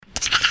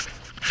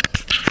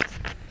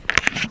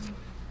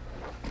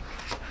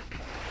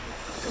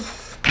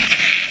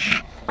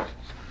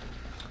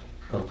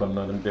I'm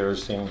not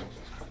embarrassing.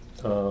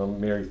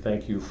 Mary,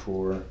 thank you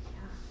for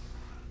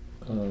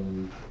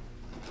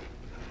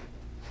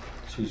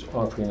she's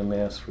offering a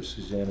Mass for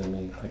Suzanne and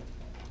me. I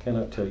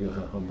cannot tell you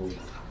how humbled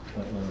I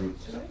am.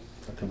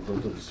 I think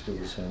both of us feel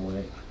the same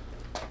way,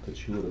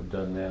 that you would have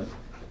done that.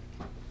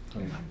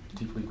 I'm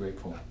deeply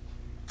grateful.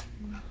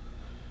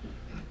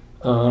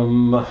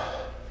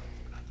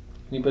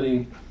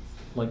 Anybody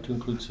like to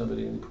include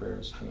somebody in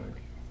prayers tonight?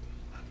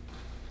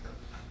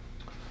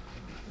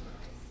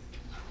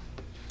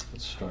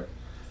 Let's start.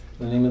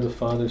 In the name of the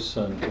Father,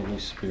 Son, Holy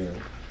Spirit.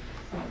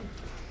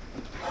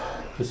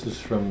 This is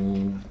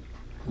from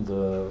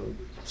the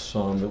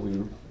psalm that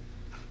we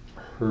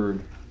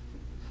heard.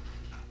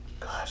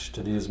 Gosh,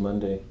 today is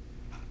Monday.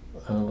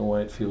 I don't know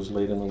why it feels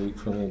late in the week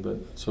for me,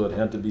 but so it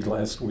had to be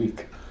last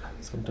week,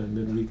 sometime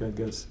midweek, I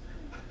guess.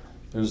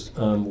 There's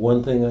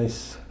one thing I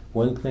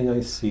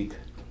seek.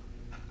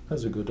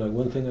 That's a good dog.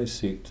 One thing I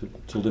seek,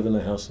 to live in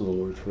the house of the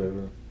Lord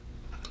forever.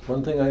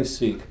 One thing I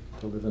seek,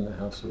 to live in the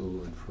house of the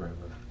Lord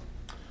forever.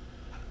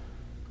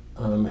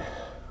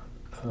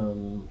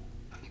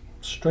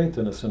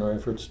 Strengthen us in our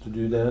efforts to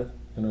do that,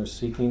 in our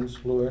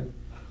seekings, Lord.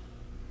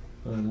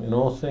 In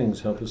all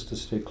things, help us to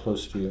stay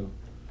close to you.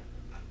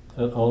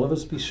 Let all of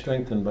us be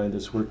strengthened by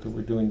this work that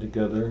we're doing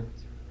together.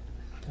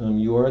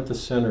 You are at the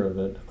center of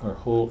it. Our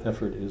whole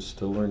effort is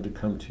to learn to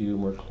come to you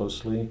more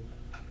closely,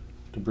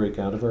 to break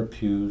out of our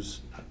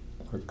pews,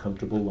 our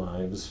comfortable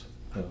lives.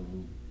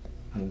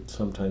 And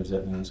sometimes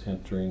that means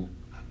entering,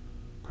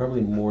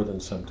 probably more than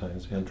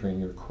sometimes, entering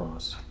your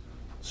cross.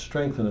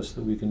 Strengthen us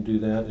that we can do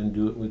that and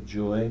do it with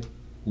joy,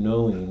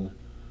 knowing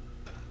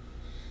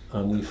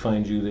we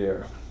find you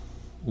there,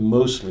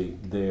 mostly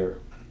there,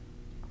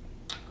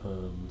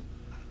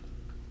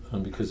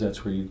 because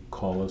that's where you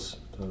call us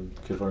to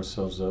give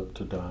ourselves up,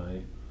 to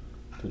die,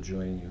 to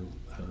join you.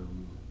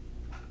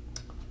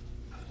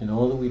 In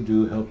all that we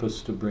do, help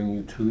us to bring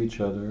you to each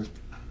other,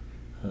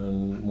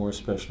 and more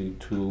especially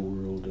to a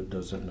world that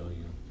doesn't know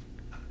you.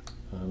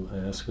 I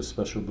ask a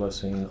special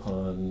blessing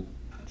on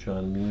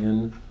John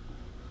Meehan.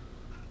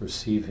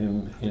 Receive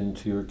him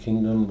into your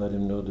kingdom. Let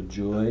him know the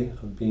joy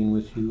of being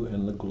with you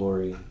and the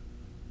glory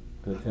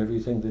that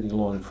everything that he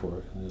longed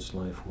for in this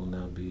life will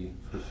now be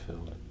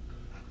fulfilled.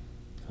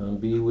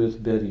 Be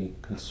with Betty.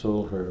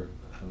 Console her.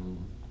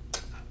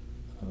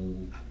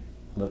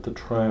 Let the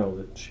trial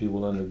that she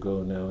will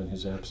undergo now in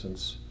his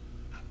absence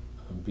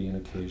be an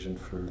occasion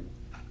for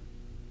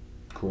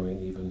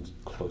growing even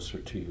closer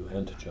to you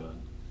and to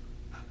John.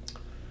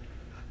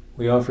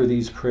 We offer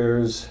these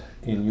prayers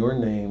in your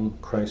name,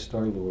 Christ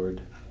our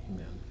Lord.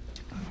 Amen.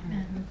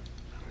 Amen.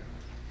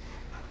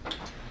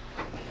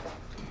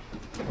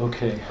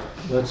 Okay,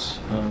 let's,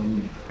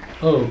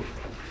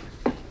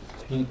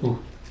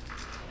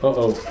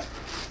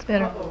 It's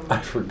better. I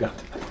forgot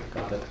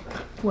it.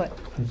 What?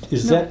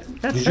 Is No,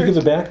 that, that's did you give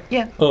it back?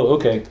 Yeah. Oh,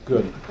 okay,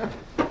 good.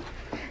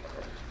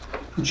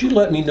 Would you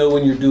let me know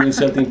when you're doing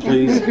something,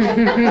 please?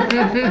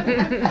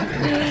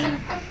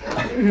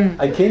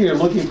 I came here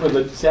looking for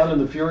the Sound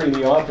and the Fury in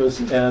the office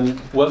and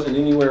wasn't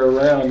anywhere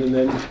around, and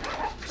then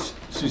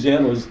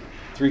Suzanne was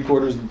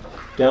 3/4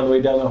 down the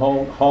way down the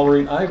hall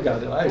reading, I've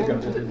got it.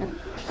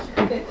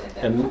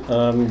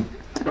 And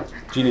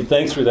Jeannie,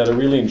 thanks for that. I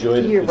really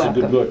enjoyed it. You're It's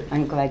welcome. a good book.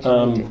 I'm glad you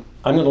liked it.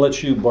 I'm going to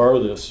let you borrow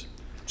this,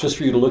 just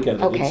for you to look at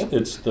it. Okay.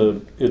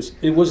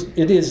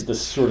 It is the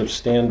sort of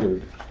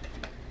standard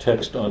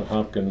text on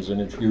Hopkins,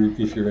 and if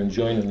you're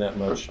enjoying him that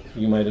much,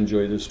 you might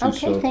enjoy this too.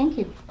 Okay, thank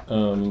you.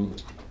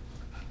 And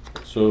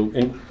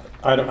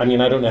I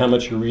don't know how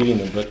much you're reading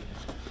it, but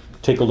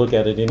take a look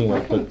at it anyway.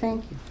 Okay, But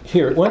thank you.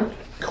 here,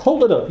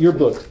 hold it up. Your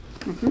book.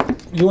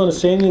 You want to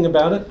say anything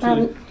about it?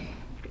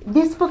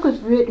 This book was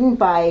written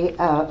by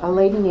a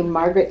lady named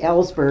Margaret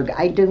Ellsberg.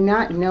 I do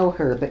not know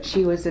her, but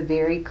she was a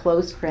very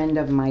close friend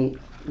of my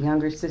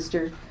younger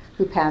sister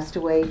who passed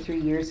away 3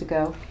 years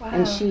ago. Wow.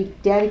 And she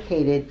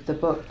dedicated the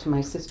book to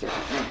my sister.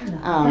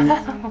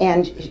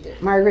 And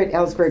Margaret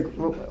Ellsberg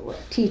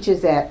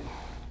teaches at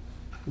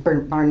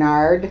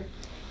Barnard,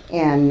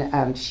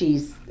 and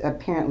she's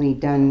apparently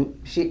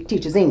she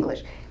teaches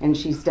English, and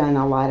she's done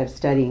a lot of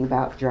studying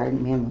about Gerard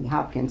Manley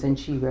Hopkins, and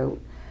she wrote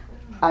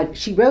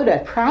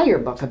a prior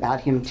book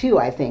about him too,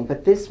 I think,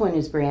 but this one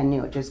is brand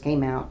new. It just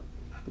came out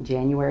in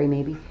January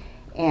maybe.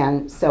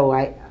 And so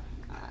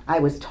I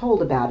was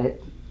told about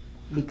it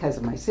because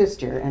of my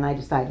sister, and I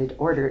decided to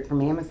order it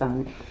from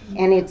Amazon.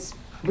 And it's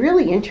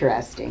really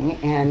interesting,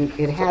 and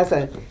it has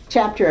a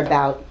chapter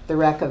about the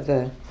wreck of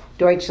the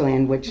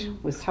Deutschland, which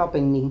was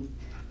helping me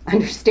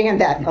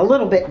understand that a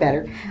little bit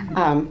better.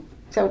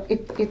 So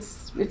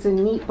it's a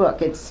neat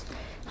book.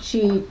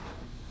 She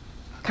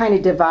kind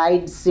of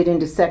divides it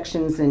into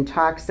sections and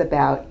talks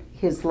about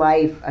his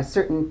life, a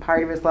certain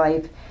part of his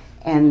life,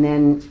 and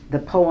then the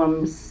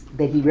poems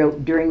that he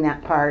wrote during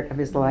that part of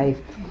his life,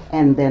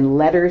 and then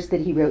letters that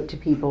he wrote to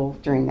people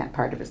during that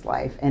part of his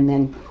life, and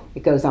then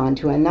it goes on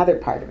to another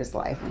part of his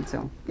life, and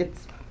so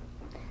it's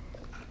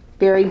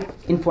very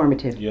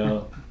informative.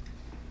 Yeah.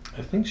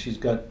 I think she's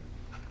got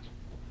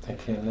I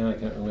can't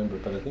remember,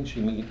 but I think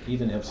she may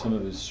even have some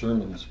of his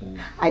sermons.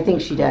 I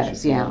think she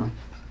does, yeah.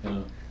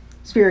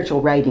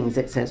 Spiritual writings,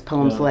 it says,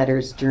 poems,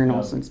 letters,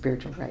 journals, and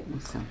spiritual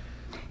writings. So.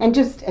 And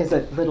just as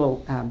a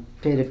little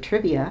bit of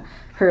trivia,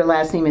 her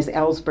last name is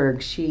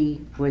Ellsberg.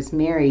 She was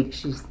married,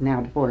 she's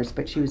now divorced,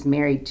 but she was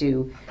married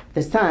to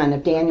the son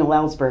of Daniel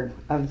Ellsberg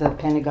of the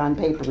Pentagon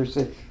Papers,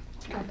 if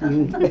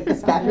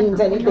that means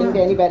anything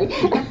to anybody.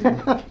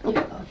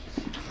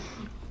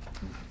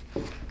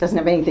 Doesn't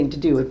have anything to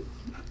do with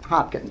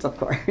Hopkins, of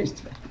course.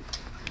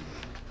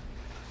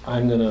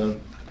 I'm gonna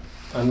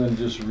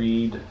just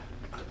read.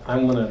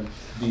 I'm gonna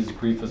be as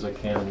brief as I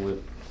can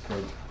with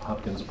the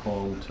Hopkins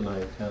poem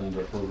tonight and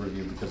the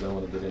overview because I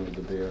want to get into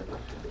the bear.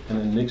 And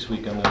then next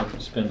week I'm going to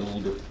spend a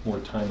little bit more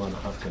time on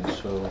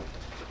Hopkins. So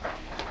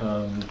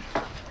I'm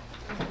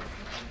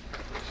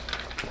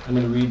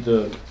going to read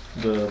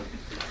the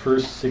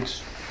first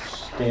 6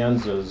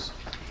 stanzas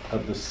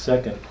of the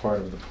second part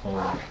of the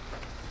poem.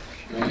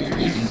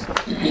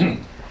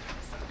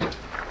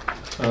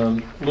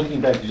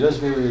 Looking back just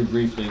very, very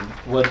briefly,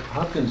 what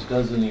Hopkins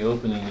does in the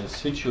opening is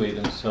situate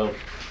himself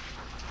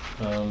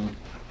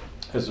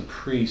as a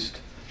priest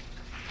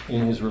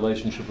in his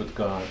relationship with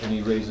God, and he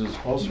raises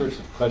all sorts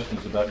of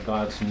questions about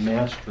God's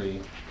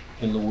mastery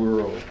in the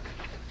world,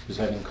 his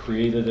having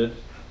created it,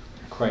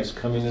 Christ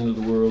coming into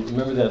the world.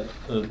 Remember that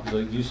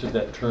the use of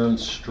that term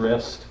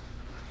stressed,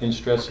 in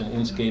stress and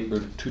inscape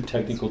are 2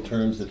 technical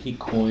terms that he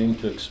coined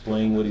to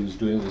explain what he was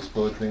doing with his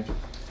poetry.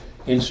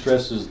 In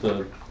stress is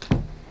the,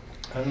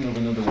 I don't know of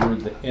another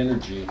word, the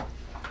energy.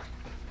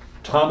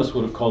 Thomas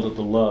would have called it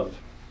the love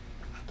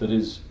that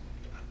is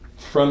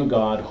from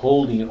God,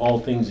 holding all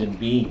things in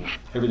being,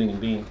 everything in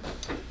being.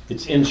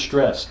 It's in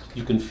stress.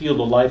 You can feel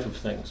the life of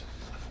things.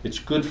 It's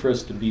good for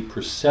us to be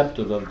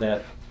perceptive of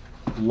that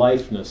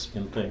lifeness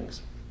in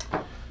things.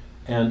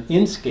 And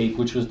inscape,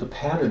 which was the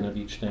pattern of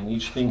each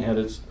thing had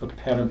a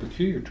pattern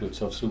peculiar to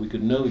itself, so we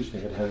could know each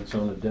thing had its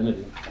own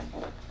identity.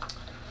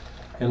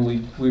 And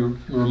we were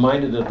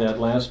reminded of that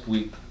last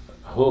week,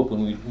 I hope,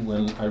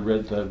 when I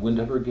read the Wind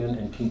Ever Again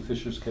and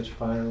Kingfishers Catch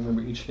Fire.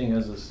 Remember, each thing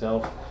has a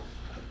self.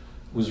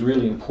 Was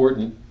really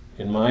important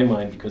in my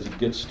mind because it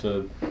gets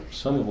to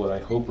some of what I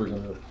hope we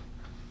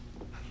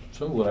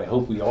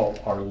all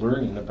are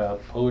learning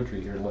about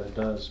poetry here and what it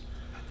does.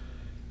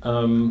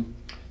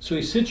 So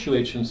he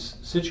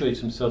situates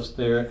himself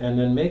there and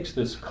then makes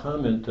this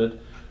comment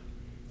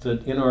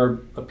that in our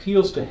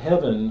appeals to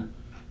heaven,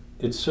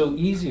 it's so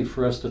easy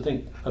for us to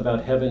think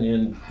about heaven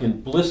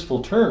in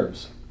blissful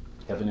terms.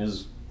 Heaven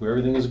is where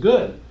everything is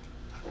good.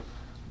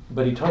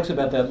 But he talks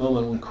about that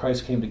moment when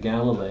Christ came to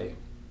Galilee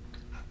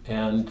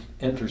and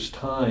enters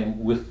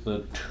time with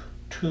the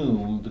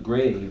tomb, the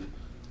grave,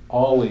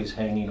 always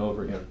hanging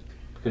over him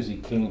because he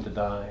came to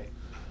die.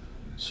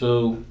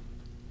 So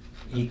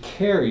he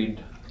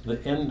carried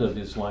the end of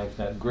his life,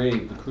 that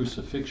grave, the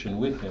crucifixion,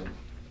 with him,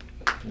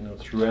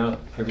 throughout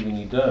everything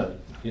he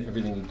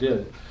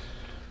did.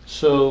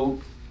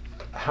 So,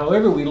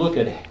 however we look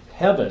at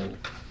heaven,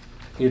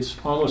 it's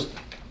almost,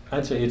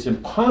 I'd say it's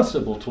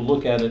impossible to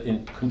look at it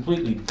in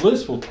completely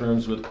blissful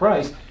terms with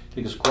Christ,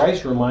 because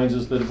Christ reminds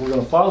us that if we're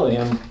going to follow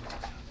him,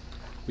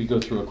 we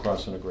go through a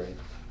cross and a grave.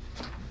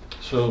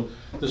 So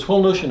this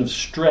whole notion of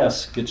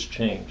stress gets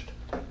changed.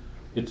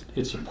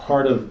 It's a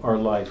part of our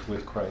life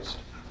with Christ.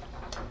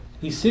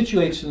 He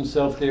situates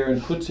himself there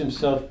and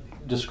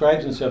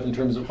describes himself in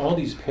terms of all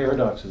these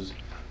paradoxes,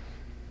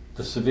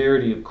 the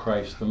severity of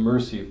Christ, the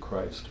mercy of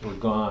Christ, or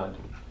God,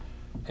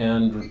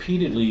 and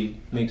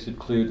repeatedly makes it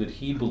clear that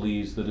he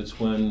believes that it's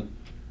when,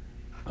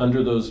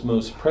 under those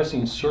most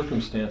pressing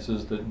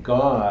circumstances, that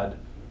God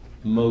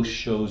most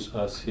shows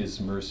us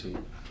his mercy,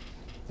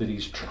 that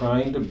he's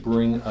trying to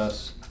bring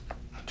us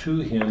to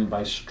him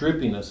by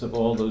stripping us of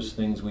all those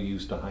things we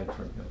used to hide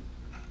from him,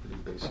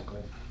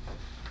 basically.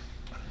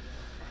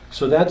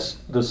 So that's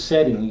the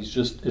setting.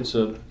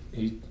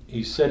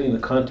 He's setting the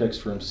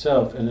context for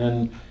himself, and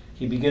then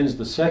he begins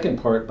the second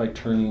part by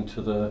turning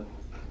to the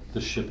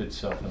ship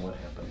itself and what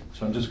happened.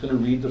 So I'm just going to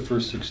read the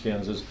first 6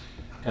 stanzas,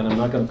 and I'm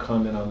not going to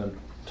comment on them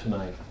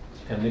tonight.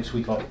 And next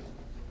week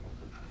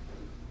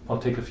I'll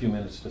take a few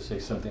minutes to say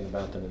something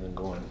about them and then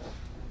go on.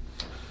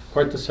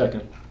 Part the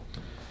second.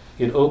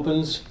 It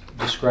opens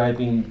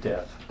describing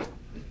death,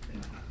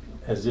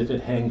 as if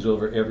it hangs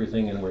over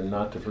everything and we're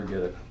not to forget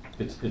it.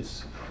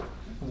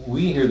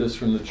 We hear this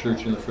from the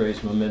church in the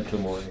phrase memento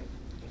mori.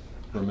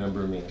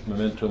 Remember me.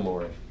 Memento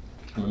mori.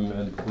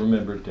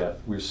 Remember death.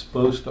 We're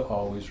supposed to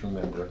always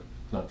remember it,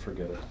 not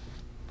forget it.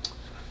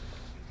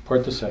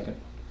 Part the second.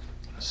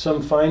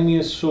 Some find me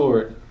a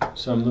sword,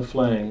 some the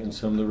flang, and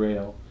some the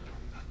rail.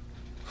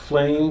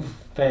 Flame,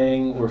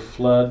 fang, or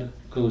flood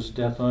goes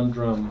death on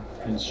drum,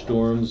 and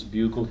storms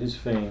bugle his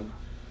fame.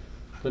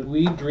 But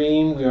we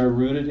dream we are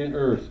rooted in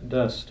earth,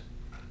 dust.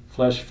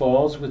 Flesh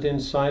falls within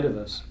sight of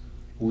us.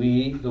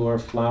 We, though our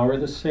flower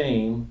the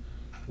same,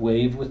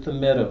 wave with the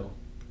meadow,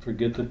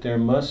 forget that there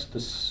must the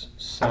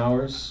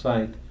sour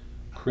sight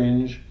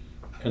cringe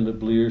and the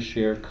blear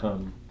share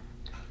come.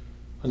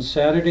 On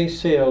Saturday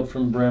sailed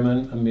from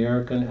Bremen,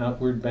 American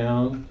outward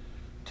bound,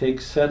 Take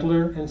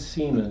settler and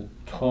seaman,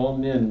 tall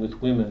men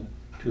with women,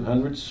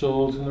 200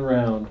 souls in the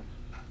round.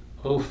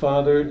 O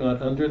Father,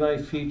 not under thy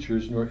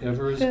features, nor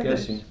ever is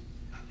Feathers. guessing.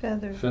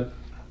 Feathers.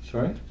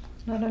 Sorry?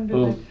 Not under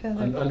Oh, thy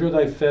feathers. under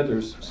thy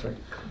feathers, sorry.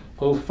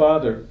 O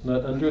Father,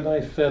 not under thy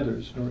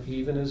feathers, nor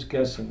even as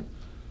guessing.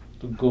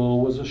 The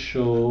goal was a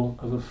shoal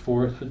of a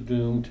fourth a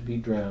doom to be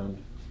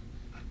drowned.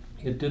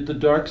 Yet did the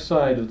dark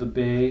side of the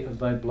bay of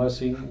thy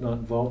blessing not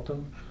vault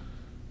them,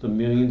 the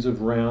millions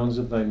of rounds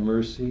of thy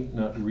mercy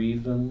not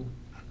reeve them,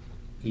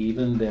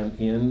 even them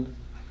in,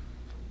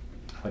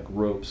 like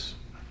ropes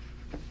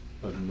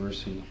of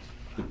mercy,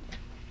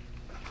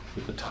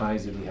 with the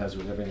ties that he has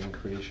with everything in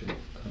creation.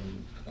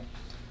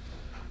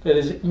 That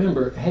is,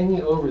 remember,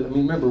 hanging over,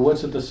 remember,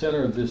 what's at the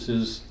center of this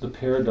is the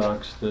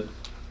paradox that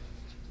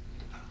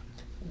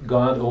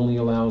God only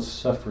allows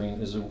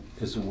suffering as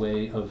a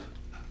way of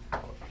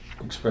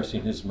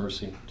expressing his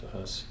mercy to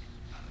us.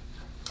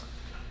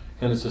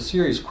 And it's a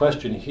serious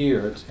question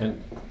here,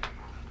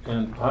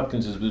 and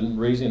Hopkins has been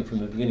raising it from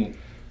the beginning,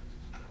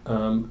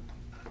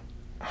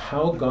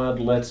 how God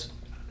lets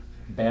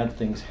bad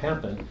things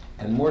happen,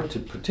 and more to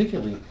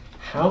particularly,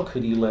 how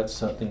could he let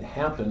something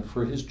happen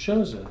for his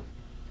chosen?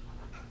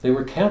 They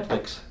were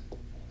Catholics.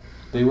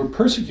 They were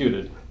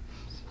persecuted.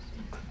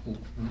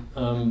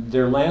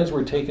 Their lands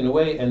were taken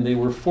away and they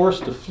were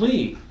forced to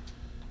flee.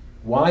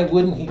 Why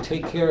wouldn't he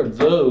take care of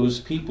those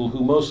people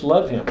who most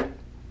love him?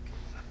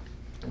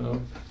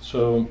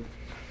 So,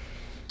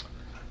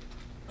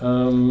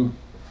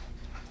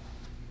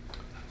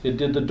 it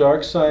did the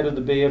dark side of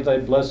the bay of thy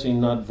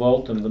blessing not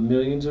vault them, the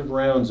millions of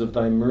rounds of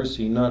thy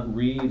mercy not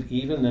reeve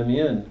even them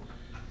in.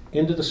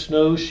 Into the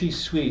snow she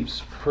sweeps,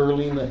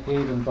 hurling the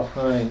haven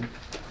behind.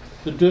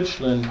 The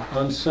Deutschland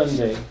on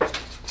Sunday,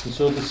 and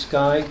so the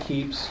sky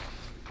keeps,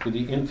 for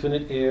the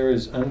infinite air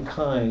is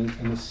unkind,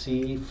 and the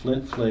sea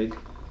flint-flake,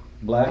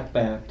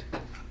 black-backed,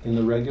 in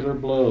the regular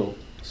blow,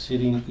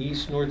 sitting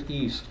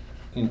east-northeast,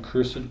 in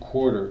cursed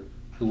quarter,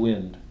 the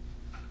wind.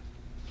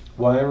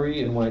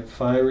 Wiry and white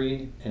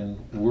fiery, and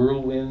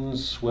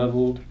whirlwinds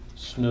sweveled,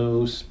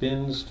 snow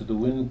spins to the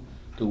wind,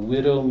 the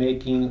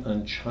widow-making,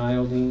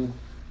 unchilding,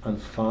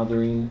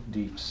 unfathering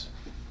deeps.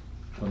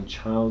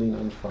 Unchilding,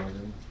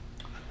 unfathering.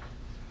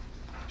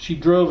 She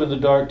drove in the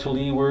dark to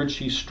leeward,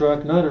 she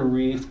struck not a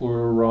reef or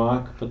a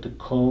rock, but the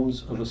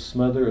combs of a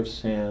smother of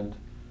sand.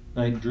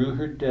 Night drew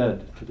her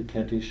dead to the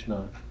Kentish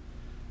knot,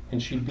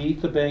 and she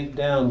beat the bank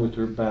down with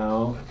her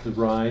bow, the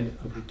ride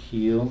of her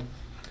keel.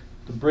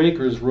 The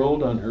breakers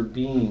rolled on her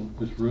beam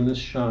with ruinous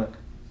shock,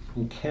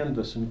 from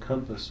canvas and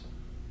compass,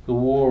 the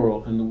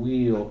whorl and the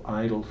wheel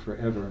idle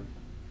forever,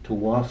 to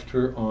waft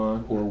her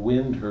on or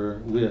wind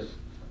her with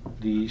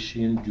these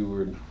she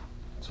endured.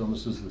 It's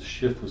almost as the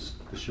ship was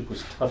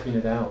toughing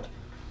it out,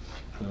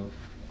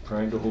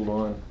 trying to hold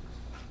on.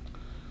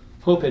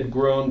 Hope had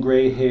grown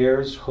gray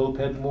hairs, hope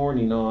had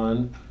mourning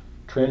on,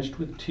 trenched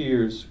with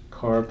tears,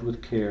 carved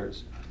with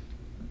cares.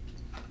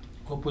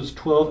 Hope was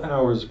 12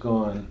 hours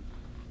gone,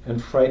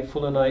 and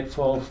frightful a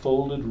nightfall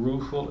folded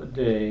rueful a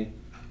day,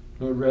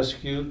 nor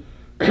rescue,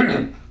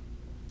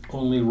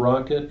 only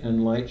rocket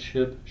and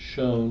lightship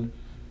shone,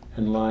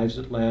 and lives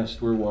at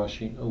last were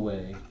washing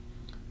away.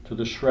 To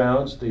the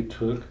shrouds they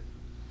took,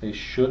 they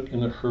shook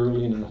in the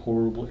hurling and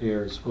horrible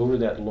airs. Over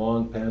that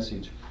long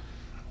passage,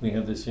 we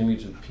have this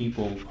image of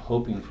people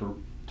hoping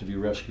to be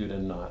rescued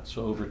and not.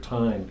 So over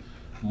time,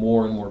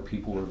 more and more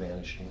people were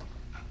vanishing.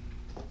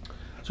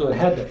 So it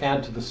had to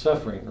add to the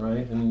suffering,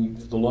 right?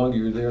 The longer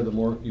you're there, the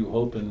more you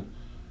hope, and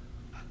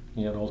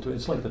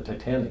it's like the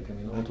Titanic.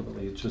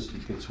 Ultimately,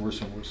 it gets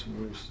worse and worse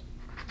and worse.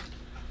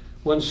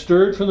 One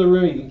stirred from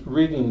the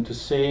rigging to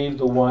save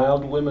the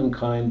wild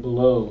womenkind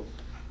below.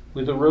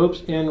 With the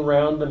rope's end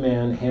round the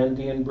man,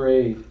 handy and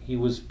brave, he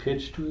was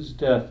pitched to his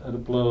death at a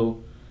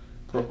blow.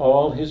 For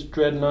all his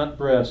dreadnought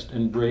breast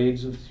and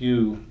braids of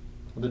thew,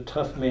 with a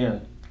tough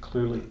man,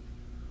 clearly.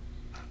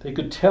 They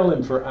could tell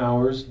him for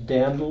hours,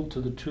 dandled to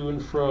the to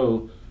and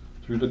fro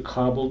through the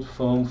cobbled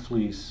foam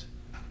fleece.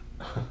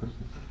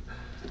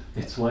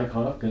 It's like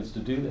Hopkins to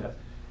do that.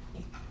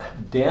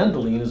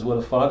 Dandling is what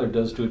a father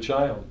does to a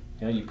child.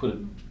 You put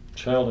a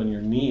child on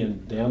your knee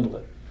and dandle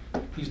it.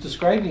 He's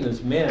describing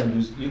this man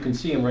who's, you can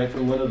see him right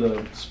from one of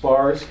the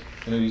spars.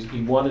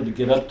 He wanted to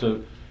get up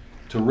to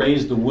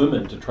raise the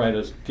women, to try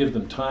to give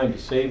them time to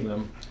save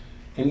them.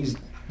 And he's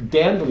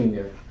dandling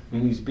there.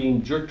 He's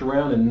being jerked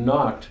around and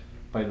knocked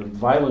by the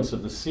violence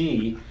of the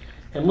sea.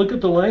 And look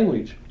at the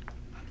language.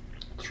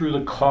 Through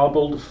the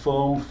cobbled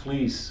foam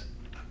fleece.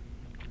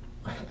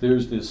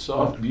 There's this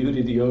soft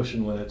beauty of the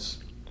ocean when it's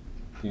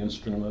the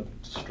instrument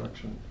of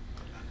destruction.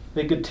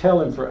 They could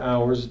tell him for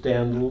hours,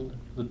 dandled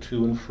the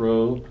to and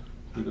fro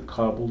through the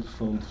cobbled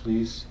foam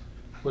fleece.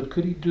 What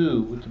could he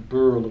do with the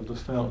burl of the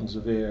fountains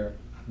of air,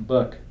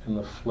 buck in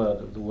the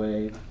flood of the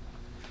wave?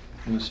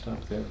 Let me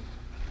stop there.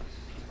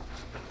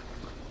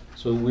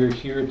 So we're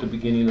here at the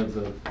beginning of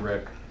the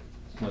wreck,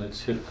 when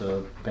it's hit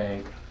the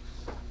bank,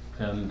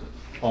 and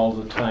all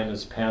the time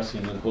is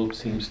passing and hope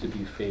seems to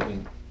be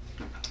fading.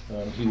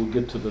 he will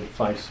get to the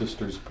five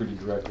sisters pretty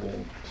directly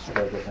and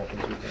describe what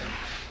happens with them.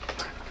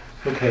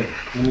 Okay,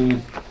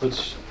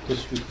 let's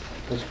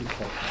do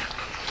Paul.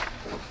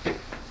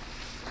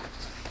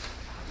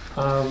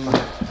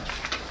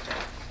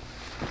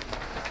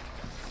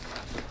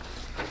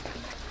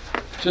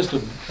 Just a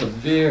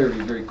very,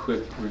 very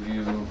quick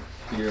review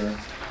here.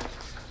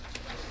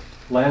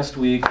 Last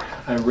week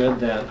I read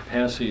that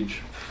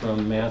passage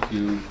from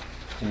Matthew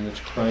in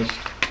which Christ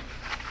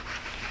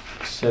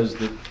says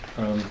that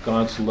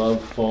God's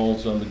love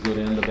falls on the good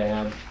and the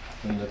bad,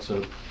 and it's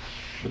a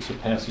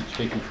passage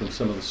taken from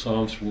some of the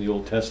Psalms from the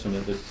Old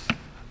Testament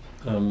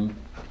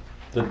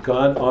that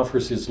God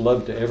offers His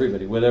love to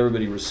everybody. Whether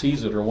everybody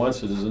receives it or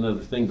wants it is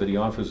another thing, but He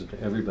offers it to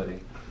everybody.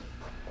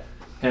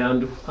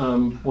 And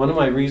one of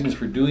my reasons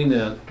for doing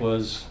that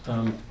was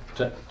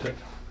to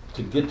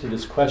get to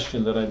this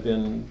question that I've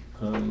been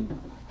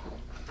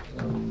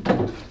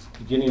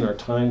beginning our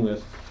time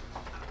with,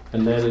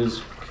 and that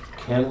is,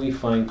 can we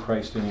find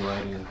Christ in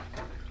writing?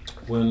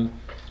 When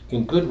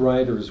in good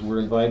writers we're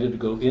invited to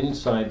go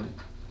inside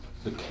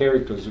the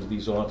characters of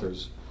these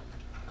authors,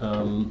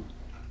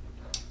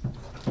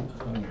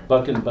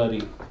 Buck and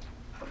Buddy,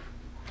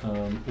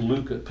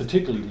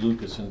 particularly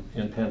Lucas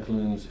in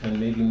Pantaloons, and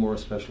maybe more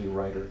especially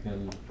Ryder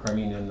in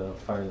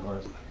Fire and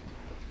Hearth.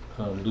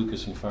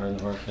 Lucas in Fire and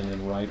Hearth, and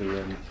then Ryder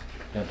in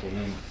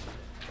Pantaloons.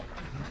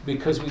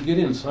 Because we get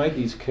inside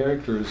these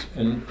characters,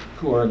 and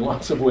who are in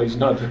lots of ways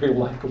not very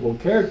likable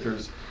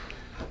characters,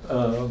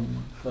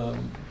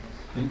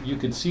 you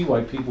could see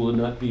why people would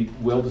not be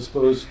well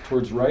disposed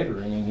towards Ryder.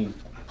 I mean, he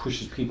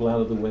pushes people out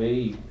of the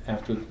way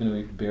after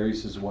he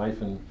buries his wife,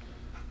 and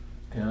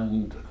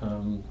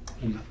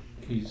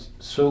he's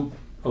so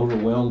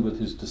overwhelmed with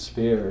his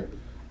despair.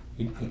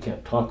 He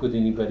can't talk with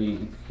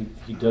anybody.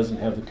 He doesn't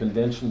have the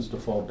conventions to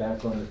fall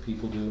back on that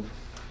people do.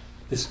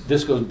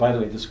 This goes, by the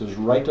way, this goes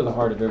right to the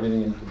heart of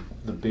everything in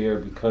the Bear,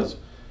 because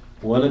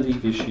one of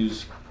the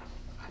issues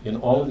in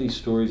all of these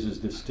stories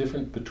is this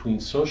difference between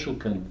social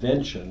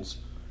conventions,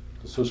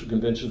 the social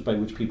conventions by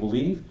which people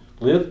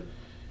live,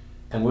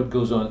 and what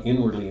goes on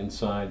inwardly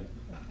inside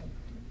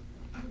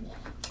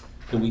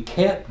that we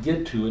can't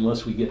get to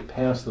unless we get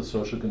past the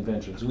social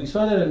conventions. And we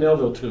saw that in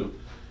Melville too.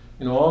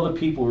 All the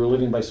people were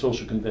living by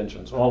social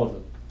conventions, all of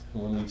them,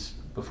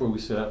 before we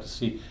set out to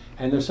sea.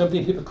 And there's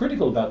something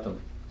hypocritical about them.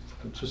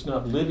 It's just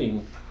not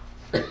living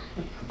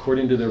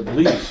according to their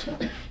beliefs.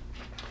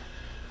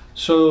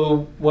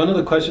 So one of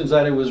the questions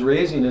that I was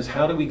raising is,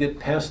 how do we get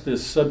past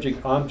this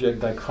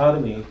subject-object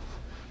dichotomy?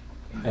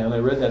 And I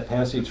read that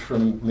passage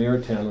from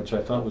Maritain, which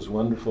I thought was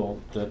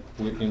wonderful,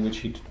 in which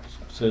he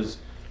says,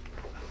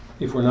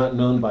 if we're not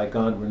known by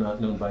God, we're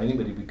not known by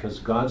anybody, because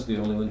God's the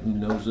only one who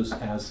knows us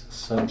as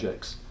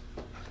subjects.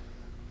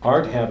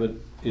 Our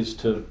habit is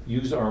to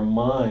use our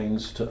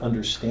minds to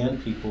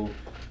understand people,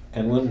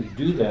 and when we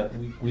do that,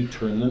 we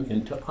turn them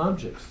into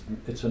objects.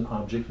 It's an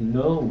object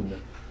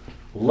known.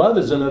 Love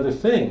is another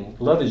thing.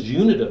 Love is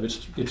unitive.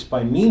 It's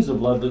by means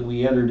of love that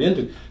we entered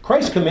into.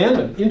 Christ's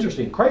commandment,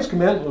 interesting. Christ's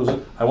commandment was,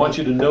 I want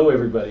you to know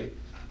everybody.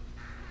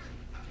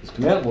 His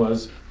commandment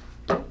was,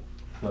 love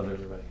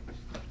everybody.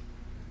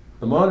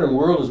 The modern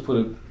world has put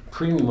a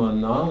premium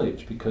on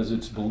knowledge because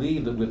it's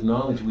believed that with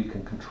knowledge we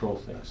can control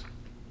things.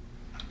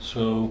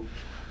 So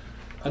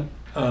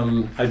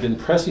I've been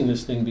pressing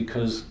this thing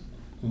because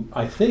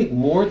I think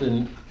more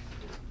than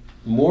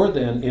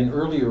in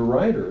earlier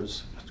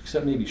writers,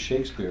 except maybe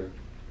Shakespeare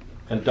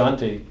and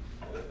Dante,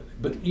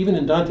 but even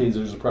in Dante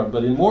there's a problem.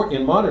 But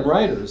in modern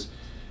writers,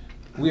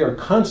 we are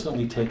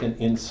constantly taken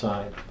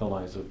inside the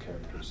lives of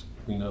characters.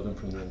 We know them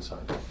from the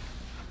inside.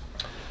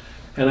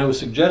 And I was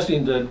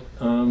suggesting that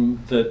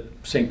that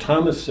St.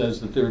 Thomas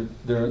says that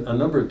there are a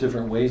number of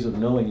different ways of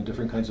knowing,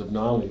 different kinds of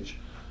knowledge.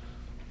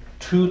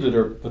 Two that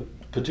are a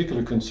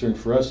particular concern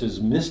for us is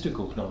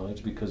mystical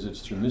knowledge, because it's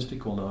through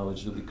mystical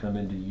knowledge that we come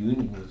into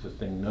union with the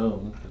thing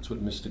known. That's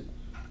what mystic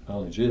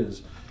knowledge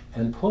is.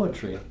 And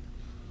poetry.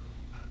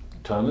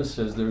 Thomas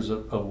says there's a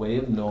way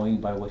of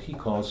knowing by what he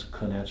calls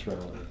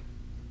connaturality.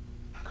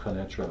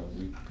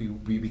 Connaturality.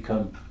 We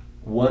become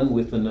one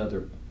with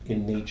another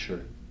in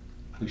nature.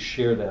 We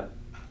share that.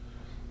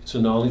 It's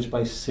a knowledge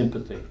by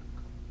sympathy.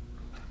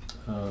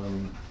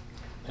 And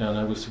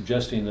I was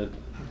suggesting that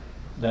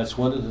that's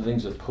one of the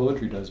things that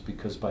poetry does,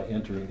 because by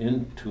entering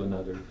into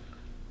another,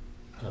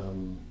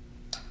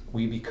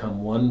 we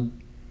become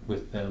one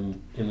with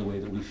them in the way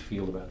that we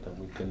feel about them.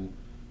 We can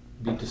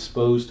be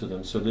disposed to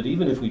them, so that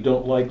even if we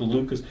don't like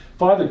Lucas,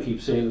 Father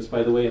keeps saying this,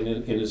 by the way,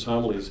 in his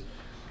homilies.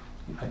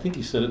 I think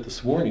he said it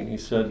this morning. He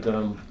said,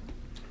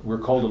 we're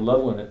called to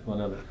love one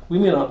another. We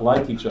may not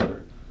like each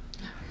other,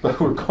 but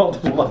we're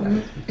called to love.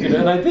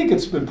 And I think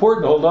it's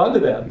important to hold on to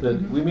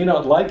that we may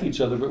not like each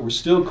other, but we're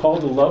still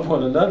called to love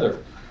one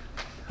another.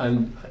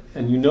 And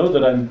you know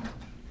that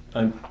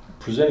I'm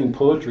presenting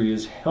poetry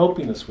as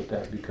helping us with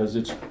that, because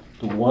it's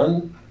the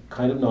one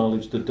kind of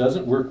knowledge that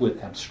doesn't work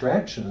with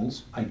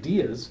abstractions,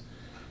 ideas.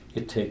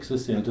 It takes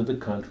us into the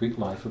concrete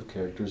life of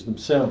characters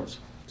themselves.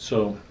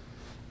 So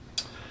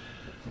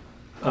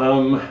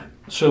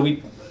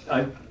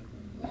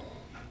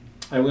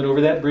I went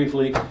over that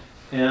briefly,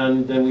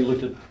 and then we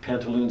looked at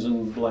Pantaloons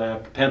in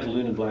Black,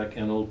 Pantaloon in Black,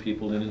 and Old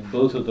People, and in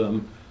both of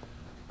them,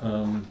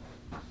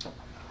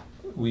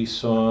 we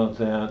saw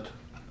that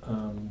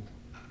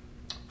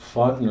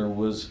Faulkner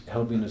was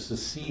helping us to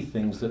see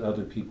things that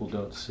other people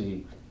don't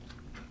see,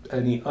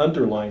 and he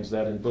underlines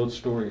that in both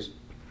stories.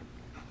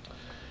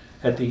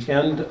 At the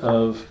end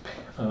of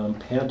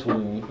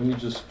Pantaloon, let me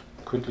just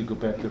quickly go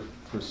back there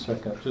for a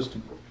second, just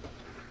to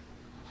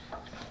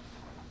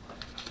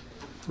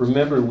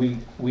remember,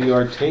 we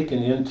are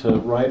taken into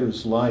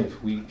Ryder's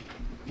life. We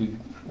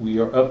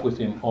are up with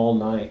him all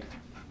night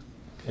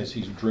as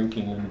he's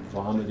drinking and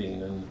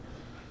vomiting and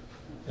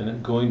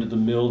then going to the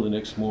mill the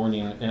next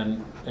morning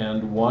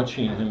and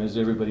watching him as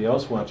everybody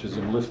else watches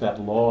him lift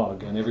that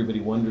log, and everybody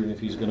wondering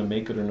if he's going to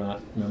make it or not,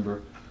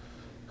 remember?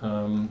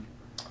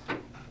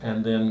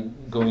 And then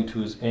going to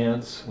his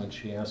aunt's when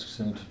she asks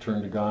him to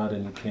turn to God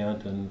and he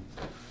can't, and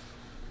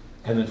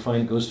then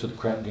finally goes to the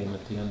crap game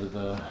at the end of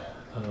the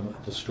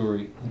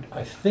story.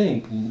 I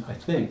think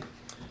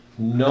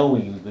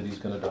knowing that he's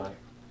going to die.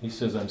 He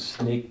says, "I'm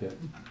snake bit,"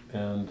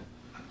 and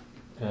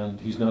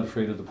he's not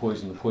afraid of the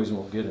poison. The poison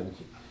won't get him.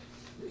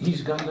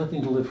 He's got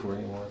nothing to live for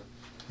anymore.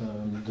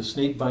 The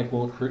snake bite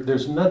won't hurt.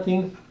 There's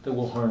nothing that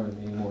will harm him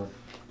anymore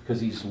because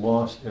he's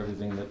lost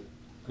everything that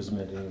was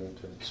meant anything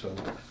to him. So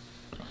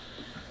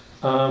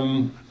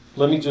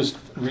let me just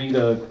read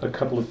a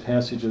couple of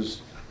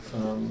passages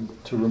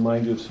to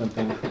remind you of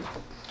something.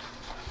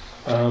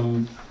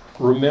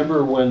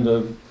 Remember when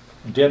the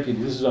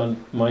deputy, this is on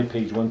my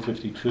page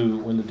 152,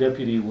 when the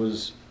deputy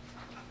was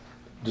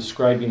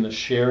describing the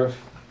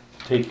sheriff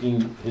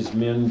taking his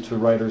men to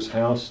Ryder's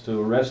house to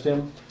arrest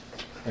him,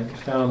 and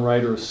found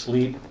Ryder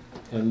asleep,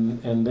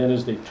 and then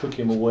as they took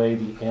him away,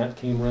 the aunt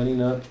came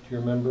running up, do you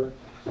remember?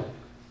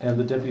 And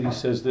the deputy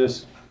says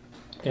this,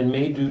 "And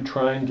Maydew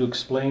trying to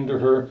explain to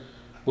her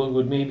what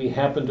would maybe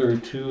happen to her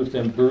too if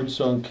them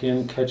birdsong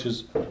kin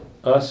catches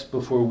us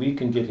before we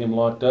can get him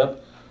locked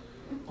up.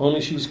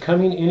 Only she's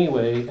coming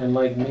anyway, and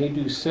like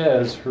Maydew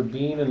says, her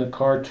being in the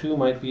car too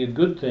might be a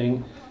good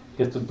thing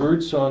if the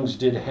birdsongs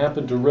did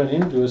happen to run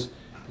into us,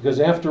 because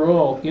after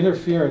all,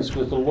 interference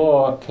with the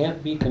law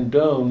can't be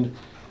condoned,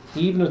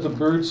 even if the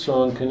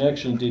birdsong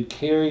connection did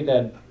carry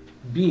that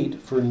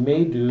beat for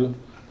Maydew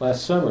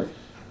last summer."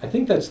 I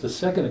think that's the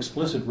second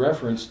explicit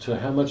reference to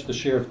how much the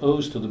sheriff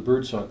owes to the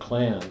Birdsong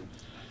clan.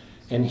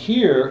 And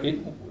here,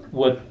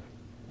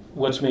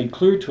 what's made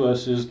clear to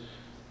us is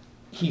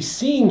he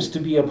seems to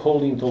be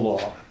upholding the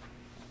law.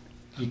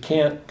 You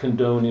can't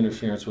condone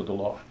interference with the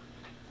law.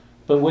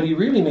 But what he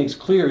really makes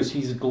clear is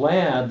he's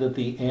glad that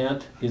the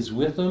aunt is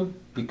with them,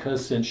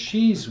 because since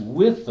she's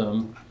with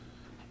them,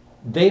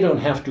 they don't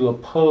have to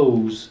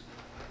oppose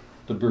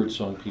the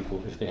Birdsong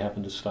people if they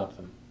happen to stop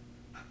them.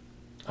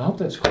 I hope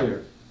that's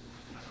clear.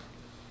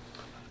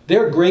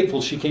 They're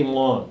grateful she came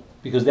along,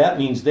 because that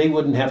means they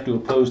wouldn't have to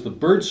oppose the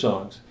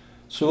birdsongs.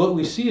 So what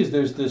we see is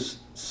there's this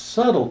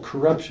subtle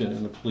corruption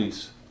in the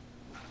police,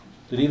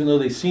 that even though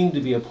they seem to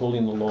be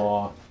upholding the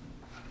law,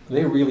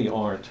 they really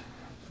aren't.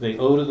 They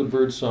owe to the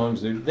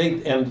birdsongs.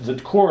 And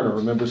the coroner,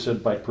 remember,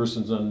 said by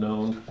persons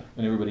unknown,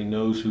 and everybody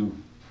knows who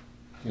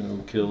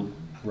killed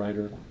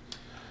Ryder.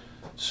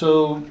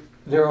 So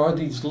there are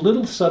these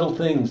little subtle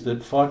things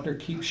that Faulkner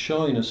keeps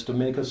showing us to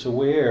make us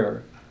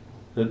aware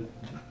that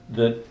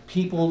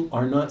people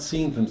are not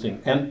seeing something.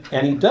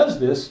 And he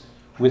does this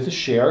with the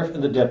sheriff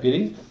and the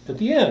deputy at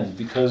the end,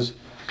 because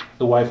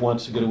the wife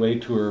wants to get away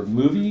to her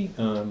movie.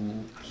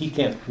 He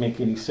can't make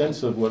any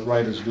sense of what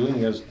Ryder's doing.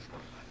 He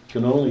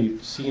can only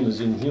see him as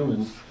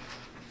inhuman.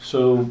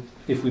 So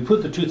if we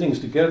put the two things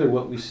together,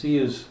 what we see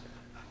is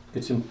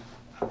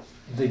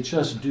they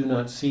just do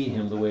not see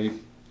him the way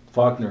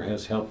Faulkner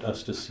has helped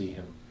us to see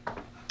him.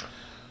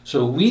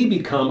 So we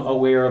become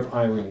aware of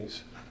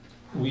ironies.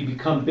 We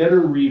become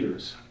better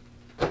readers.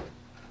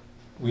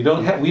 We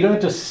don't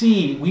have to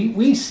see,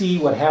 we see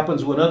what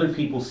happens when other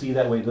people see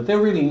that way, but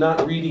they're really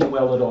not reading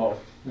well at all.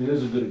 I mean,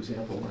 there's a good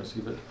example,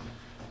 Marcy, but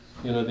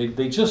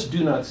they just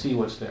do not see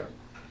what's there.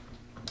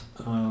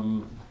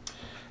 And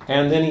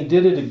then he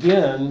did it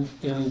again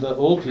in the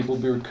Old People,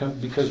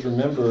 because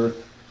remember,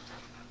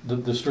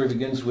 the story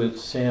begins with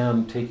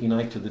Sam taking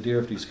Ike to the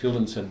deer after he's killed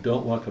him and said,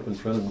 "Don't walk up in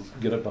front of him,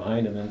 get up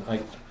behind him." And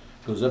Ike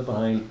goes up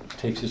behind,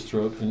 takes his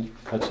throat and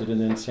cuts it,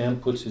 and then Sam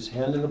puts his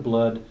hand in the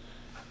blood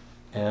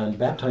and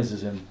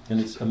baptizes him. And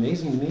it's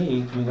amazing to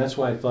me, I mean, that's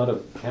why I thought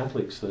of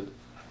Catholics, that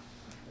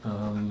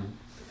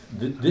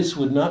this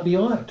would not be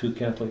odd to a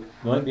Catholic.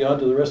 It might be odd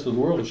to the rest of the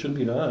world, it shouldn't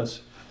be to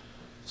us.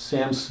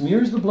 Sam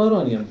smears the blood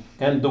on him,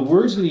 and the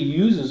words that he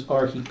uses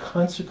are, he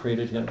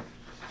consecrated him.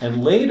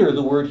 And later,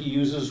 the word he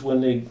uses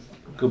when they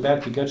go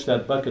back to catch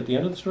that buck at the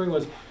end of the story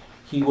was,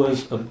 he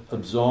was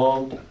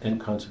absolved and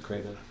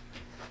consecrated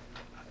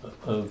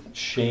of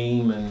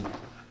shame, and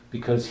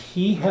because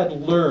he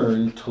had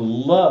learned to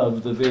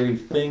love the very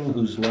thing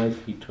whose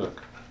life he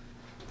took.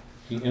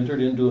 He entered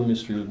into a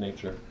mystery of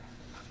nature.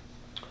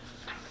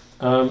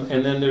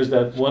 And then there's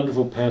that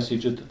wonderful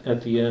passage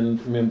at the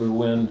end, remember,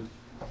 when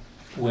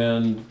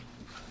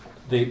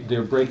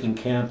they're breaking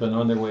camp, and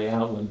on their way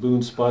out, when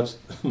Boone spots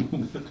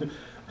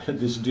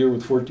this deer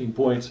with 14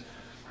 points,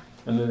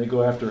 and then they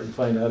go after it and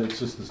find out it's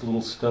just this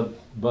little stub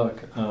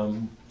buck.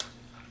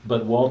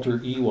 But Walter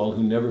Ewald,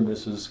 who never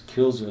misses,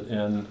 kills it,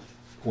 and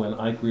when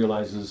Ike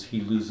realizes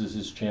he loses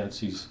his chance,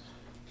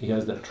 he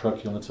has that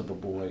truculence of a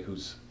boy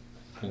who's,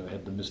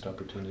 had the missed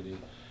opportunity,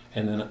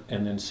 and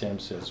then Sam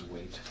says,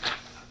 "Wait."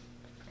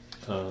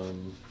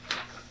 And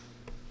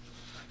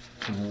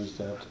where's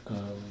that?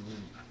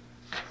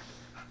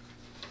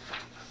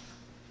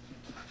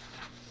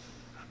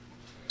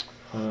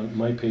 On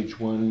my page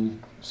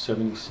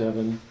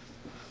 177,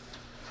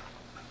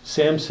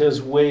 Sam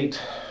says, "Wait,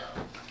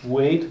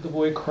 wait," the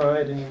boy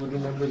cried, and you would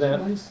remember that?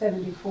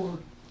 174.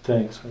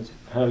 Thanks.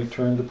 How he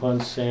turned upon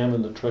Sam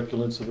and the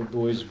truculence of a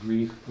boy's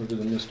grief over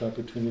the missed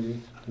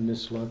opportunity, the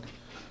missed luck.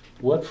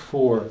 What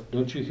for?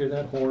 Don't you hear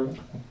that horn?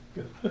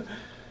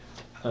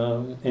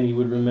 And he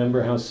would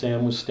remember how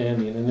Sam was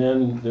standing. And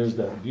then there's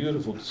that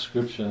beautiful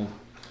description.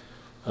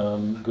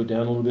 Go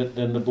down a little bit.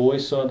 Then the boy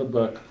saw the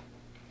buck.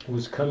 It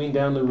was coming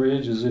down the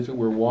ridge as if it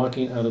were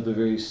walking out of the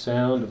very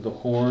sound of the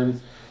horn.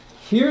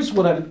 Here's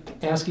what I'm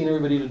asking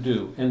everybody to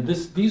do, and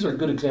these are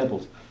good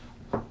examples.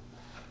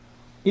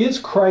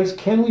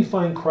 Can we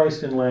find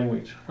Christ in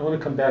language? I want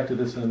to come back to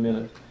this in a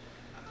minute.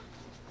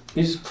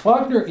 Is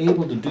Faulkner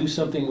able to do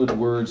something with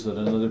words that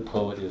another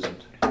poet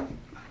isn't?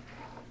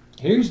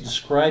 Here he's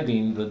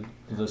describing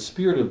the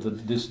spirit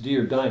of this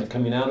deer dying,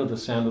 coming out of the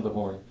sound of the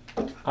horn.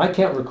 I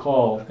can't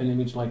recall an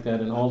image like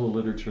that in all the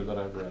literature that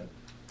I've read.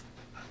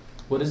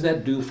 What does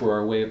that do for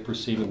our way of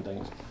perceiving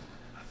things?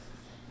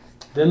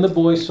 Then the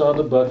boy saw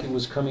the buck. It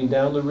was coming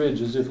down the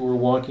ridge as if it were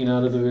walking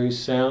out of the very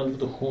sound of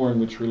the horn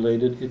which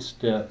related its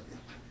death.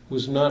 It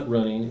was not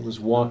running, it was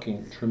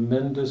walking,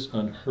 tremendous,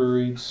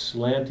 unhurried,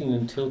 slanting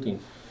and tilting.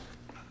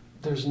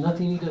 There's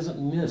nothing he doesn't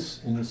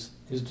miss in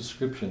his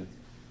description.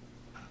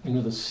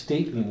 The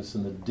stateliness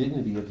and the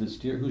dignity of this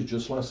deer who's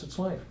just lost its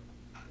life.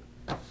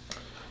 It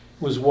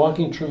was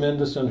walking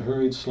tremendous,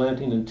 unhurried,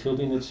 slanting and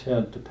tilting its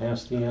head to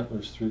pass the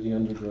antlers through the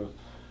undergrowth.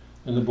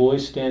 And the boy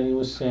standing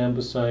with Sam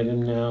beside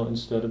him now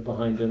instead of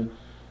behind him,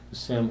 as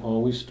Sam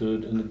always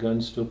stood, and the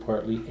gun still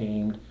partly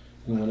aimed,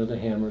 and one of the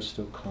hammers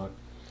still cocked.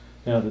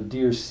 Now the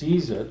deer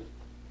sees it,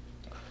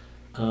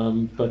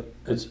 but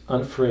it's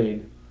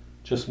unafraid,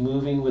 just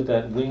moving with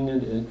that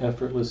winged and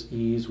effortless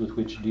ease with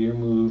which deer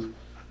move,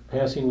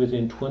 passing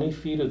within 20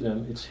 feet of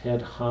them, its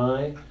head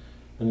high,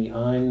 and the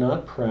eye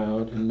not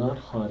proud and not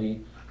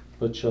haughty,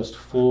 but just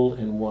full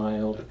and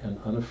wild and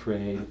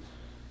unafraid.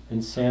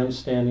 And Sam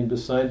standing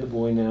beside the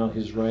boy now,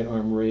 his right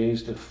arm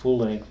raised at full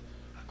length,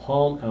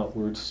 palm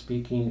outward,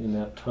 speaking in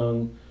that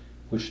tongue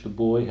which the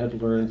boy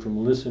had learned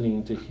from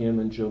listening to him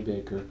and Joe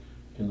Baker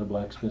in the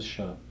blacksmith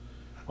shop,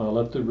 while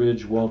up the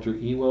ridge Walter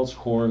Ewald's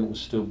horn was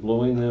still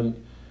blowing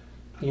them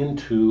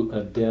into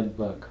a dead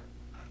buck.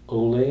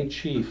 "Ole,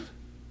 chief,"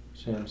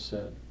 Sam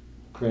said,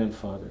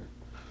 "grandfather."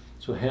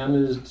 So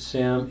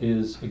Sam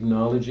is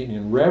acknowledging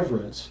in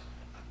reverence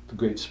the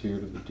great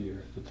spirit of the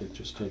deer that they've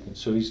just taken.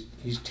 So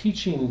he's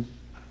teaching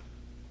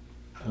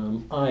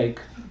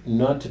Ike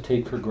not to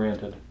take for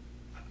granted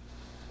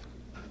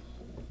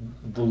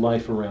the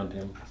life around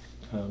him,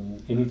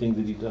 anything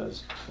that he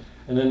does.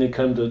 And then they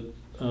come to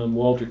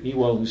Walter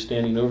Ewald, who's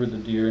standing over the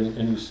deer, and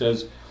who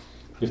says,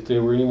 "If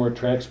there were any more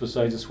tracks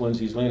besides this ones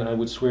he's laying, I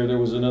would swear there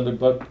was another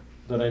buck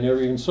that I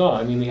never even saw."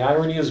 I mean, the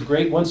irony is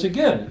great once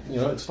again.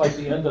 It's like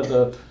the end of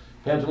the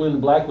Pantaloon in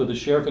Black with the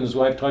sheriff and his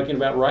wife talking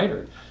about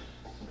Ryder.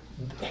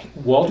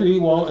 Walter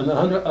Ewald and the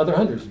other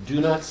hunters do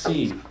not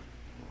see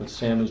what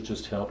Sam has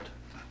just helped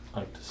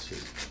Ike to see.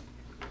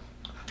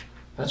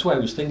 That's why I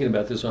was thinking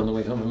about this on the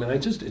way home. I mean,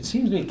 it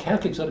seems to me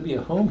Catholics ought to be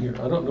at home here.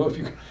 I don't know if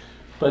you,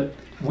 but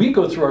we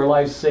go through our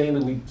lives saying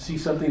that we see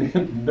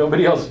something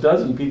nobody else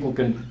does, and people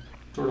can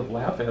sort of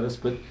laugh at us.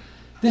 But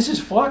this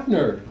is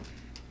Faulkner.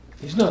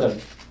 He's not a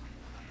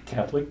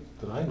Catholic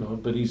that I know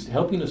of, but he's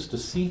helping us to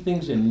see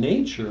things in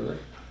nature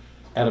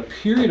at a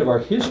period of our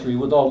history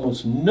with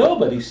almost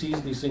nobody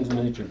sees these things in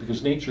nature,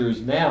 because nature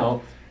is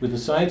now, with the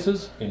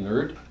sciences,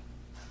 inert,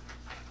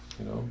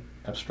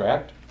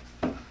 abstract.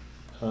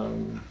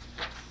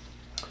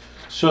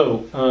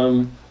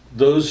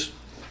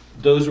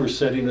 Those were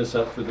setting us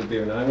up for the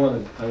bear. Now I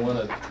want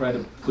to try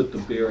to put the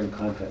bear in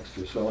context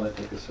here, so I want to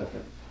take a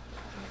second.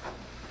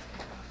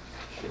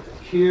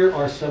 Here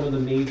are some of the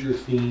major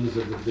themes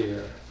of the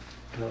bear.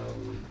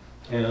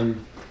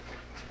 And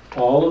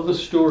all of the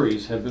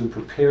stories have been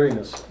preparing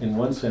us, in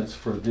one sense,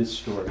 for this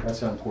story. That's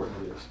how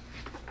important it is.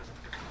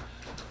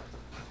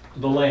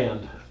 The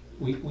land.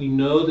 We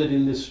know that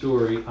in this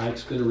story,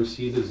 Ike's going to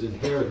receive his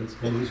inheritance,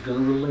 and he's going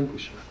to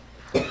relinquish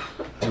it.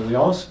 And we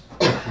also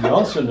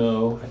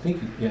know, I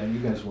think, you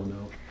guys will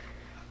know,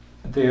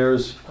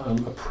 there's a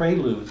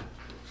prelude,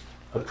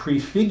 a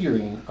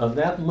prefiguring of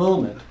that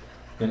moment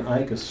when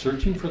Ike is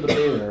searching for the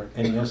bear,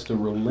 and he has to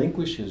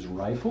relinquish his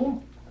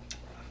rifle,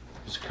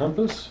 his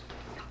compass,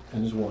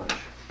 and his watch.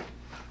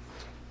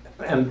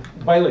 And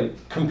by the way,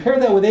 compare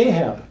that with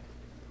Ahab.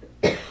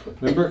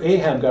 Remember,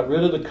 Ahab got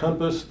rid of the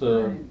compass,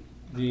 the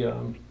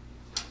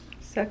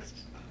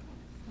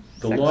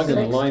The log and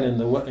the line and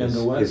the what? And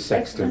the what? Is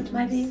sextant.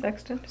 Maybe.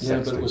 Sextant? Yeah,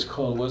 but it was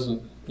called,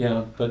 wasn't,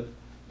 yeah, but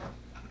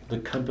the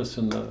compass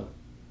and the,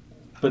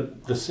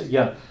 but the,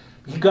 yeah.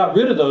 He got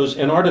rid of those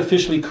and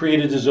artificially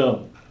created his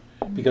own.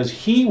 Because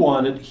he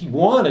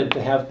wanted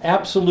to have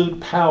absolute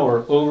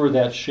power over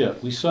that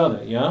ship. We saw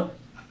that, yeah?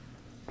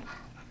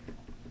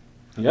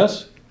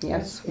 Yes?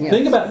 Yes.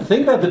 Think about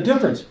the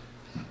difference.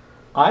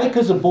 Ike,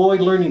 as a boy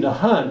learning to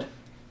hunt,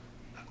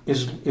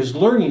 is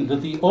learning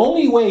that the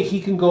only way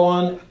he can go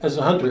on as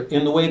a hunter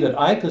in the way that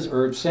Ike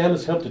or Sam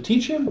has helped to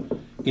teach him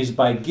is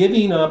by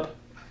giving up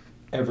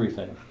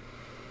everything.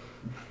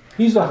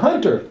 He's a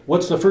hunter.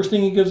 What's the first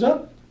thing he gives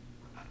up?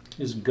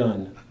 His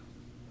gun.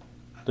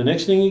 The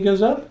next thing he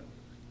gives up?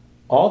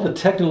 All the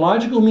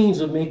technological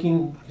means of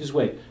making his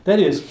way. That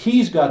is,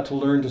 he's got to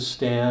learn to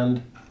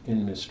stand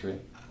in mystery.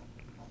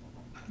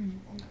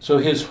 So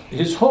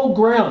his whole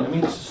ground, I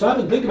mean, stop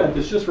and think about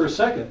this just for a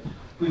second.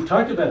 We've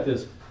talked about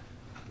this.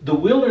 The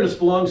wilderness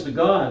belongs to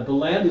God. The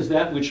land is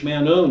that which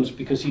man owns,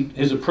 because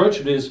his approach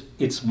to it is,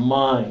 it's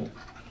mine.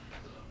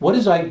 What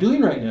is Ike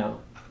doing right now?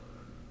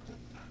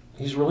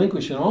 He's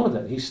relinquishing all of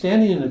that. He's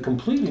standing in a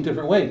completely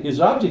different way. His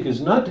object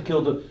is not to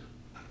kill the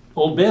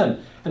old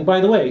Ben. And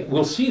by the way,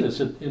 we'll see this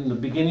in the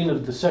beginning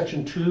of the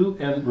section 2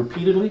 and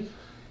repeatedly.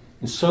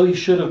 And so he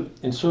should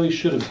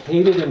have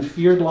hated and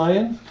feared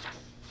lion.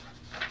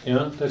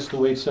 Yeah, that's the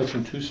way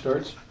section 2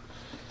 starts.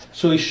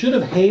 So he should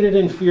have hated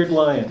and feared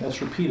lion.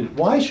 That's repeated.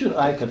 Why should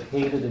Ike have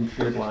hated and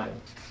feared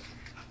lion?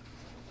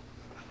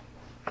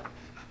 I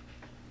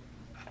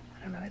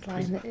don't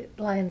know.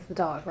 Lion's the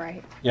dog,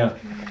 right? Yeah.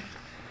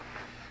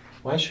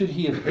 Why should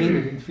he have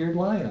hated and feared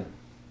lion?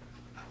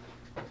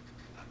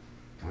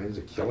 Lion's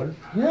a killer?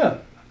 Yeah.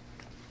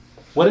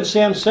 What did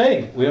Sam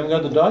say? We haven't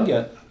got the dog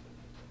yet.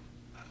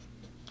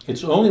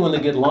 It's only when they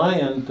get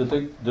lion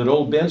that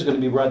old Ben's going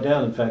to be brought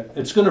down. In fact,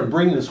 it's going to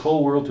bring this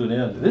whole world to an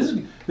end. This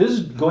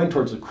is going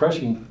towards a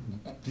crushing.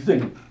 Do you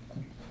think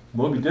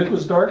Moby Dick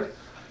was dark?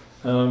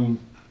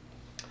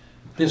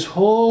 This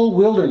whole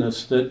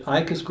wilderness that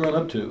Ike has grown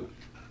up to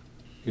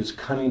is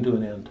coming to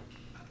an end.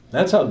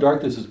 That's how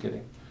dark this is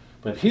getting.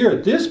 But here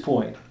at this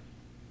point,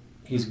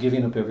 he's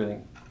giving up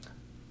everything.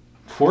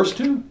 Forced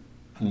to?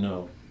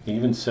 No. He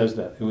even says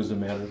that. It was a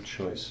matter of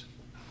choice.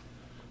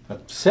 Now,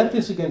 set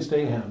this against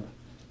Ahab.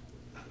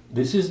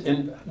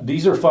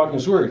 These are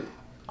Faulkner's words.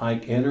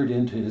 Ike entered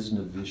into his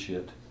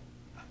novitiate.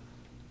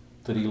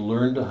 That he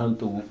learned to hunt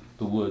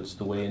the woods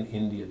the way an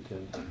Indian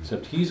did.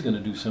 Except he's going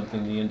to do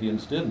something the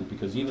Indians didn't,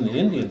 because even the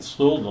Indians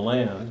stole the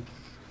land.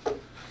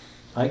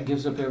 Ike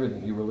gives up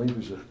everything. He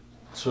relinquishes it.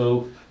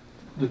 So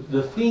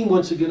the theme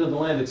once again of the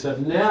land, except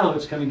now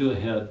it's coming to a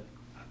head.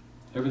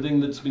 Everything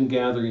that's been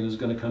gathering is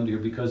going to come to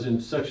here, because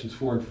in sections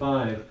 4 and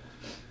 5,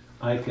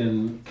 Ike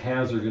and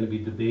Kaz are going to be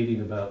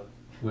debating about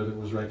whether it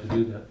was right to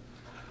do that.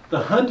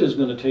 The hunt is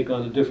going to take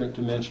on a different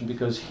dimension,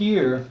 because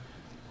here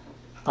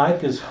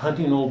Ike is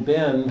hunting old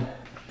Ben,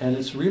 and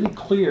it's really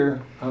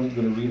clear, I'm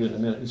going to read it in a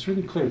minute, it's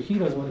really clear he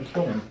doesn't want to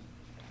kill him.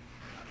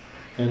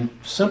 And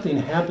something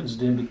happens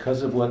to him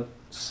because of what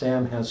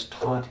Sam has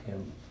taught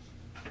him.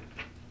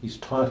 He's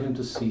taught him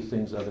to see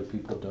things other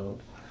people don't.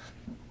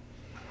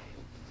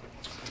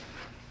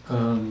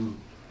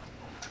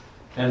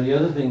 And the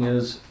other thing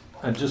is,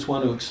 I just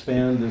want to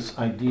expand this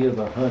idea of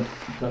a hunt.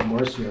 I've got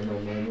Marcy on my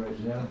mind right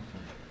now,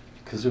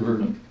 because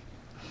we're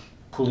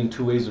pulling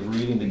two ways of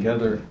reading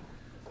together.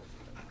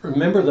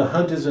 Remember, the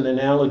hunt is an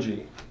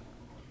analogy.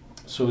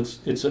 So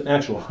it's an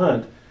actual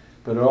hunt,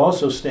 but it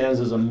also stands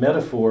as a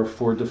metaphor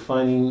for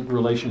defining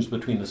relations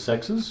between the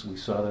sexes. We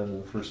saw that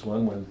in the first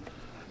one when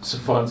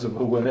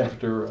Safonzova went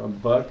after a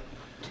buck.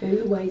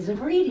 Two ways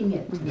of reading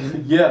it.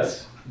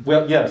 Yes.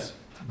 Well, yes.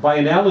 By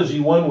analogy,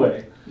 one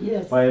way.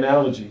 Yes. By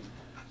analogy.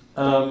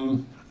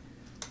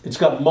 It's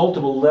got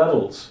multiple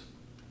levels,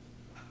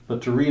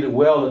 but to read it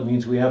well, it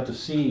means we have to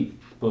see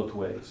both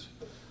ways.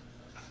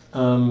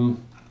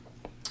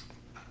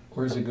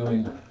 Where's it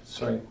going?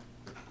 Sorry.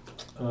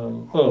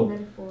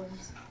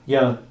 Metaphors.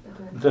 Yeah.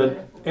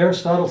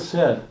 Aristotle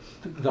said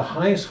the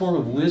highest form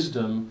of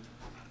wisdom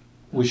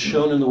was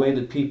shown in the way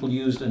that people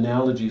used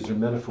analogies or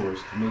metaphors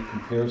to make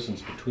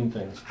comparisons between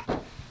things.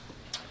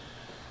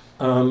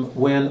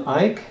 When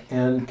Ike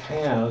and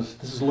Kaz,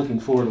 this is looking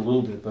forward a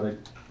little bit, but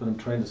I'm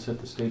trying to set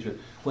the stage here.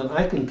 When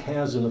Ike and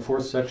Kaz in the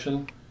fourth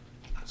section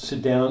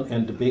sit down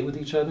and debate with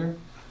each other,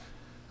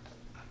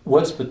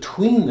 what's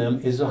between them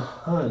is a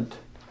hunt.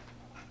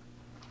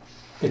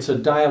 It's a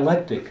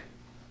dialectic.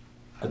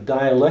 A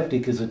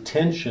dialectic is a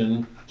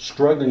tension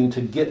struggling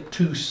to get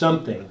to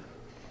something.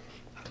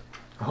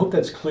 I hope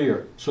that's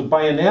clear. So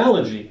by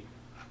analogy,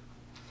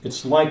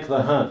 it's like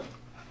the hunt.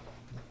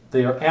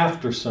 They are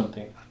after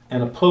something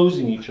and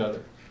opposing each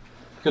other.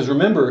 Because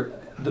remember,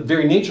 the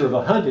very nature of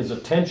a hunt is a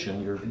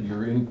tension.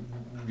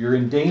 You're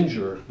in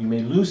danger. You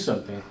may lose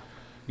something.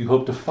 You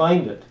hope to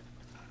find it,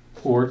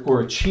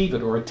 or achieve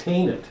it, or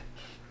attain it.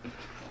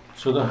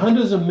 So the hunt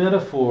as a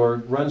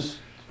metaphor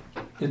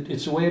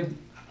it's a way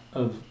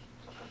of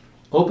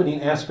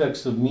opening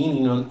aspects of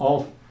meaning on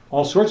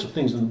all sorts of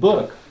things in the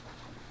book.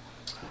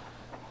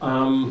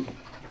 And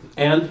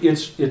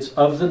it's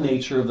of the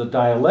nature of the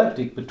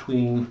dialectic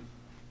between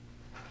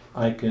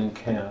Ike and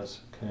Kaz,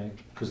 okay?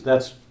 Because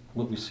that's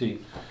what we see.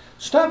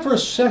 Stop for a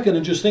second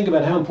and just think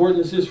about how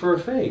important this is for our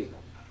faith.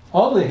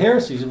 All the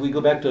heresies, if we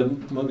go back to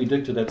Moby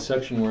Dick, to that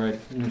section where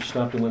I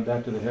stopped and went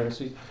back to the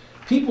heresies,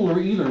 people are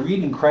either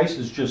reading Christ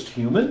as just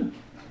human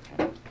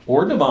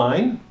or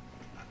divine,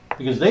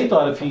 because they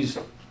thought if he's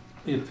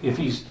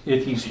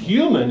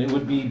human, it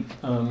would be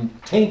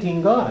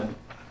tainting God.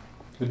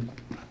 It would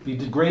be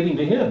degrading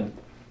to him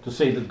to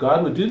say that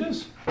God would do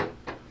this.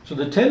 So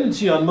the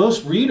tendency on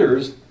most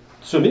readers,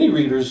 so many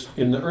readers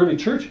in the early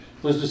church,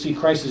 was to see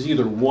Christ as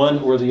either one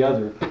or the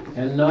other,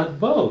 and not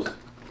both.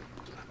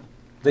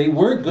 They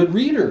weren't good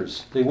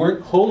readers. They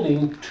weren't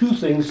holding two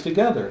things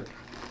together.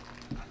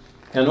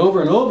 And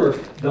over,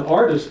 the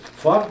artist,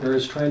 Faulkner,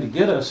 is trying to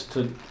get us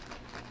to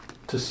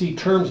see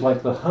terms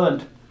like the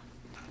hunt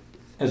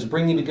as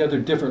bringing together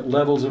different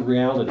levels of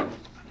reality.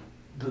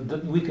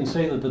 We can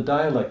say that the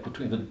dialect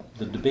between,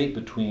 the debate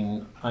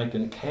between Ike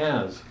and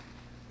Kaz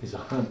is a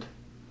hunt.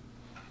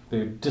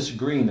 They're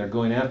disagreeing, they're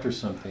going after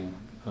something.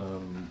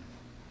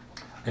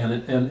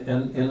 And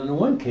in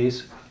one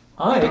case,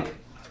 Ike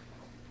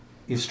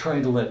is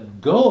trying to let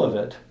go of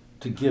it,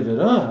 to give it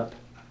up,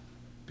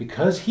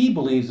 because he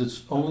believes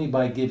it's only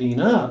by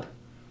giving up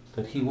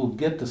that he will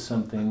get to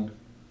something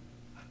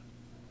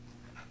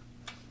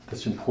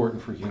that's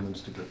important for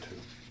humans to get to.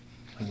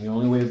 And the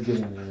only way of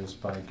getting there is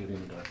by giving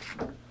it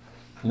up.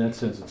 In that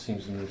sense, it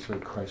seems to me it's very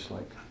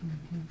Christ-like,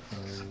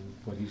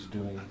 what he's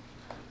doing.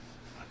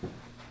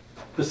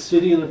 The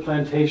city and the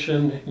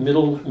plantation,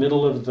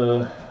 middle of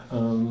the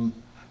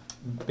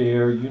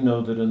bear, you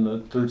know that in the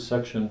third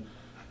section,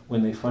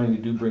 when they finally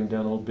do bring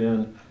down Old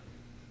Ben,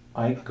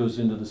 Ike goes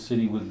into the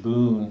city with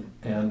Boone,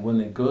 and when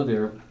they go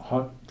there,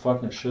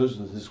 Faulkner shows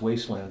this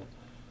wasteland.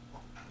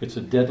 It's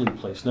a deadly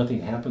place.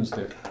 Nothing happens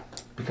there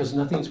because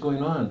nothing's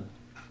going on.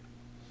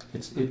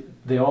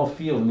 They all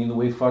feel, the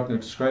way Faulkner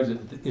describes it,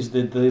 is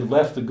that they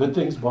left the good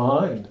things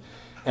behind.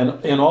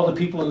 And all the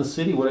people in the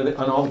city, and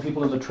all the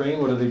people in the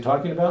train, what are they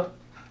talking about?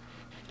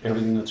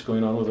 Everything that's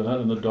going on with the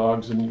hunt and the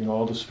dogs and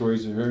all the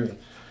stories they're hearing.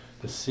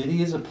 The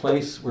city is a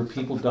place where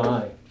people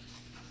die.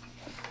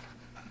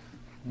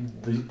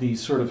 The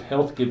sort of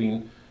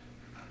health-giving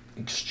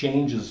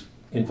exchanges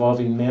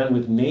involving man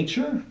with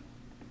nature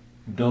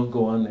don't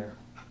go on there.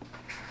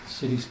 The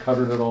city's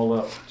covered it all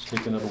up. It's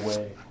taken it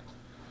away.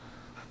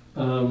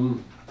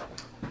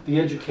 The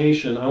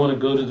education, I want to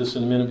go to this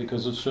in a minute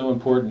because it's so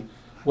important.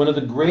 One of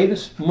the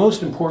greatest,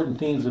 most important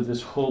themes of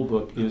this whole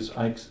book is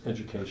Ike's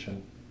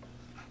education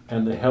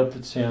and the help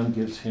that Sam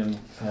gives him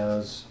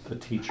as a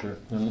teacher.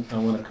 And I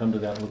want to come to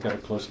that and look at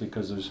it closely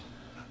because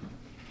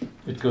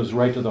it goes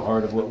right to the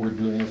heart of what we're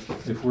doing.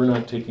 If we're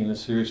not taking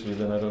this seriously,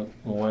 then I don't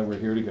know why we're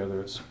here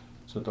together. It's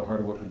at the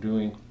heart of what we're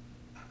doing.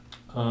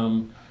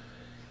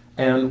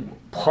 And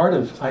part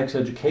of Ike's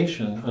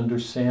education under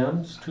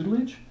Sam's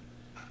tutelage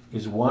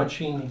is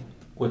watching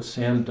what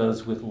Sam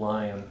does with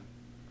Lion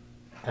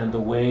and the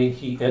way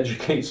he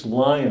educates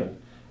Lion.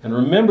 And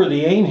remember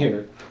the aim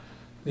here.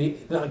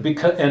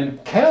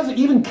 Kaz,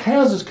 even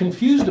Kaz is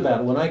confused about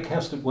it.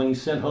 When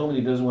he's sent home and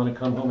he doesn't want to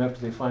come home after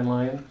they find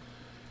Lion.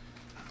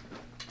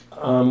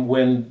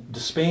 When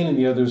Despain and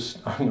the others,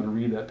 I'm going to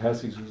read that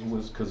passage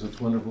because it's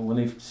wonderful. When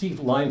they see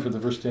Lion for the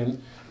first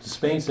time,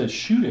 Despain says,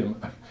 "Shoot him.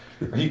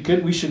 Are you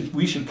kidding?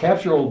 We should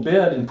capture Old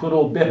Ben and put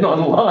Old Ben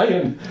on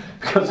Lion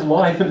because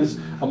Lion is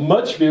a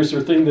much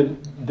fiercer thing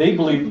than they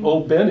believe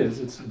Old Ben is."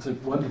 It's a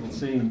wonderful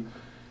scene.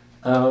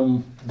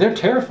 They're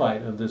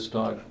terrified of this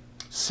dog.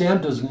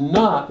 Sam does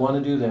not want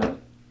to do that.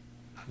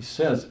 He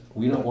says,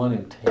 "We don't want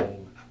him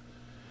tame."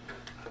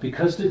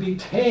 Because to be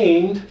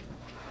tamed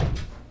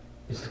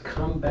is to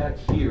come back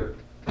here,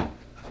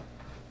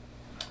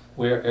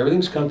 where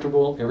everything's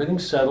comfortable,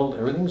 everything's settled,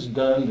 everything's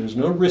done, there's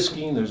no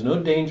risking, there's no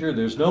danger,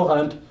 there's no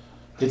hunt,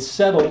 it's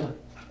settled,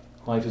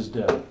 life is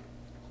dead.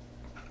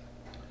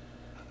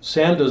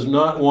 Sam does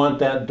not want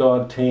that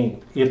dog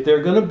tamed. If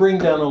they're going to bring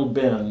down Old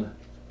Ben,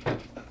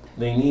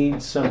 they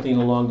need something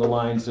along the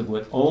lines of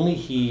what only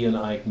he and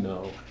Ike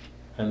know,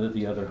 and that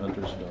the other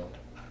hunters don't.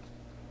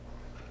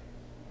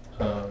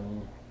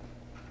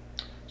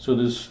 So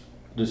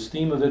this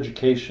theme of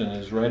education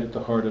is right at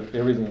the heart of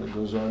everything that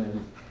goes on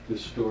in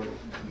this story.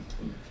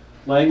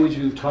 Language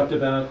we've talked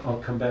about, I'll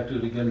come back to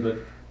it again, but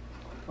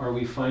are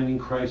we finding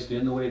Christ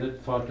in the way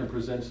that Faulkner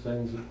presents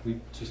things? We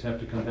just have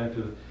to come back to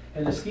it.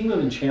 And this theme of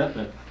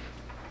enchantment,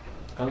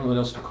 I don't know what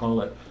else to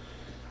call it.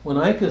 When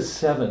Ike is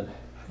 7,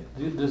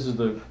 this is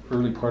the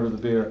early part of the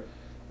bear,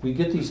 we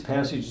get these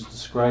passages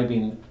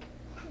describing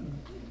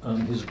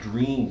his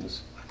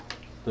dreams.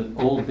 That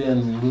Old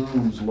Ben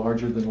looms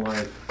larger than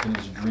life in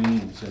his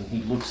dreams, and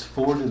he looks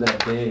forward to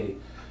that day.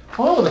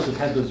 All of us have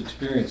had those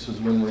experiences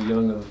when we're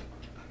young of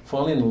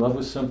falling in love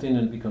with something,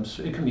 and it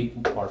can be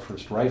our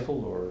first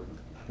rifle, or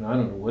I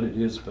don't know what it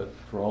is, but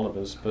for all of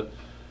us. But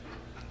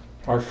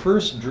our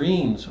first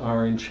dreams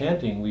are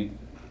enchanting. We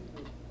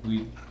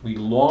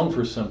long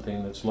for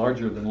something that's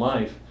larger than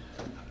life,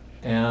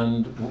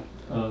 And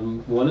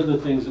one of the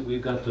things that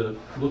we've got to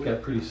look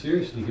at pretty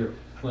seriously here,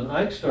 when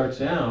Ike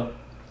starts out,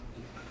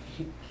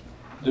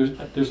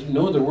 there's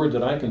no other word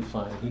that I can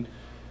find.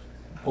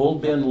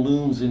 Old Ben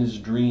looms in his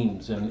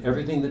dreams, and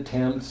everything that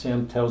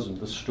Sam tells him,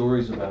 the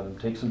stories about him,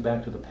 takes him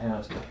back to the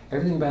past.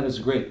 Everything about it is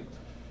great.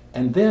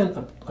 And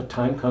then a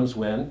time comes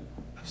when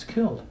he's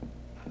killed.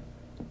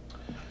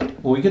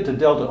 When we get to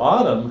Delta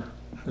Autumn,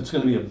 it's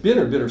going to be a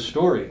bitter, bitter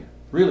story,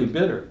 really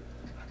bitter.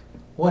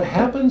 What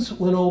happens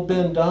when old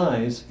Ben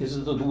dies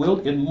is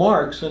that it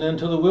marks an end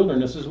to the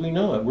wilderness as we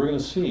know it. We're going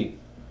to see.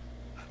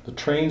 The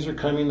trains are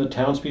coming, the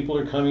townspeople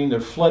are coming, they're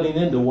flooding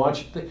in to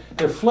watch.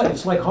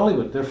 It's like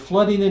Hollywood. They're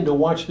flooding in to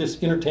watch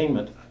this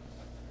entertainment.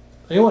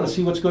 They want to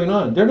see what's going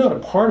on. They're not a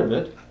part of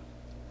it.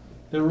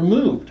 They're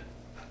removed.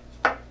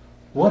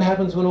 What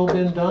happens when old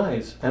Ben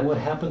dies? And what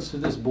happens to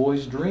this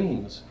boy's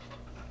dreams?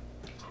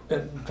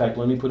 In fact,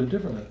 let me put it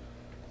differently.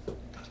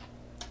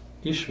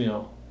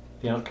 Ishmael,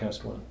 the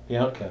outcast one, the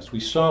outcast. We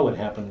saw what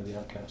happened to the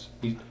outcast.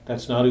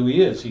 That's not who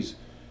he is.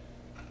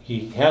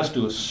 He has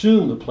to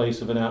assume the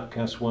place of an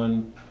outcast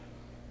one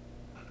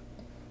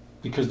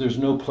because there's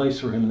no place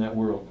for him in that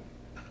world.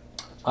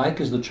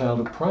 Ike is the child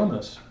of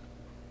promise.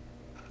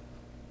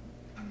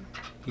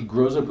 He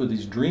grows up with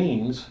these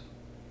dreams,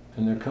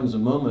 and there comes a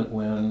moment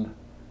when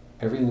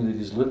everything that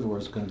he's lived for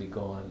is going to be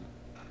gone.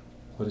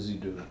 What does he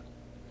do?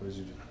 What does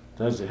he do?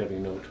 That's a heavy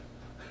note.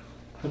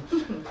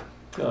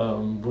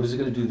 What is he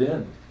going to do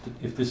then?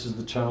 If this is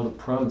the child of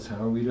promise,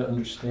 how are we to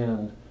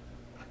understand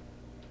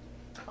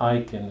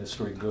Ike and this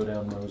story, Go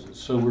Down Moses?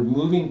 So we're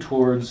moving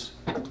towards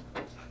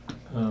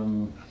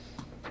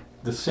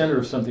the center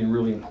of something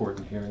really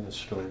important here in this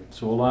story.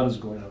 So a lot is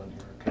going on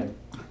here, okay?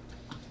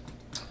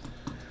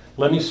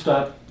 Let me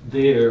stop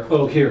there.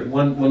 Oh, here,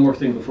 one more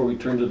thing before we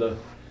turn to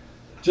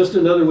just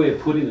another way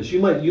of putting this.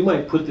 You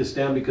might put this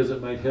down because it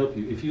might help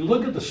you. If you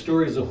look at the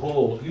story as a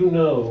whole, you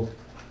know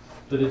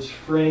that it's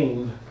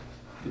framed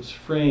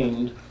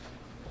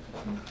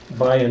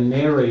by a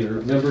narrator.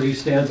 Remember, he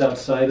stands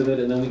outside of it,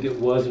 and then we get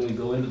was, and we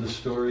go into the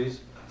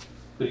stories.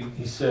 But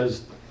he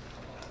says,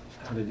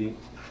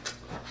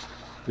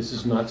 this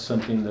was not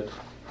something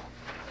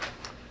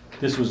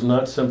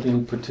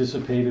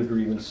participated or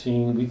even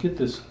seen. We get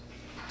this,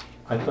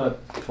 I thought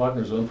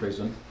Faulkner's own phrase,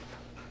 an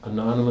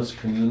anonymous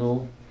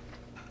communal,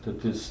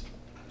 that this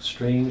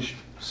strange,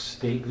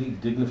 stately,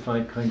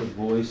 dignified kind of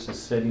voice is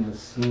setting the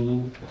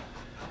scene.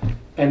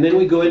 And then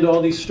we go into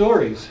all these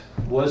stories.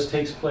 Was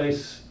takes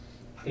place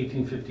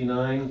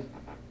 1859.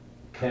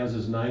 Kaz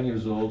is 9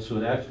 years old, so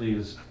it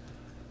actually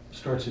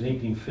starts in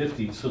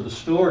 1850. So the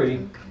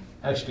story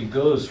actually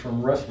goes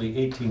from roughly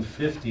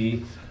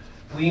 1850.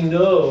 We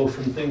know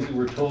from things that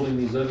we're told in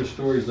these other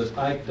stories that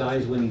Ike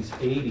dies when he's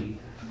 80.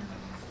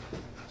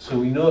 So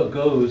we know it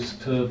goes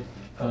to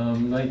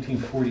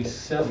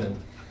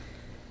 1947.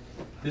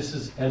 This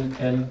is,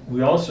 and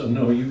we also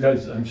know, you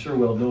guys I'm sure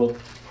well know,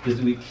 is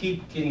that we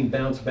keep getting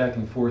bounced back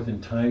and forth in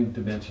time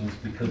dimensions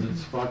because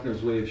it's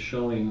Faulkner's way of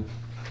showing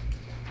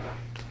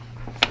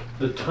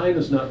that time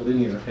is not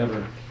linear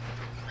ever.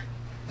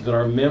 That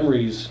our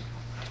memories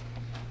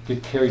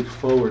get carried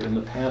forward and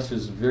the past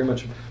is very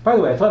much... By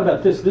the way, I thought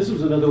about this. This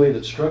was another way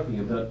that struck me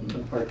about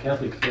our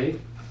Catholic faith.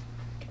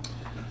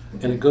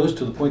 And it goes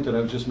to the point that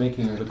I was just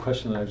making, or the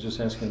question that I was just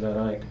asking about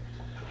Ike.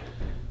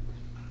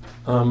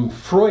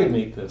 Freud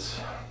made this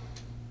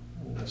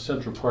a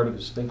central part of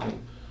his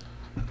thinking.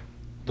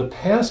 The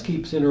past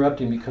keeps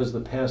interrupting because the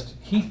past,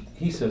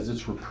 he says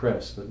it's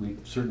repressed, that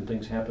certain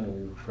things happen and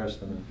we repress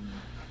them.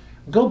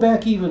 And go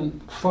back even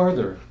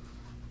farther.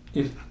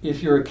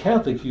 If you're a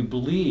Catholic, you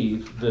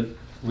believe that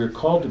we're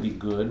called to be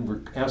good,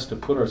 we're asked to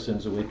put our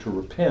sins away, to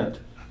repent,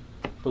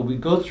 but we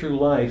go through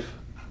life,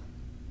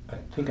 I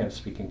think I'm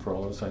speaking for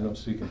all of us, I know I'm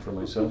speaking for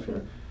myself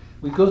here,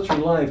 we go through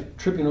life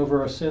tripping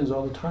over our sins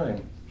all the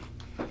time.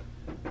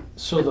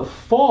 So the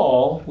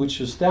fall,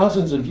 which is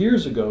thousands of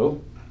years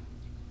ago,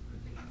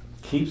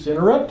 keeps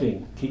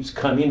interrupting, keeps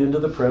coming into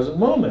the present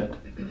moment.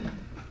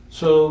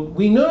 So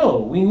we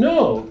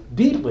know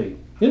deeply,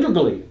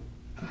 integrally,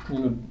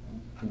 in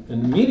an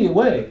immediate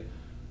way,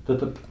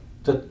 that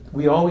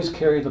we always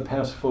carry the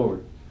past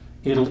forward.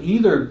 It'll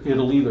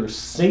either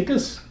sink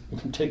us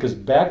and take us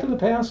back to the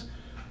past,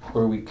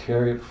 or we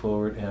carry it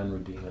forward and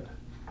redeem it.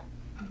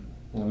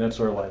 And that's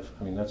our life.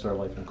 I mean, that's our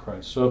life in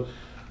Christ. So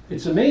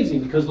it's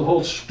amazing because the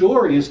whole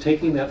story is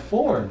taking that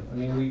form. I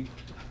mean,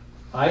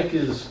 Ike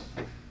is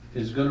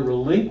going to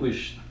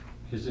relinquish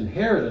his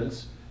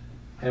inheritance,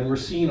 and we're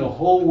seeing a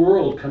whole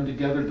world come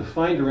together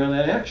defined around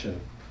that action.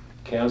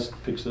 Kaz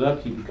picks it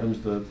up. He becomes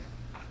the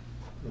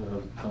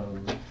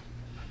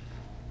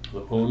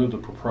owner, the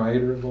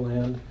proprietor of the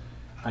land.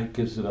 Ike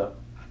gives it up.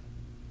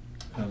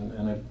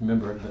 And I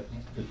remember that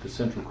the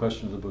central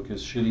question of the book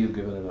is, should he have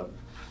given it up?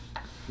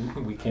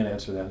 We can't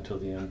answer that until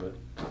the end,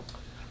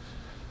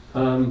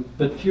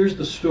 but here's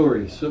the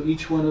story. So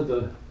each one of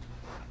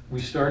we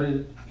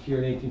started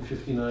here in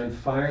 1859.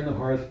 Fire in the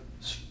Hearth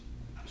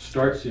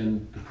starts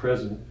in the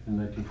present in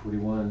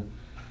 1941.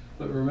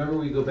 But remember,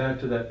 we go back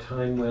to that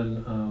time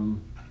when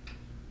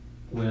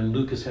when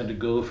Lucas had to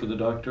go for the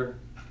doctor,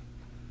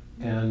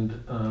 and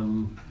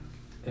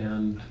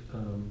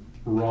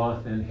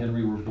Roth and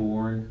Henry were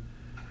born,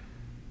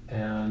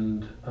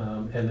 and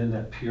then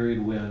that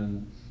period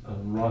when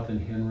Roth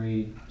and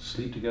Henry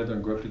sleep together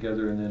and grow up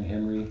together, and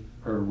then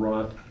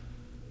Roth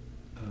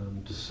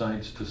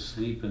decides to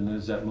sleep, and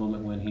there's that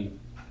moment when he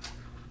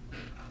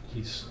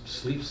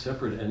sleeps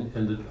separate,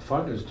 and the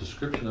Faulkner's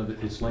description of it,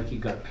 it's like he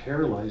got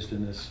paralyzed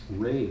in this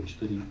rage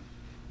that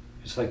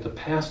it's like the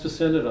past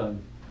descended on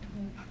him.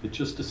 It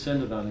just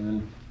descended on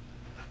him,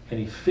 and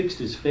he fixed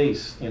his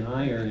face in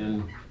iron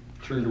and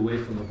turned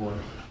away from the boy.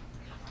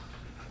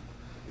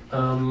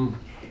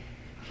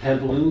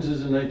 Pantaloons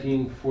is in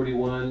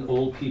 1941.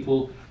 Old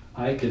people,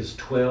 Ike is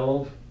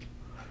 12,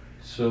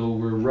 so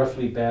we're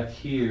roughly back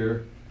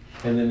here.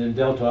 And then in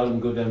Delta Autumn,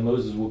 go down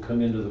Moses, will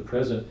come into the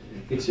present.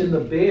 It's in the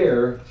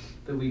Bear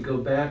that we go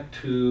back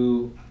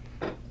to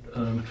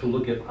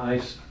look at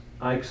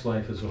Ike's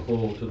life as a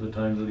whole, to the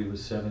time that he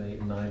was 7, 8,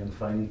 and 9, and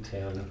finally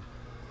 10,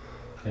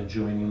 and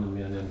joining the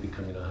men and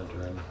becoming a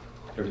hunter, and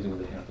everything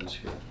that happens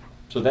here.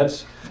 So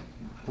that's,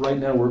 right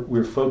now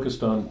we're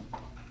focused on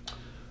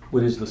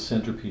what is the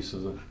centerpiece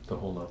of the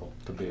whole novel,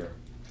 the Bear,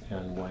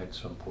 and why it's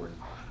so important.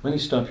 Let me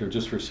stop here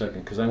just for a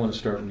second, because I want to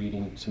start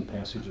reading some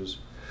passages.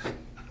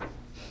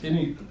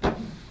 Any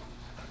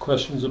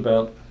questions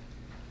about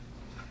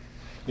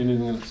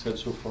anything that's said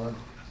so far?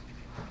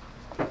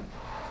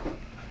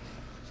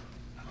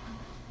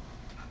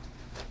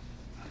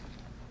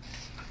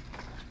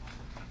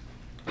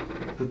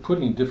 We're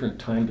putting different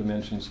time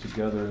dimensions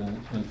together,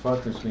 and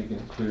Faulkner's making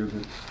it clear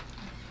that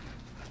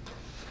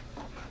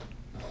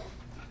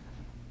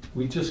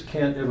we just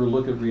can't ever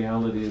look at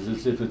reality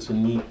as if it's a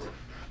neat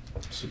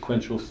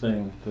sequential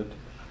thing, that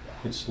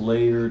it's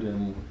layered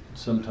and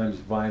sometimes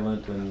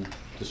violent and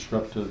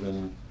disruptive,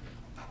 and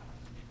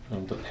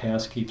the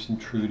past keeps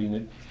intruding.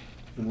 It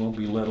won't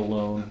be let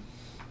alone.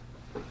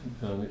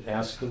 It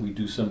asks that we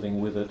do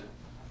something with it,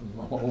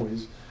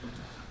 always.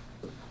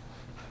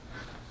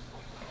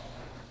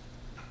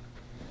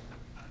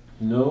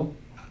 No?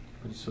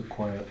 But he's so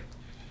quiet.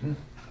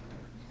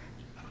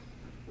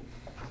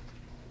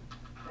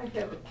 I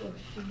have a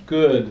question.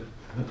 Good.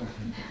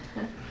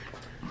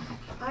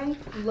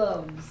 Ike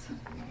loves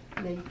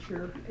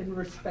nature and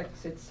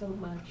respects it so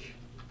much.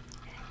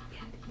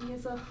 And he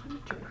is a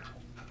hunter.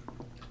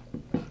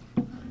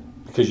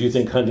 Because you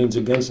think hunting's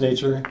against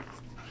nature?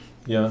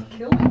 Yeah.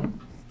 Killing.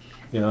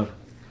 Yeah.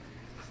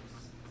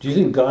 Do you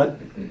think God,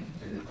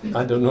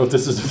 I don't know if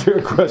this is a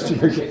fair question.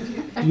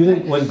 Do you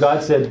think when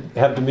God said,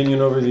 have dominion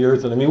over the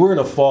earth, and I mean, we're in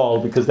a fall,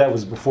 because that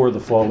was before the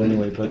fall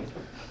anyway, but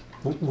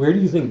where do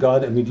you think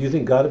God, I mean, do you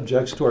think God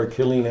objects to our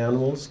killing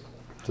animals?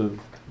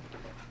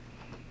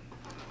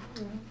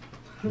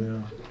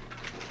 Yeah.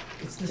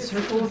 It's the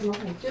circle of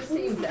life. It just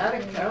seems out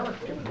of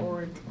character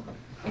for him.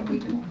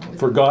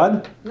 For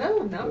God?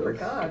 No, not for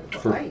God,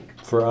 for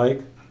Ike. For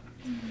Ike?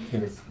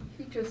 Yeah.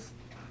 He just,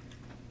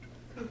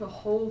 through the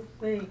whole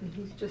thing,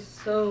 he's just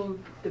so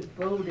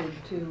devoted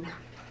to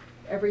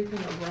everything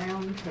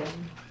around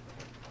him.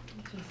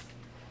 He just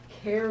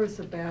cares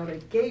about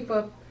it, gave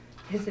up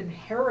his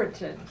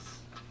inheritance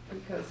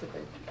because of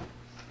it.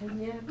 And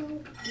yet,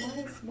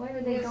 Why are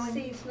he they going?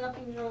 sees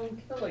nothing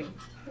wrong killing.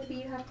 Maybe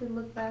you have to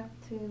look back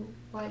to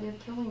why they're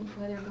killing,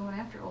 why they're going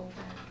after old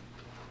man.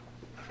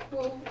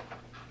 Well,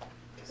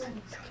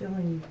 It's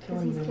killing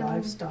he's the killing-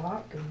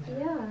 livestock and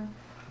Yeah,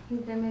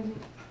 then maybe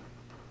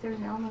there's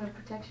an element of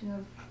protection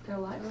of their I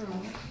livestock.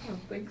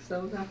 don't think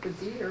so, not the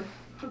deer.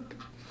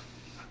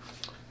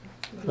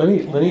 Let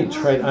me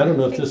try, I don't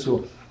know if this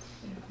will,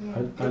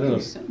 I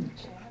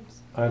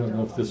don't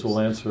know if this will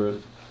answer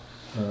it.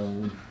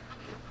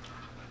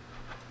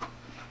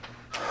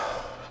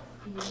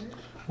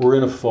 We're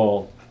in a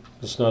fall.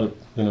 It's not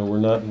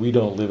we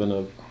don't live in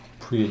a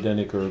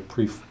pre-Edenic or a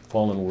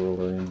pre-fallen world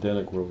or an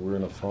Edenic world. We're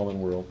in a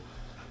fallen world.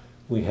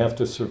 We have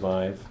to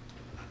survive.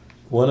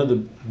 One of the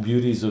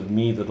beauties of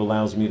me that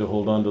allows me to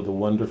hold on to the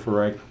wonder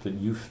for Ike that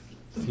you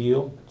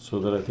feel, so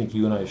that I think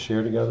you and I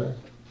share together,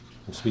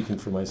 I'm speaking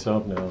for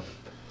myself now,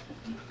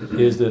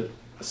 is that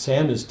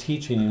Sam is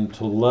teaching him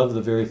to love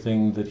the very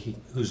thing that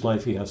whose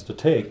life he has to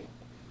take.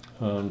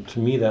 To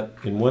me, that,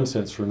 in one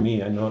sense for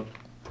me, I know it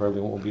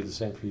probably won't be the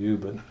same for you,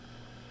 but in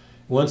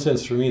one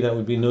sense for me that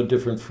would be no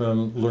different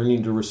from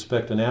learning to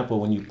respect an apple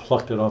when you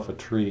plucked it off a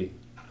tree.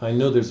 I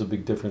know there's a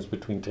big difference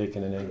between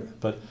taking and anger,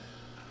 but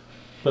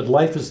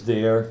life is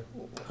there.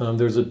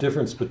 There's a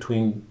difference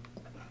between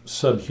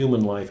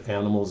subhuman life,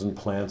 animals and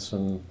plants,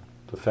 and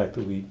the fact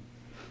that we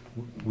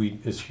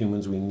as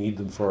humans, we need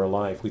them for our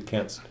life. We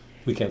can't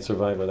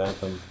survive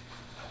without them.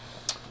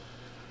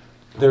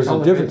 There's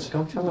a difference.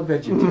 Don't tell a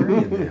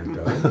vegetarian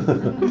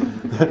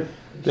that, though.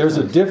 There's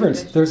a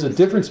difference. There's a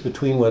difference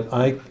between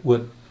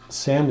what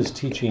Sam is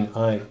teaching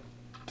Ike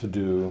to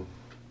do,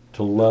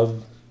 to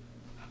love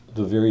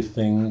the very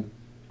thing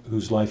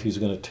whose life he's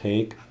going to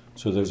take.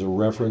 So there's a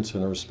reverence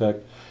and a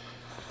respect.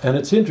 And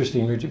it's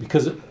interesting, Richard,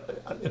 because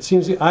it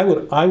seems I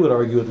would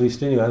argue, at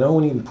least anyway, I don't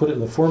want to even put it in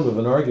the form of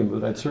an argument,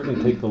 but I'd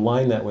certainly take the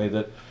line that way,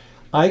 that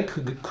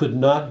Ike could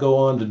not go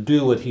on to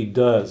do what he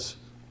does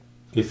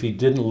if he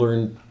didn't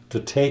learn to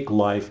take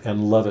life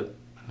and love it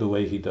the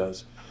way he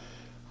does.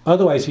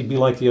 Otherwise, he'd be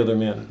like the other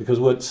men, because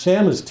what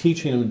Sam is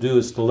teaching him to do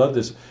is to love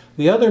this.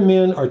 The other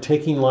men are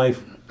taking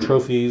life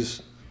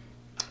trophies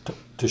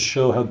to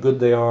show how good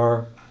they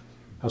are,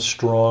 how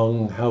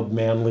strong, how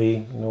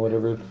manly,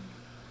 whatever.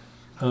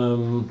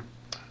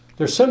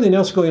 There's something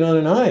else going on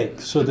in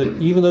Ike, so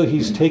that even though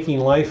he's taking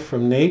life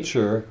from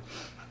nature,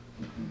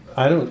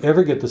 I don't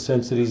ever get the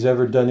sense that he's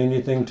ever done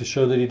anything to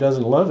show that he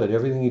doesn't love it.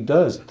 Everything he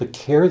does, the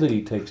care that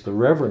he takes, the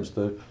reverence,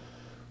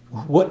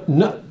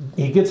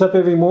 he gets up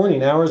every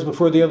morning, hours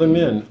before the other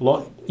men.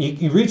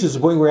 He reaches the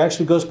point where he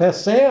actually goes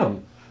past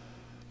Sam.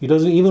 He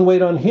doesn't even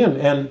wait on him.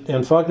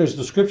 And Faulkner's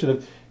description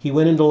of he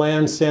went into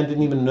land Sam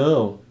didn't even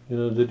know.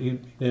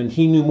 And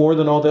he knew more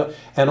than all the,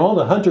 and all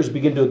the hunters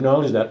begin to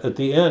acknowledge that. At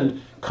the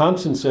end,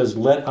 Compson says,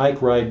 "Let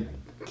Ike ride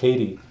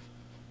Katie."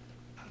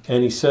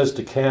 And he says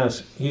to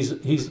Cass,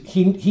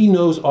 he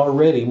knows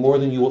already more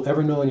than you will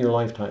ever know in your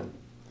lifetime.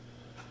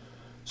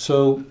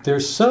 So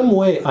there's some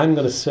way, I'm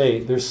going to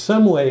say, there's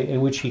some way in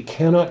which he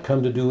cannot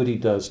come to do what he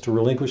does, to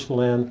relinquish the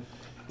land,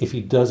 if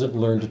he doesn't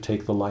learn to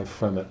take the life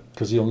from it,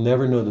 because he'll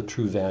never know the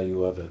true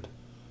value of it.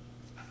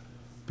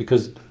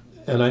 Because,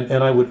 and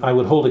I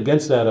would hold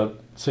against that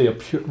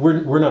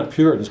we're not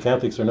Puritans,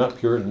 Catholics are not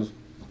Puritans.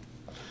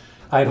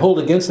 I'd hold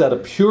against that a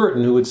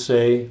Puritan who would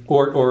say,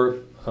 or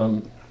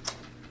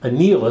a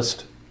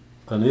nihilist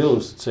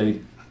would say,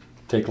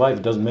 take life,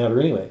 it doesn't matter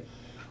anyway.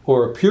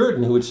 Or a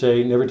Puritan who would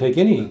say, never take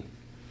any.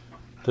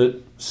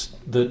 That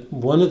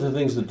one of the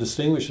things that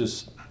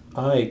distinguishes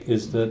Ike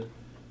is that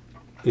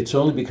it's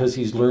only because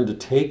he's learned to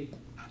take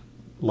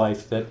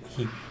life that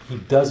he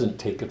doesn't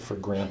take it for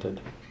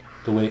granted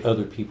the way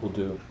other people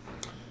do.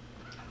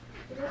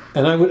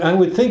 And I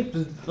would think,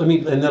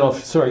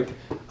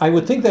 I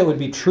would think that would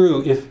be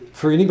true if,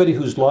 for anybody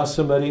who's lost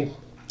somebody,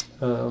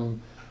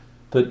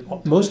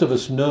 that most of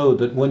us know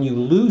that when you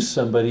lose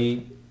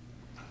somebody,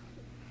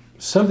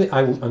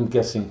 I'm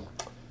guessing,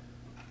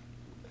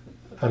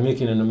 I'm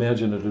making an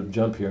imaginative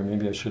jump here,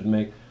 maybe I should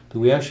make, that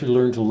we actually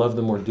learn to love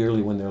them more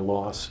dearly when they're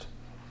lost,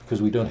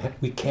 because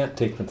we can't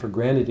take them for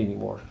granted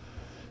anymore.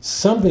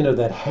 Something of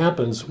that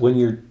happens when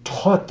you're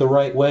taught the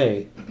right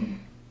way,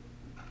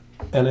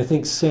 and I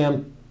think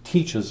Sam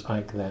teaches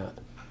Ike that.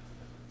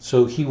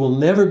 So he will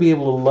never be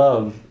able to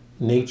love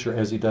nature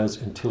as he does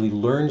until he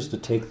learns to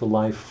take the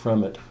life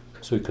from it,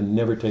 so he can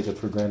never take it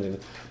for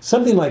granted.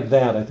 Something like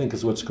that, I think,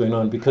 is what's going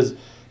on, because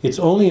it's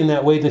only in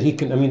that way that he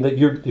can, that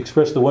you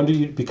express the wonder,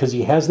 because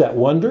he has that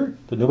wonder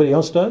that nobody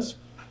else does,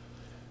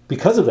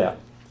 because of that.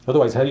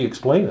 Otherwise, how do you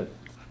explain it?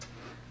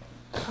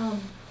 I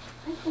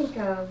think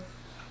of,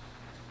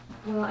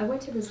 I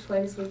went to this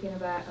play this weekend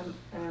about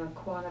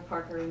Quanah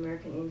Parker,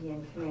 American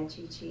Indian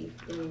Comanche chief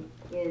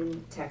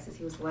in Texas.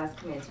 He was the last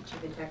Comanche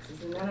chief in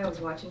Texas. And then I was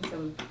watching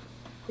some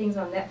things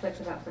on Netflix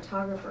about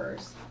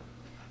photographers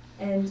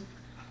and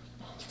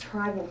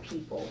tribal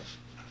people.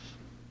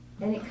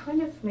 And it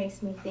kind of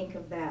makes me think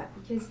of that,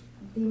 because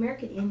the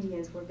American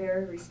Indians were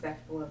very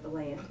respectful of the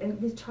land,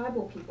 and the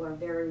tribal people are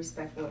very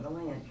respectful of the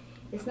land.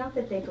 It's not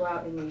that they go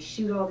out and they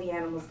shoot all the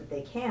animals that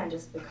they can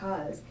just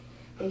because.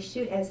 They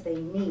shoot as they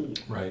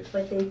need. Right.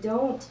 But they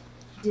don't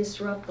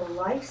disrupt the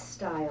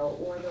lifestyle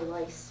or the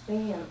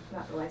lifespan,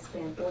 not the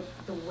lifespan, or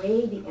the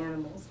way the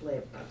animals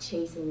live by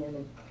chasing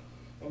them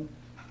and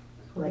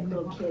like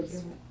little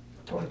kids.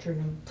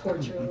 Torturing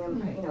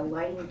them,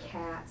 lighting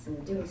cats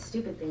and doing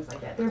stupid things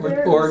like that. They're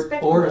very Or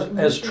respectful of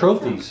as nature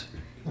trophies.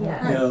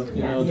 itself.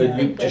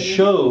 Yes. To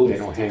show They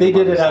don't hang they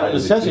them did on it the out side of of the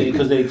necessity,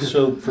 TV. because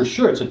so for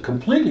sure it's a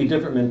completely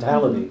different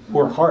mentality,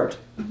 or heart,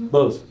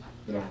 both.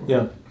 Yeah.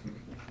 Yeah.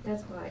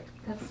 That's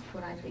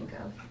what I think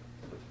of.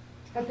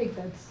 I think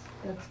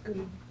that's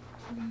good.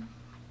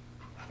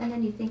 And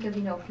then you think of,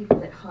 people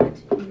that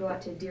hunt. You go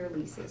out to deer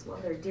leases. Well,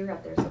 there are deer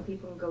out there, so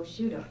people can go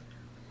shoot them.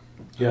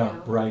 Yeah, Yeah.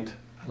 right.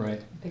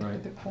 Right.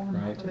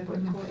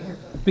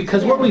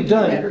 Because what we've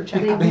done, They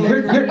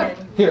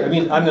here,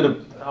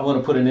 I want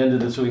to put an end to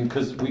this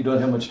because we don't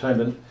have much time,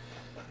 but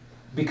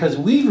because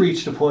we've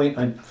reached a point,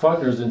 and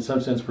Faulkner is in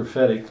some sense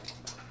prophetic,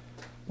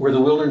 where the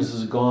wilderness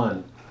is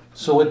gone.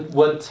 So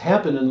what's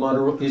happened in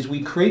modern world is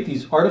we create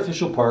these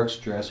artificial parks,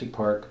 Jurassic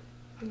Park,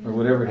 or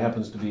whatever it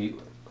happens to be,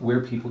 where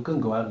people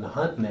can go out and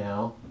hunt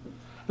now.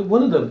 But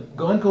one of the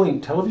ongoing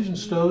television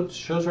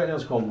shows right now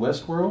is called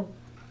Westworld,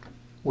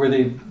 where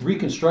they've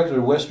reconstructed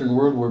a Western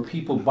world where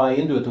people buy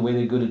into it the way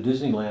they go to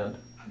Disneyland.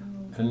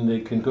 And they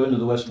can go into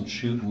the West and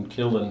shoot and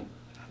kill. And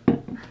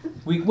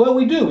we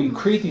do. We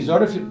create these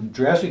artificial,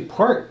 Jurassic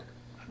Park,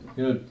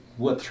 3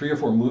 or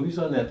 4 movies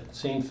on that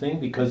same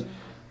thing, because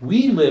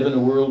we live in a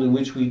world in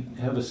which we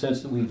have a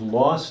sense that we've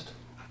lost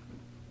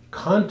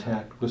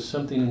contact with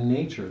something in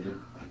nature. That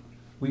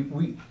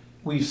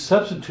we've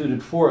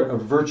substituted for it a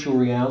virtual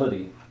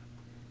reality.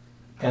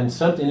 And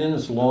something in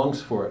us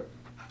longs for it,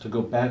 to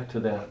go back to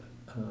that.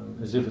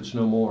 As if it's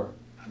no more.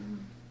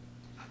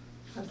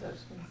 That's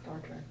actually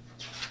Star Trek.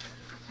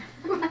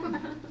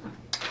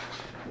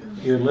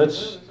 Here,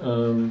 let's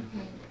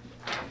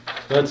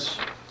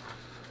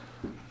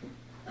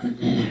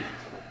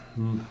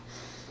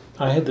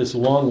I had this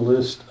long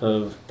list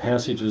of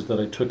passages that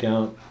I took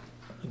out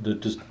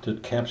that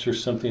capture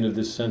something of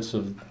this sense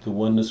of the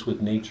oneness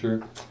with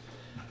nature,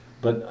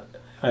 but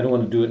I don't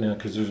want to do it now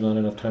because there's not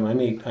enough time. I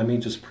may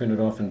just print it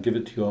off and give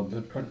it to you all,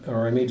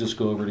 or I may just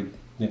go over to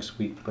next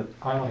week. But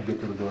I'll get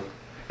to the book.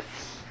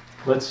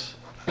 Let's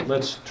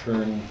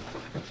turn.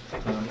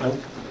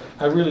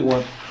 I really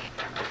want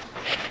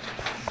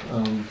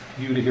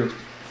you to hear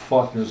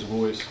Faulkner's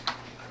voice,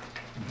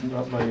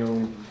 not my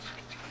own.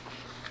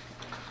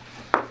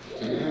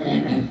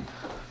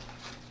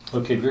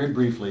 Okay, very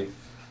briefly.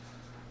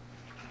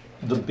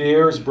 The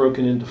Bear is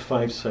broken into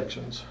 5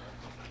 sections.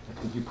 I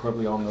think you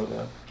probably all know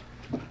that.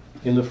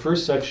 In the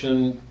first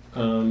section,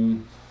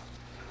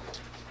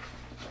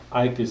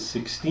 Ike is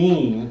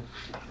 16,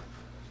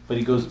 but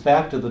he goes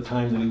back to the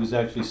time that he was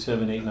actually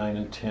 7, 8, 9,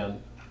 and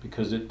 10,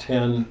 because at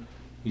 10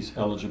 he's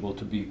eligible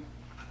to be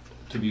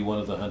one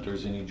of the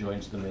hunters, and he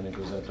joins the men and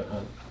goes out to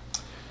hunt.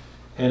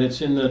 And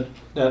it's in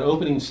that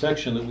opening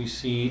section that we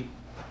see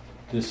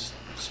this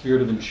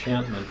spirit of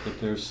enchantment,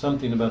 that there's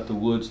something about the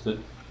woods that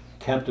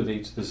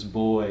captivates this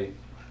boy,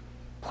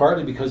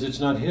 partly because it's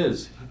not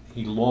his.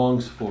 He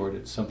longs for it.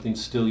 It's something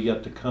still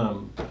yet to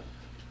come.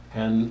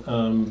 And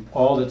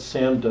all that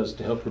Sam does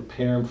to help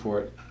prepare him for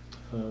it.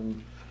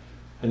 And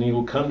he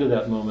will come to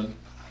that moment,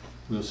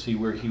 we'll see,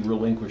 where he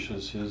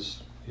relinquishes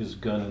his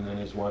gun and then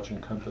his watch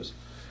and compass.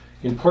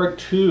 In part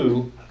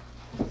 2,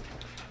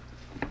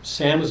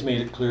 Sam has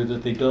made it clear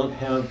that they don't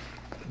have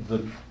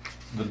the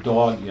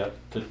dog yet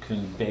that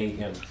can bay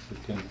him,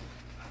 that can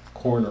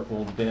corner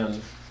old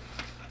Ben.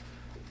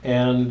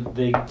 And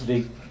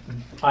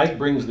Ike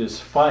brings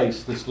this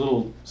Feist, this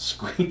little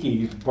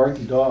squeaky,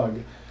 barky dog,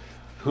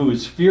 who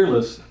is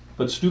fearless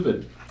but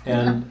stupid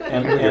and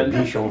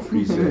Bichon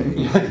Frise.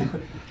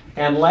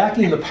 and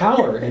lacking the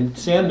power. And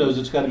Sam knows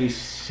it's got to be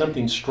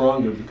something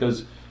stronger,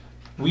 because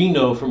we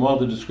know from all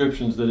the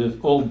descriptions that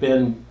if old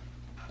Ben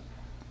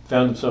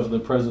found himself in the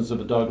presence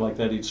of a dog like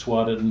that, he'd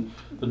swat it, and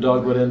the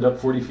dog would end up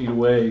 40 feet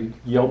away,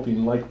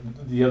 yelping like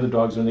the other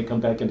dogs when they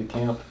come back into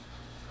camp.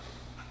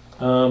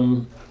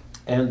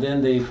 And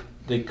then they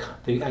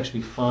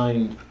actually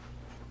find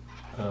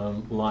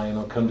Lion.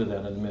 I'll come to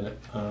that in a minute.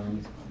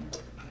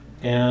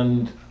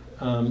 In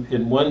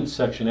one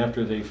section,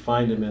 after they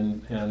find him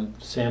and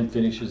Sam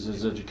finishes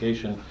his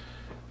education,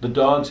 the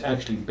dogs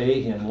actually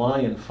bay him.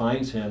 Lion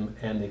finds him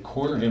and they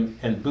corner him,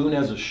 and Boone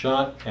has a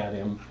shot at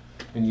him.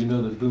 And you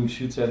know that Boone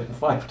shoots at him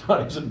 5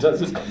 times and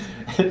doesn't.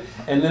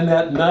 And then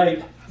that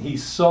night he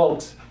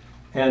sulks,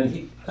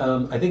 and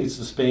I think it's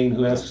Despain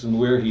who asks him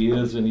where he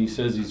is, and he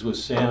says he's with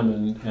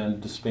Sam,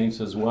 and Despain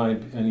says why,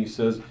 and he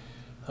says,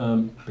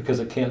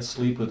 because I can't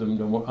sleep with him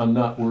no more. I'm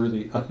not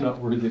worthy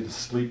to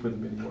sleep with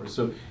him anymore.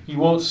 So he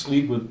won't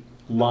sleep with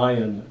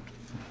Lion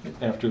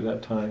after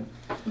that time.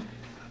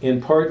 In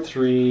part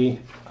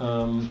 3,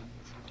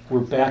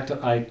 we're back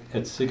to Ike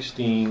at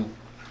 16,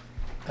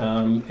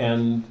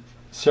 and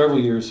several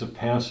years have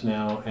passed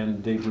now,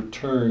 and they've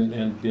returned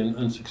and been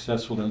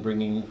unsuccessful in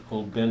bringing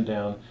old Ben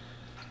down.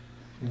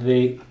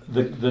 The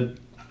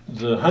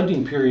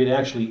hunting period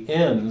actually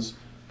ends,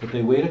 but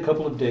they wait a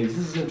couple of days.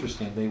 This is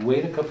interesting. They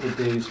wait a couple of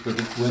days for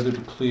the weather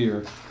to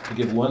clear to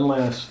get one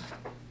last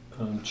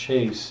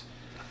chase,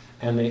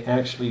 and they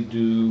actually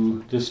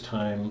do this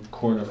time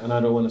corner. And I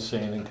don't want to say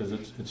anything because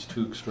it's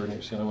too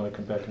extraordinary. So I want to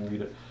come back and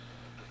read it.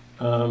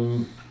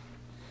 And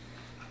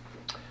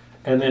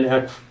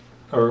then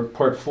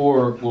part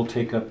 4 will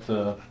take up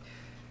the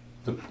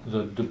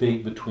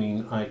debate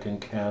between Ike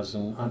and Kaz,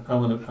 and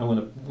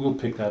we'll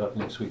pick that up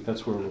next week.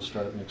 That's where we'll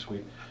start next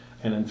week,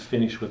 and then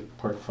finish with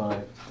part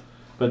 5.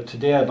 But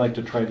today I'd like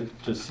to try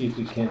to see if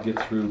we can't get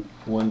through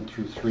 1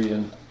 through 3,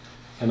 and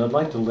I'd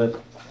like to let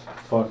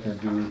Faulkner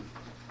do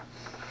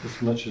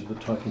as much as the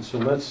talking. So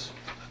let's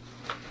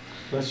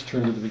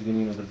turn to the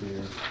beginning of the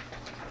Bear.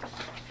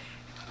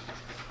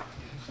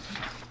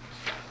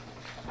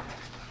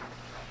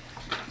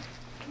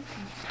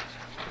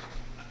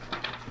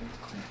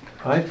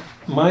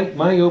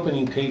 My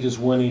opening page is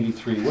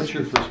 183. What's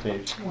your first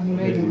page?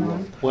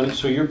 189.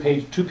 So your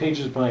page, 2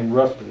 pages behind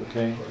roughly,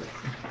 okay?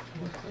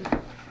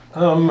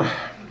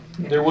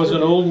 There was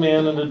an old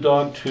man and a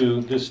dog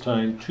too, this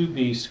time, 2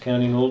 beasts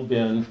counting old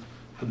Ben,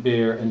 the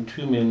bear, and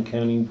 2 men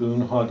counting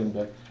Boone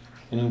Hagenbeck,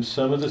 in whom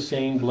some of the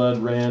same blood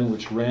ran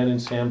which ran in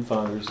Sam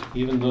Father's,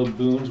 even though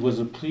Boone's was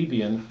a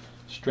plebeian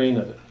strain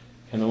of it,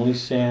 and only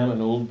Sam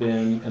and old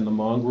Ben and the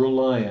mongrel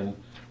Lion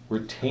were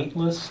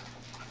taintless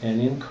and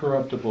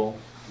incorruptible.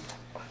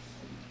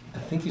 I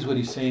think what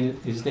he's saying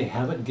is they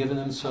haven't given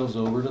themselves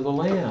over to the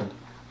land.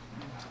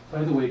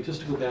 By the way,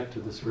 just to go back to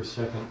this for a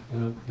second,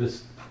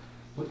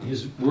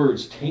 his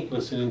words,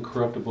 taintless and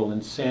incorruptible,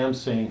 and Sam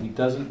saying he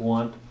doesn't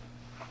want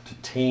to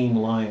tame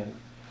Lion.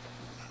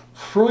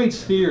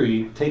 Freud's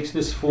theory takes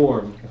this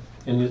form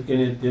in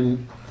the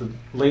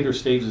later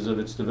stages of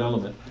its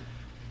development.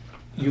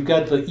 You've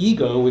got the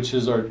ego, which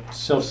is our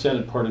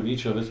self-centered part of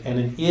each of us, and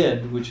an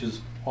id, which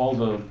is all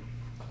the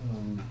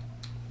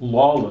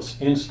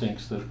lawless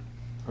instincts that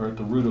are at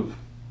the root of,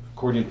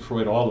 according to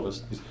Freud, all of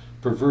us, these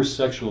perverse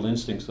sexual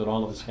instincts that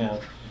all of us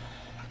have.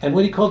 And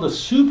what he called the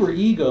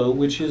superego,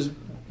 which is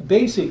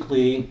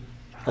basically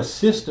a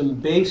system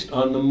based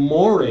on the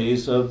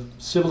mores of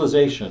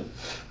civilization.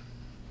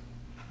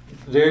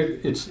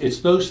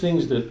 It's those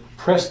things that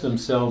press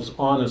themselves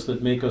on us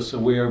that make us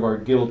aware of our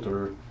guilt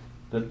or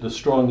the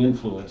strong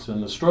influence.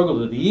 And the struggle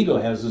that the ego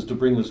has is to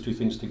bring those two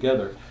things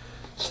together.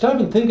 Stop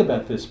and think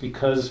about this,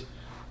 because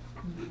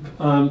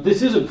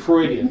this isn't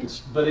Freudian,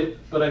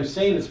 but I'm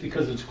saying it's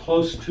because it's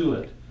close to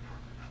it.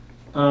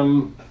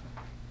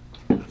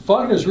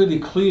 Faulkner's really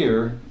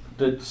clear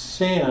that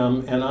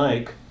Sam and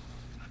Ike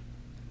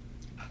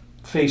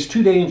face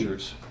two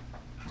dangers.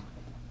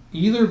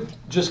 Either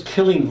just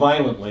killing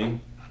violently,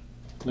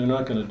 they're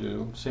not going to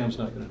do, Sam's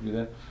not going to do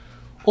that,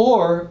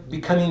 or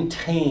becoming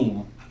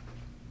tame,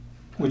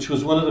 which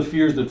was one of the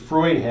fears that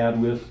Freud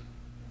had with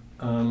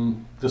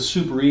the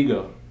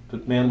superego,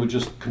 that man would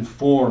just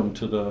conform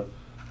to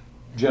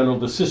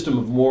the system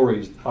of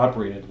mores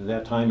operated at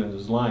that time in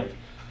his life.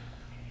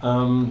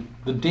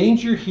 The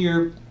danger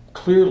here,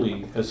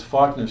 clearly, as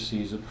Faulkner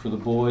sees it, for the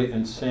boy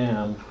and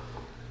Sam,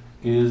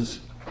 is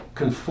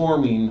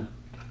conforming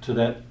to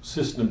that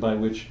system by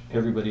which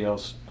everybody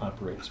else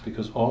operates.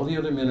 Because all the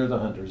other men are the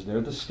hunters.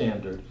 They're the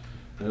standard.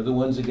 They're the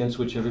ones against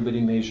which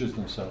everybody measures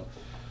themselves.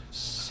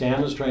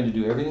 Sam is trying to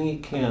do everything he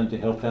can to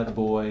help that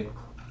boy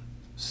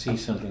see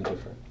something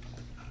different.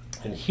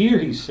 And here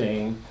he's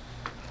saying,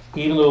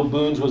 even though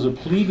Boone's was a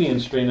plebeian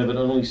strain of it,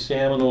 only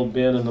Sam and Old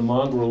Ben and the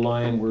mongrel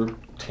lion were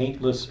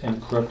taintless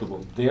and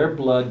corruptible. Their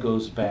blood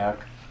goes back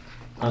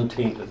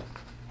untainted.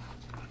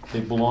 They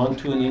belong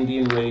to an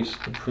Indian race,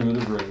 a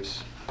primitive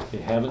race. They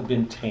haven't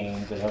been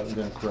tamed. They haven't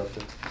been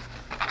corrupted.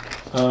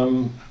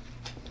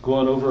 Go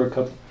on over a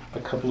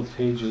couple of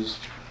pages.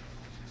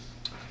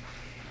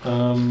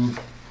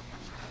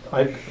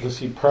 Let's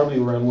see, probably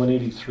around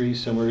 183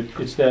 somewhere.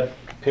 It's that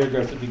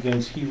paragraph that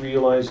begins, "He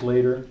realized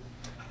later."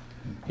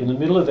 In the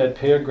middle of that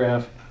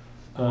paragraph,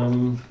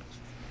 the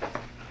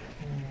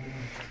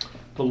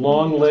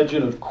long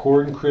legend of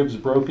corn cribs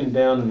broken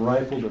down and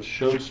rifled, of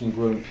shoats and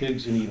grown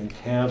pigs and even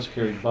calves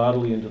carried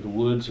bodily into the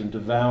woods and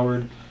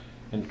devoured,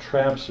 and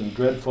traps and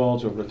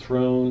dreadfalls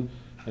overthrown,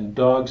 and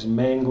dogs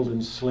mangled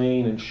and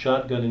slain, and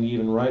shotgun and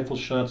even rifle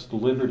shots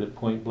delivered at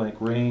point-blank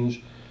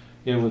range,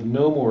 yet with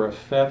no more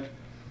effect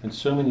than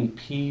so many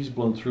peas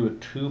blown through a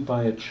tube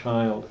by a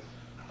child.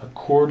 A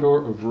corridor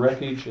of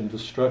wreckage and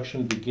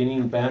destruction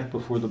beginning back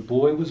before the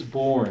boy was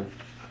born,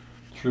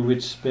 through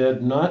which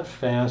sped not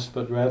fast,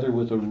 but rather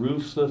with a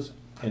ruthless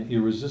and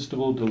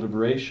irresistible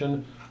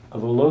deliberation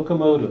of a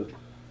locomotive,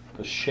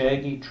 a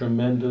shaggy,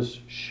 tremendous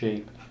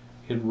shape.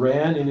 It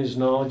ran in his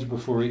knowledge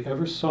before he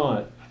ever saw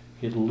it.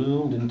 It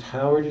loomed and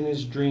towered in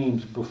his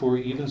dreams before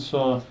he even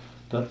saw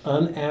the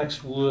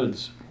unaxed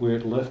woods where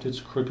it left its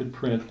crooked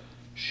print,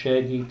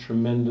 shaggy,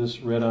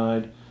 tremendous,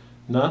 red-eyed,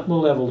 not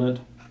malevolent,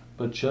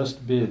 but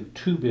just big,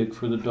 too big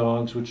for the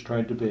dogs which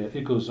tried to bay it.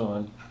 It goes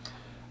on.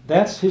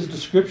 That's his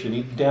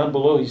description. Down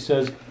below he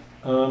says,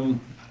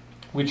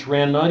 which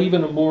ran not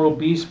even a moral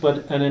beast,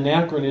 but an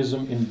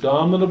anachronism,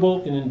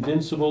 indomitable and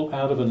invincible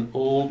out of an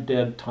old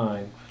dead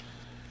time.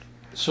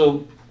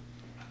 So,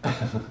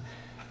 I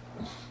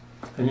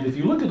mean, if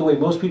you look at the way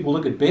most people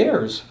look at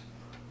bears,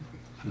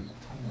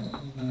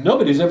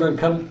 nobody's ever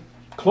come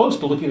close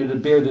to looking at a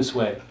bear this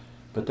way.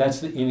 But that's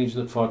the image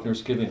that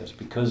Faulkner's giving us,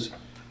 because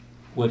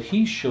what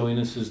he's showing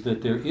us is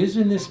that there is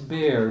in this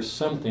bear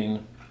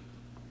something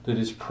that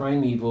is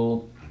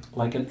primeval,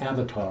 like an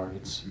avatar.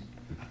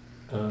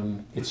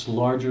 It's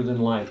larger than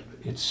life.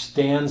 It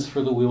stands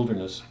for the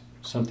wilderness,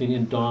 something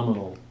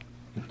indomitable.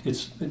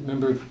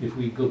 Remember, if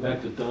we go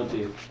back to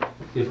Dante,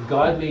 if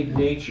God made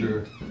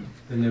nature,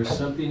 then there's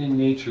something in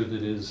nature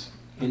that is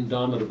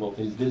indomitable,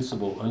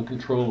 invincible,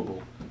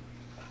 uncontrollable.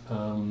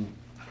 To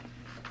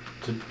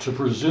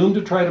presume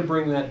to try to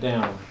bring that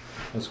down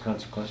has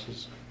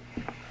consequences.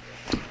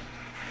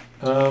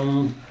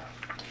 Going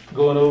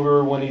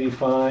over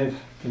 185,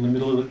 in the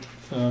middle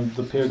of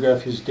the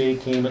paragraph, his day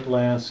came at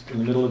last. In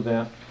the middle of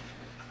that,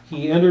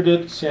 he entered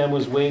it. Sam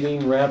was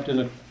waiting, wrapped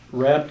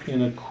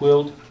in a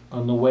quilt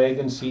on the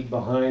wagon seat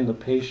behind the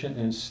patient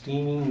and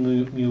steaming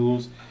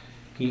mules.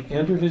 He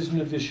entered his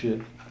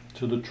novitiate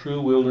to the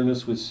true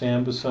wilderness with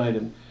Sam beside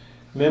him.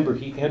 Remember,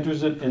 he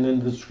enters it, and then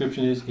the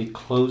description is, it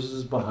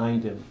closes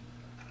behind him.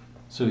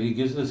 So he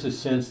gives us a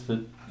sense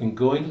that in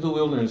going to the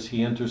wilderness,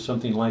 he enters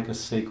something like a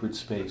sacred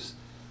space.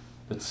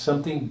 That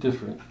something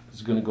different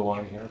is going to go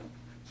on here.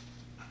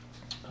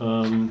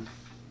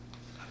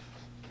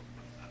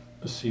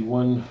 Let's see,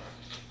 when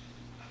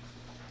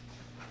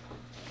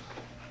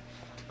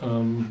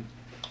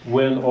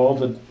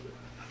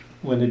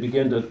they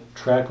begin to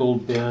track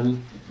Old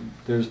Ben,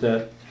 there's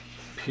that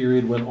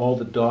period when all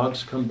the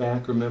dogs come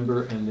back,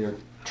 remember, and they're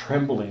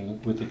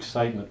trembling with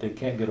excitement. They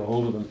can't get a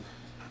hold of them.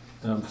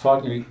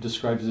 Faulkner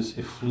describes this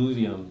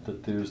effluvium,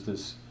 that there's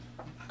this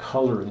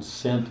color and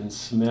scent and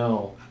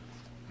smell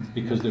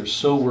because they're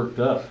so worked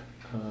up.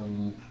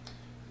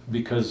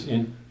 Because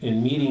in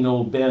meeting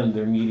Old Ben,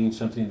 they're meeting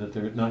something that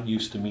they're not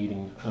used to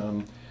meeting.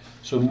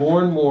 So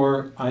more and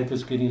more, Ike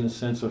is getting a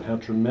sense of how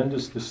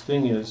tremendous this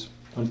thing is.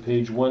 On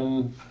page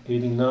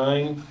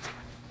 189,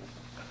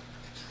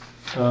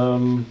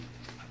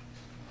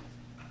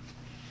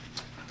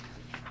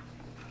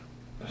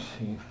 let's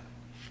see,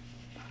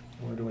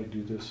 where do I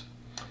do this?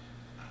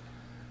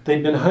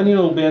 They've been hunting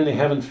Old Ben, they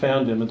haven't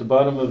found him. At the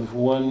bottom of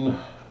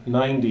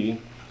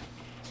 190,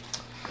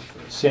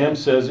 Sam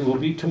says, it will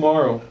be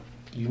tomorrow.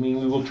 You mean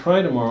we will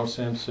try tomorrow,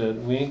 Sam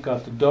said. We ain't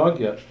got the dog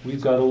yet.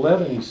 We've got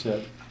 11, he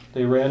said.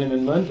 They ran him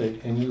in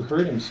Monday, and you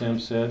heard him, Sam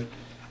said.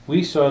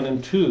 We saw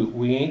them too.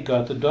 We ain't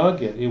got the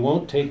dog yet. It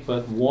won't take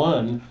but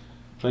one,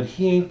 but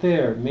he ain't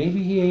there.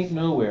 Maybe he ain't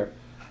nowhere.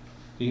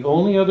 The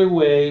only other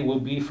way will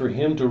be for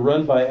him to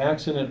run by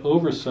accident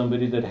over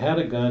somebody that had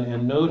a gun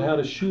and knowed how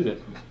to shoot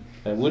it.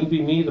 That wouldn't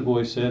be me, the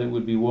boy said. It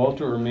would be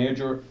Walter or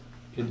Major.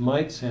 It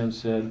might, Sam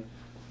said.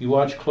 You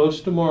watch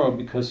close tomorrow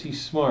because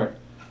he's smart.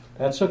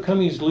 That's how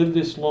come he's lived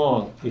this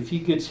long. If he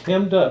gets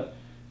hemmed up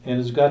and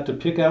has got to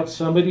pick out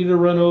somebody to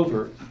run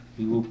over,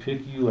 he will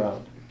pick you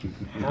out.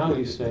 How,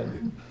 he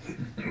said.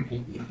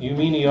 You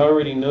mean he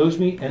already knows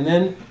me? And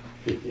then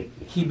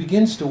he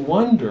begins to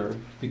wonder,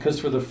 because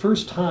for the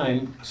first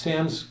time,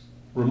 Sam's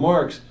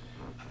remarks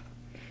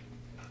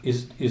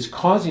is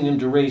causing him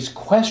to raise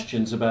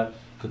questions about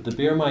that the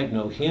bear might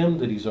know him,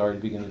 that he's already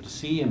beginning to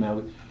see him.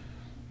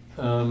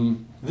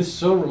 This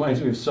so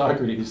reminds me of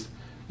Socrates.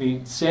 I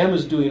mean, Sam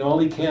is doing all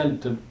he can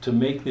to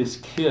make this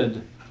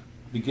kid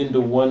begin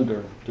to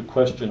wonder, to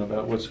question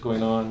about what's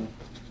going on.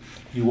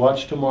 You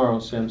watch tomorrow,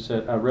 Sam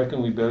said. I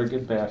reckon we better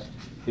get back.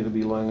 It'll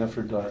be long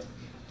after dark.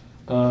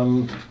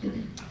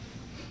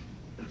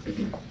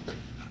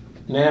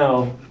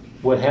 Now,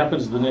 what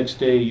happens the next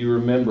day, you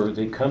remember,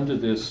 they come to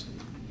this,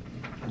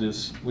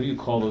 what do you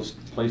call those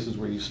places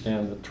where you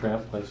stand, the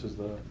trap places,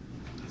 the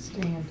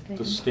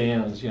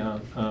stands, yeah.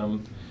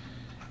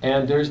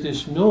 And there's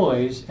this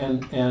noise,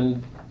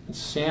 and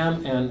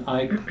Sam and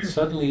Ike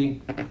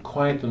suddenly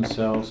quiet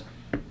themselves,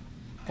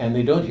 and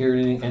they don't hear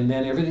anything, and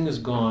then everything is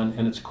gone,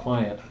 and it's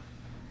quiet.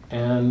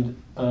 And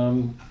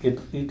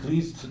it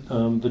leads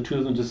the two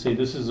of them to say,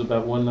 this is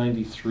about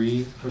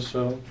 193 or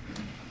so,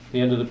 the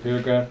end of the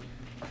paragraph.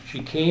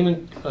 She came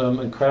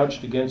and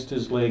crouched against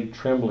his leg,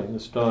 trembling,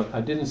 this dog.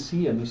 I didn't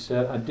see him, he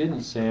said. I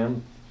didn't,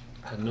 Sam.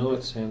 I know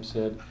it, Sam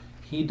said.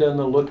 He done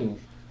the looking.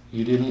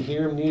 You didn't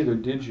hear him neither,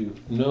 did you?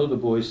 No, the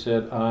boy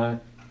said.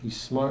 He's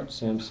smart,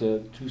 Sam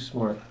said. Too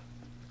smart.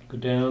 Go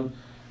down.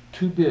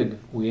 Too big.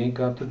 We ain't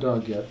got the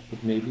dog yet,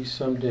 but maybe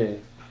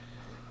someday.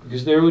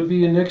 Because there would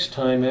be a next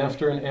time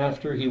after and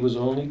after he was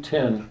only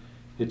 10.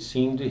 It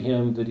seemed to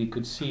him that he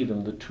could see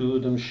them, the two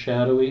of them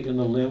shadowy in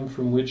the limb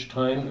from which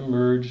time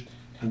emerged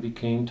and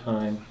became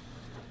time.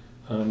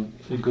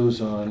 It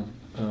goes on.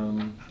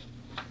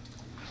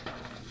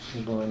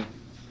 Hold on.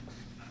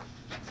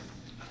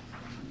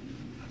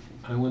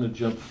 I want to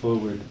jump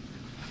forward.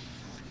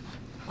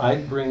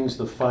 Ike brings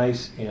the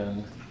Feis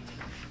in,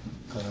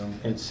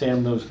 and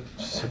Sam knows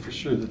for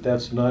sure that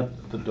that's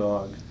not the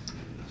dog.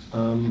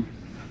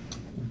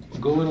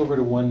 Going over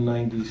to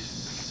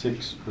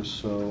 196 or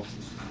so.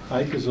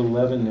 Ike is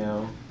 11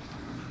 now.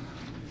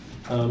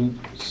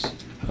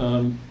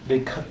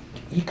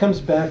 He comes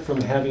back from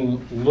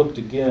having looked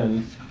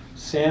again.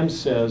 Sam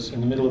says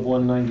in the middle of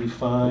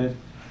 195,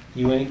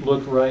 you ain't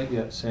looked right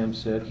yet, Sam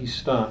said. He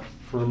stopped.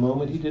 For a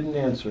moment he didn't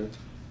answer.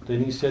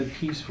 Then he said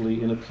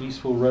peacefully, in a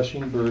peaceful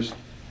rushing burst,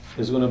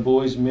 as when a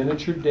boy's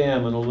miniature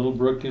dam in a little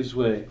brook gives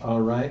way.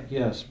 All right,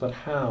 yes, but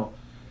how?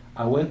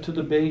 I went to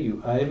the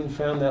bayou. I haven't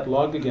found that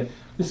log again.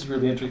 This is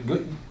really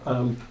interesting.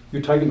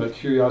 You're talking about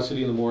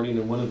curiosity in the morning,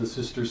 and one of the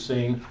sisters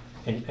saying,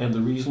 and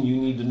the reason you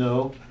need to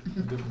know,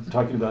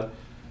 talking about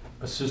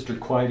a sister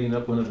quieting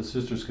up one of the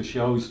sisters because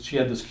she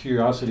had this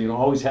curiosity and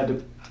always had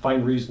to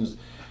find reasons.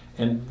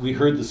 And we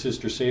heard the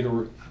sister say to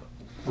her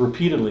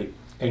repeatedly,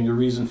 and your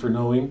reason for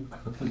knowing,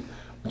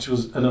 which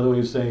was another way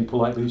of saying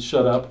politely,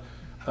 shut up.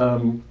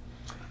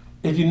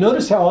 If you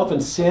notice how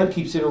often Sam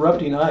keeps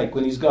interrupting Ike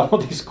when he's got all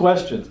these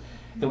questions,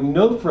 and we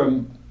know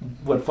from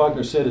what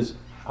Faulkner said is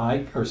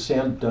Ike or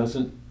Sam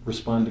doesn't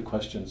respond to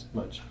questions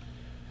much.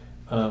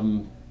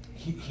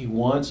 He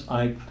wants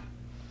Ike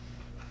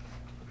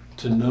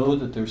to know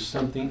that there's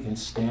something in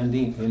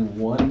standing in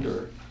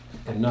wonder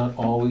and not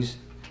always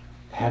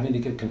having to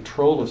get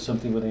control of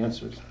something with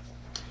answers.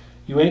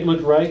 You ain't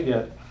looked right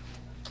yet.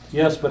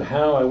 Yes, but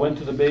how? I went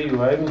to the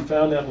bayou. I haven't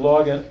found that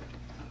log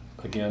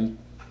again.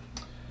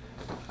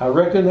 I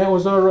reckon that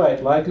was all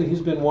right. Likely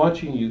he's been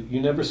watching you. You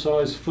never saw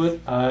his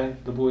foot?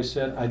 The boy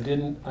said. I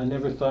didn't. I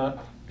never thought.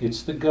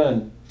 It's the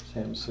gun,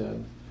 Sam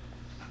said.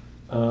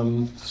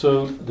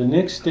 So the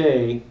next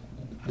day,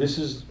 this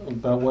is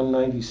about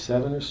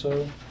 197 or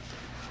so.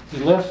 He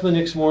left the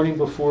next morning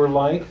before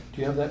light.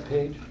 Do you have that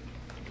page?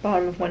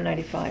 Bottom of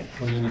 195.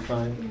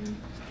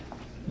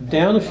 195.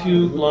 Down a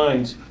few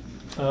lines.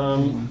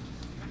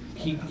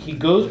 He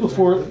goes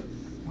before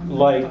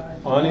light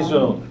on his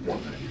own.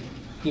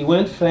 He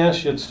went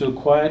fast, yet still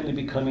quietly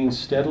becoming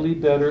steadily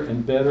better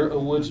and better a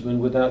woodsman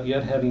without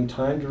yet having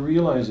time to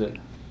realize it.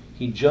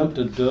 He jumped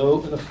a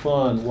doe and a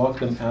fawn, walked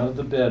them out of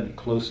the bed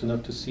close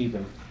enough to see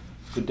them.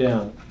 Go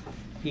down.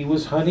 He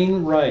was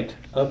hunting right,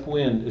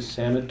 upwind, as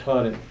Sam had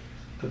taught him.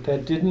 But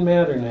that didn't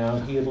matter now.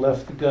 He had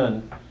left the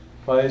gun.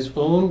 By his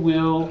own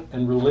will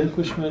and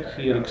relinquishment,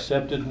 he had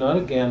accepted not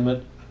a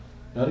gambit,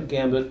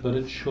 but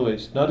a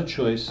choice,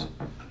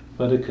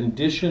 but a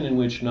condition in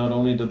which not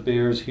only the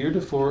bear's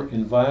heretofore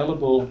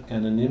inviolable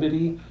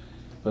anonymity,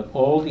 but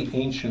all the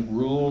ancient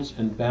rules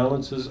and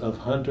balances of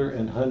hunter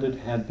and hunted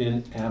had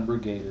been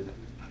abrogated.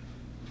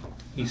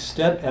 He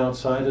stepped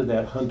outside of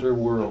that hunter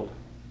world.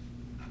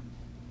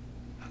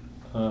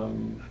 I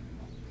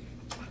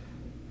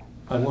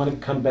want to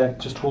come back,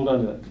 just hold on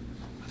to that.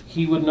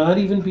 He would not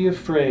even be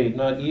afraid,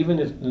 not even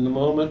if in the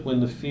moment when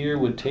the fear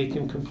would take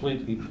him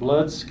completely.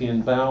 Blood,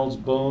 skin, bowels,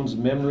 bones,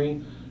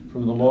 memory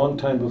from the long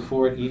time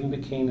before it even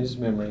became his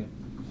memory.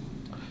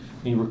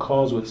 And he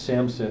recalls what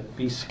Sam said,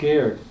 be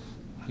scared.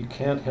 You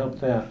can't help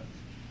that,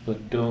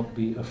 but don't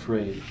be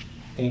afraid.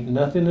 Ain't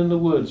nothing in the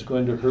woods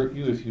going to hurt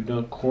you if you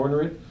don't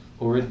corner it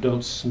or it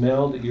don't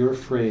smell that you're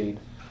afraid.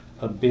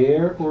 A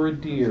bear or a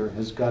deer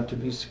has got to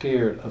be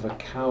scared of a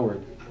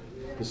coward,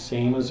 the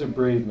same as a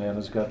brave man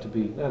has got to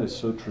be. That is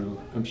so true.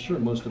 I'm sure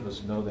most of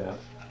us know that.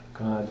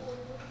 God.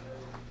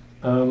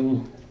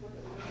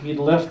 He had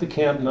left the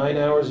camp 9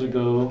 hours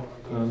ago.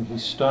 He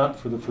stopped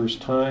for the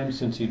first time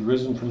since he'd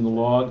risen from the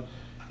log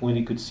when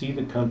he could see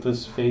the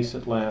compass face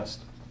at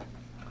last.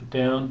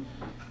 Down.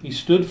 He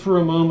stood for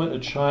a moment, a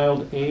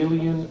child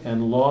alien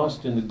and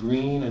lost in the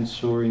green and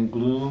soaring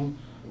gloom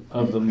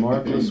of the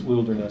markless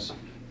wilderness.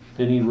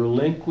 Then he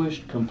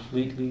relinquished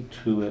completely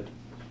to it.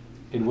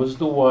 It was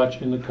the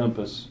watch in the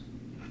compass.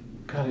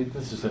 God,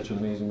 this is such an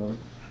amazing moment.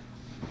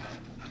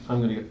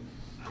 I'm going to get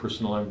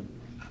personal.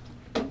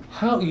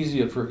 How easy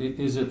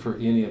is it for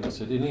any of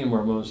us at any of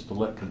our moments to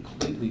let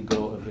completely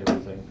go of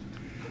everything?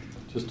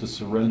 Just to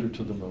surrender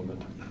to the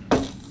moment.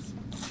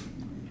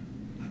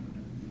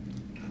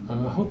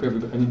 I hope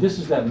everybody, this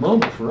is that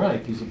moment for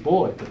Ike. He's a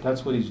boy, but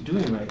that's what he's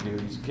doing right here.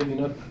 He's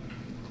giving up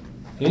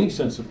any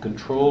sense of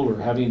control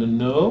or having to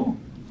know.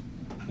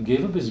 He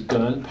gave up his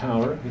gun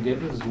power. He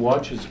gave up his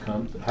watch's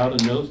how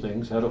to know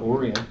things, how to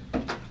orient.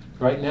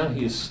 Right now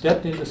he has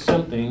stepped into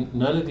something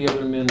none of the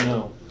other men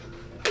know.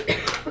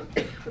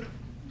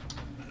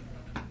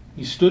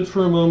 He stood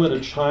for a moment, a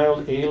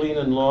child alien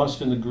and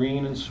lost in the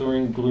green and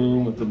soaring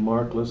gloom of the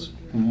markless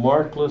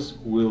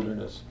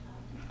wilderness.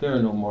 There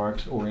are no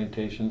marks,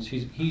 orientations.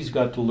 He's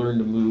got to learn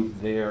to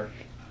move there.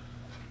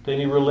 Then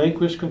he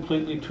relinquished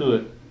completely to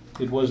it.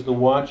 It was the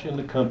watch and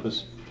the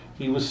compass.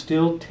 He was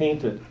still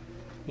tainted.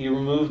 He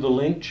removed the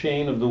link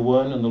chain of the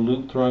one and the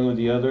loop thong of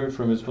the other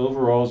from his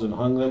overalls and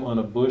hung them on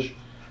a bush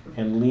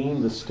and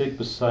leaned the stick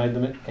beside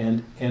them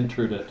and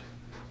entered it.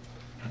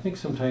 I think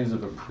sometimes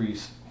of a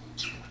priest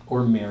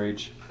or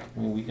marriage,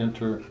 when we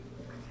enter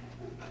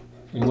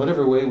in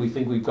whatever way we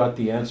think we've got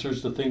the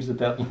answers to things at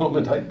that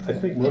moment, I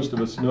think most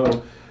of us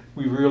know.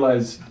 We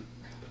realize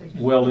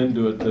well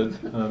into it that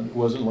it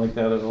wasn't like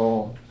that at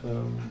all.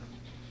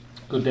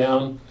 Go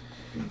down.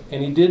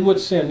 And he did what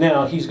Sam.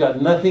 Now he's got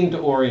nothing to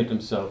orient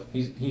himself.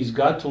 He's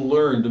got to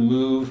learn to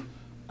move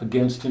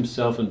against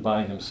himself and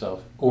by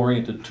himself,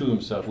 oriented to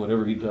himself,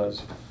 whatever he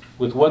does,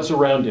 with what's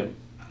around him.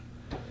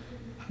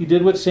 He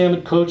did what Sam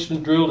had coached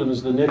and drilled him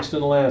as the next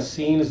and last,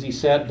 seeing as he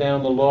sat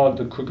down the log,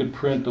 the crooked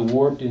print, the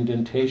warped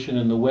indentation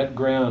in the wet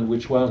ground,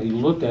 which while he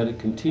looked at it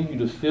continued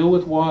to fill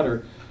with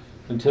water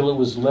until it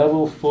was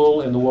level,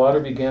 full, and the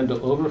water began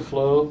to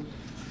overflow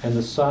and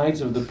the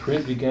sides of the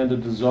print began to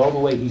dissolve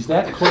away. He's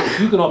that close.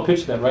 You can all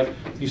picture that, right?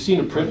 You've seen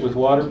a print with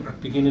water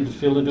beginning to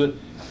fill into it.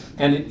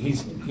 And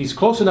he's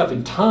close enough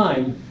in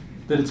time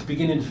that it's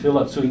beginning to fill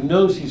up. So he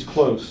knows he's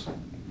close.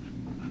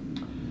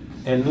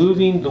 And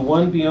moving, the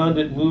one beyond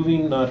it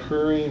moving, not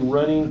hurrying,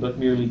 running, but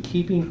merely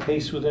keeping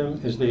pace with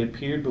them as they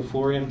appeared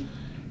before him,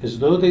 as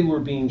though they were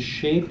being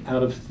shaped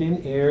out of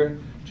thin air,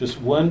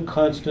 just one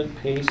constant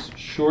pace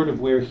short of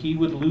where he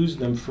would lose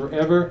them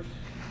forever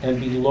and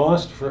be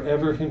lost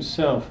forever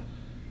himself.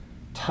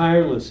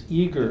 Tireless,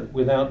 eager,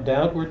 without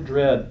doubt or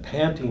dread,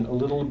 panting a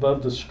little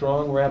above the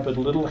strong, rapid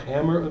little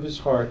hammer of his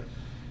heart,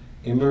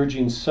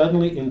 emerging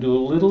suddenly into a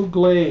little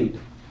glade,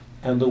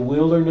 and the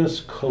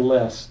wilderness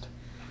coalesced.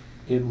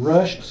 It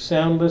rushed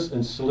soundless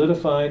and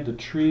solidified, the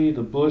tree,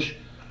 the bush,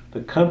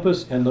 the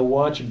compass, and the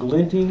watch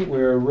glinting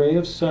where a ray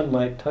of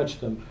sunlight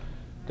touched them.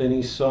 Then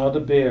he saw the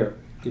bear.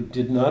 It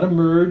did not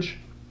emerge,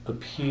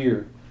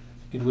 appear.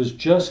 It was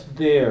just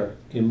there,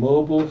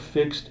 immobile,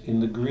 fixed in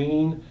the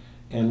green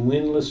and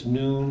windless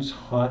noon's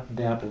hot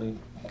dappling.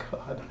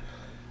 God.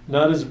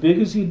 Not as big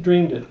as he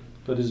dreamed it,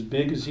 but as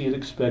big as he had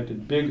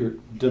expected. Bigger,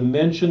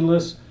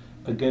 dimensionless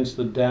against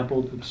the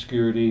dappled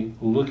obscurity,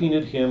 looking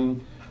at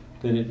him.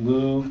 Then it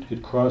moved,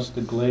 it crossed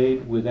the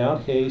glade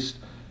without haste,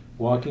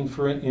 walking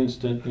for an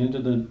instant into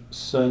the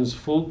sun's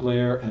full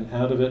glare and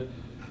out of it,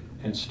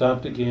 and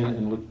stopped again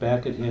and looked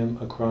back at him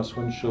across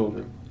one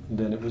shoulder. And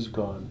then it was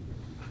gone.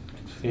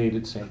 It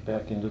faded, sank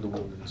back into the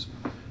wilderness.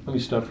 Let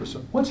me stop for a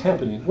second. What's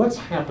happening? What's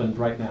happened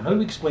right now? How do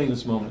we explain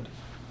this moment?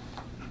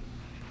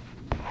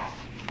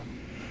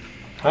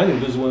 I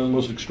think this is one of the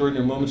most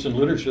extraordinary moments in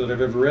literature that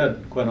I've ever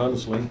read, quite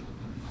honestly.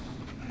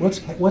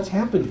 What's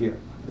happened here?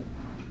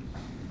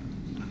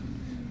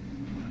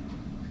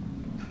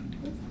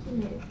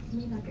 He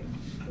made like a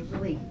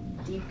really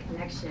deep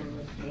connection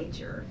with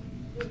nature.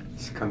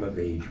 He's come of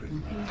age with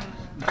me.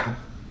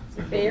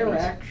 The bear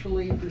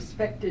actually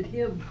respected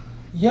him.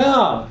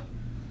 Yeah.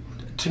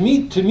 To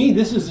me,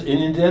 this is an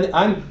Edenic.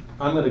 I'm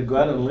going to go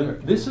out on a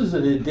limb. This is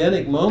an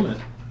Edenic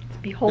moment.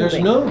 Beholding.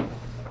 There's no.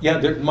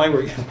 Yeah, my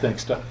word.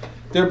 Thanks, Doc.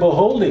 They're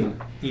beholding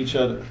each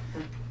other.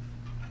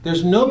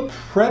 There's no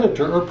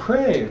predator or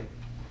prey.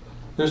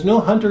 There's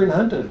no hunter and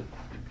hunted.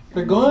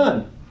 They're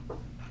gone. I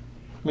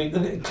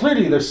mean,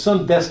 clearly there's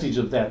some vestige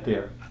of that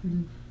there.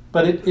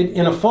 But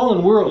in a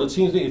fallen world, it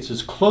seems that it's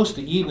as close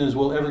to Eden as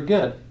we'll ever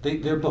get.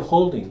 They're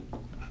beholding.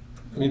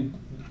 I mean,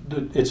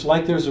 it's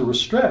like there's a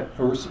respect.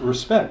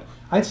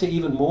 I'd say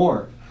even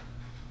more.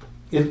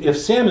 If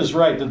Sam is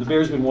right, that the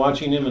bear's been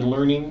watching him and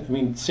learning, I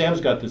mean, Sam's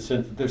got the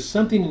sense that there's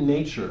something in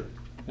nature,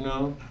 you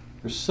know?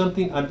 There's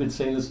something, I've been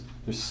saying this,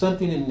 there's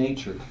something in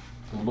nature.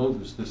 The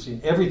logos,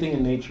 everything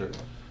in nature.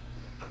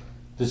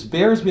 This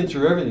bear's been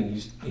through everything.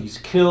 He's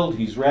killed,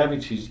 he's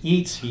ravaged,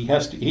 he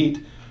has to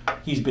eat.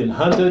 He's been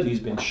hunted, he's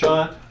been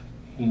shot,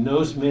 he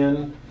knows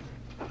men.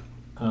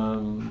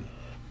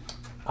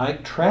 I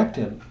tracked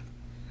him,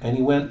 and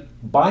he went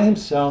by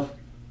himself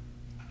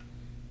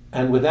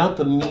and without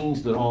the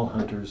means that all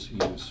hunters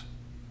use.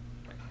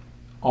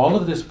 All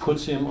of this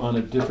puts him on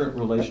a different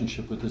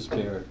relationship with this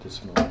bear at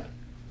this moment.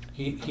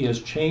 He has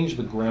changed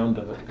the ground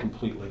of it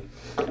completely.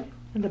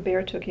 And the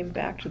bear took him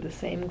back to the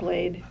same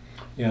glade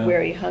Yeah.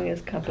 where he hung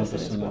his compass and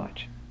his and the-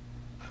 watch.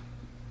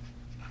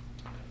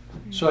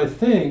 So I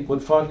think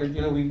what Faulkner,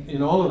 you know, we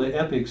in all of the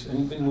epics,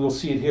 and we'll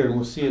see it here, and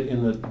we'll see it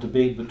in the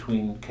debate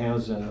between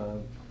Kaz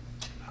and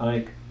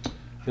Ike.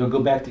 They'll go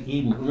back to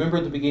Eden. Remember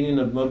at the beginning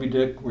of Moby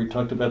Dick, where he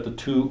talked about the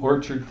two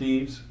orchard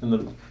thieves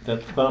and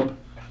that thump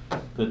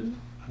that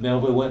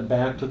Melville went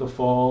back to the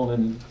fall,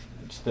 and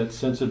it's that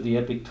sense of the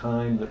epic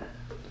time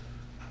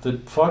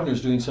that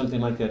Faulkner's doing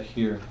something like that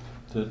here.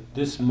 That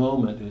this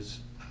moment is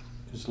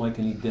like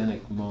an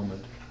Edenic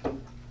moment.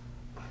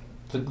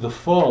 The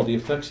fall, the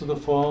effects of the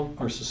fall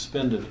are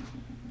suspended.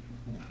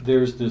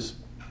 There's this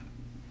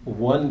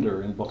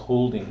wonder in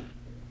beholding.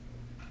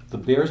 The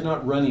bear's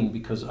not running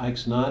because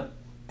Ike's not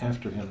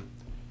after him.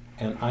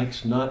 And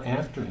Ike's not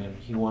after him.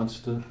 He wants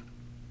to.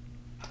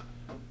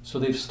 So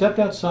they've stepped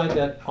outside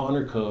that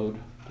honor code,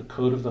 the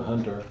code of the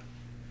hunter,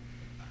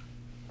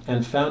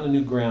 and found a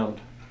new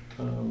ground.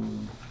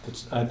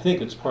 I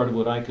think it's part of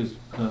what Ike is,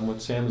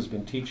 what Sam has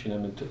been teaching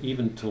him, and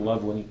even to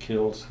love when he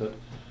kills, that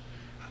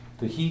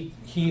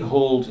he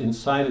holds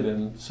inside of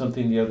him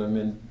something the other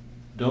men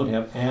don't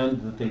have,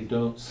 and that they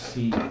don't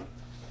see.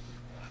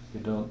 They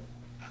don't.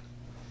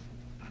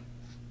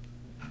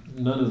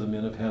 None of the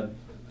men have had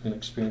an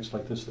experience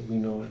like this that we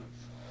know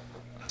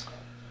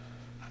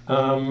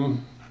of.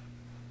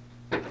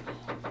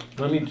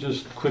 Let me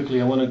just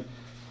quickly. I want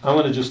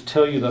to just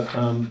tell you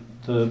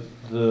the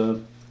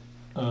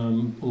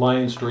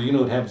lion story. You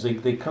know what happens?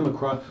 They come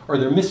across, or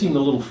they're missing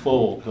the little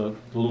foal, the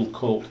little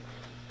colt.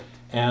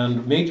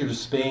 And Major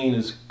Despain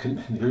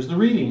here's the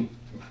reading.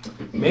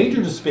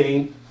 Major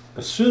Despain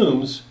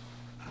assumes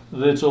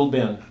that it's old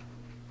Ben.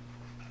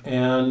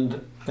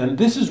 And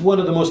this is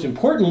one of the most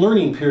important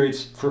learning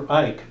periods for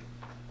Ike.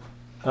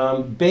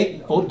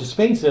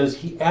 Despain says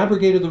he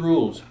abrogated the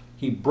rules.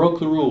 He broke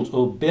the rules.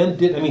 Old Ben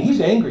did. I mean,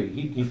 he's angry.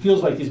 He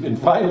feels like he's been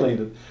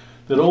violated.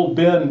 That old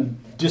Ben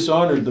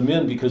dishonored the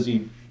men because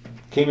he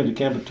came into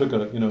camp and took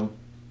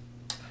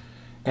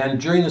And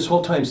during this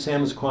whole time,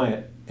 Sam is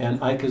quiet,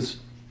 and Ike is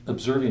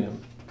observing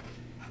him.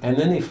 And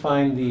then they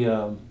find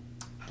the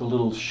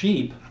little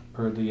sheep,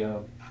 or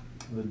the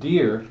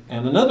deer,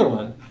 and another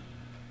one.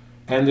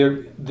 And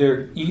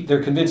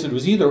they're convinced it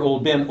was either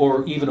old Ben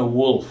or even a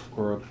wolf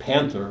or a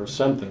panther or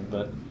something,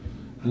 but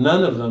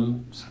none of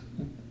them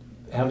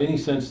have any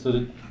sense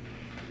that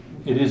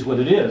it is what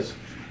it is,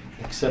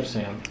 except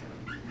Sam.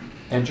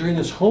 And during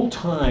this whole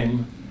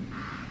time,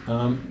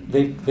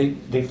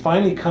 they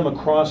finally come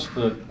across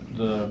the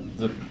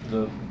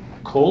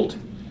colt,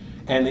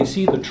 and they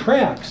see the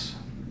tracks,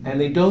 and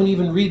they don't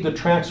even read the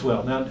tracks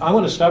well. Now, I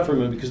want to stop for a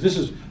minute because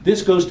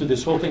this goes to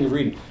this whole thing of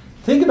reading.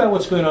 Think about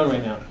what's going on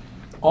right now.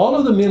 All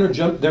of the men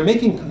are they're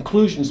making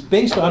conclusions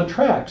based on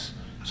tracks.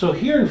 So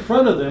here in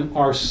front of them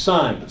are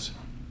signs,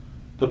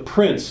 the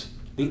prints,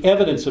 the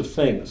evidence of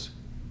things.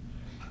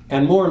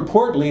 And more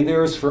importantly,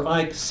 there is for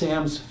Ike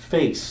Sam's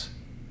face.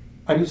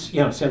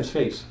 Sam's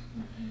face.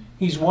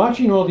 He's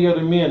watching all the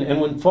other men,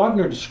 and when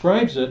Faulkner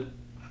describes it,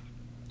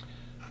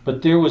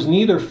 but there was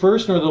neither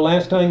first nor the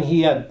last time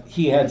he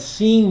had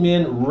seen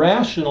men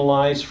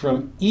rationalize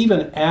from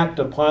even act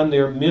upon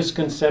their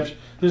misconception.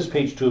 This is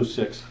page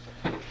 206.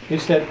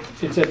 It's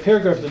that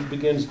paragraph that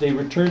begins, they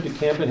returned to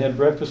camp and had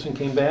breakfast and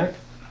came back.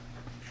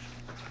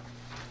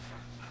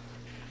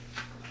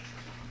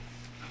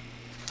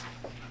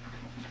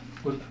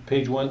 What,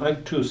 page 1,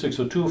 206,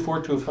 so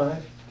 204,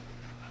 205?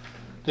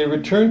 They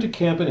returned to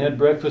camp and had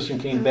breakfast and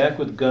came back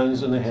with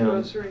guns and the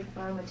hounds.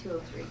 203. I'm a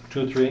 203.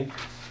 2 or 3.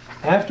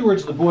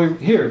 Afterwards, the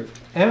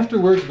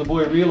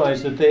boy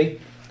realized that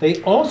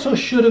they also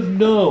should have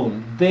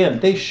known then.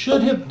 They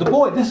should have, the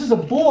boy, this is a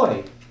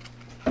boy.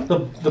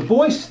 The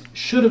boy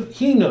should have,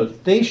 he knows,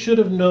 they should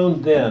have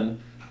known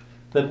then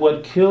that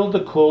what killed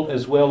the colt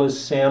as well as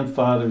Sam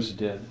Fathers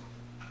did.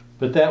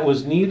 But that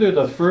was neither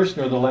the first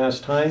nor the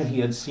last time he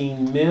had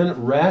seen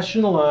men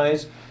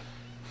rationalize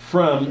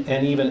from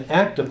and even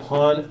act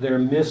upon their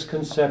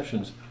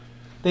misconceptions.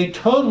 They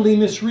totally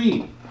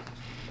misread.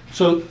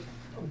 So,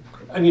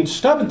 I mean,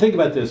 stop and think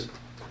about this.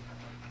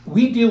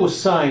 We deal with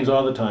signs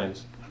all the time,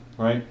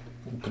 right?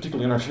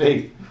 Particularly in our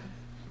faith.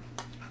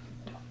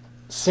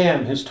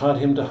 Sam has taught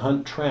him to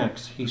hunt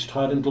tracks. He's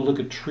taught him to look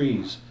at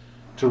trees,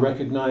 to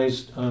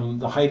recognize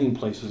the hiding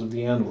places of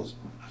the animals.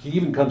 He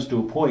even comes to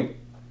a point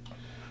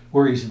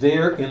where he's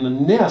there in the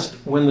nest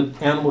when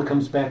the animal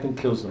comes back and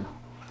kills them.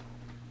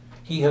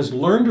 He has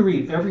learned to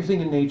read everything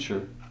in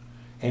nature.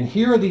 And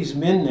here are these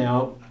men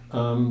now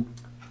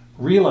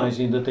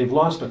realizing that they've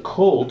lost a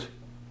colt.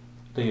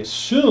 They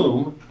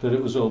assume that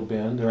it was old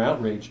Ben. They're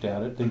outraged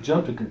at it. They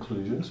jump to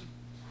conclusions.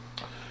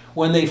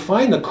 When they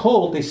find the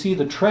colt, they see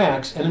the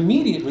tracks, and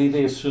immediately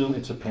they assume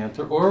it's a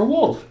panther or a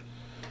wolf.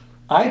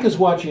 Ike is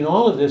watching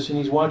all of this, and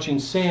he's watching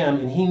Sam,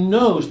 and he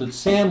knows that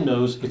Sam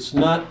knows it's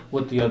not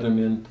what the other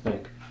men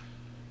think.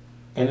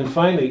 And then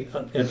finally,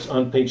 it's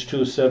on page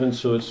 207,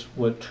 so it's,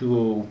 what,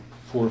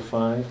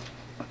 2045?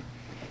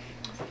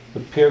 The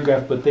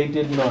paragraph, but they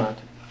did not.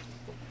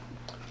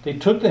 They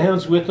took the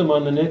hounds with them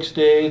on the next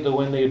day, though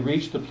when they had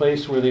reached the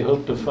place where they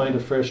hoped to find a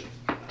fresh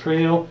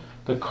trail,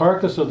 the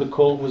carcass of the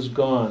colt was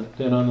gone.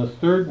 Then on the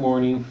third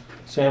morning,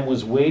 Sam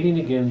was waiting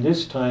again,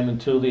 this time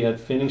until they had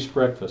finished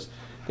breakfast.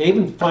 They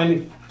even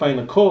finally find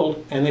the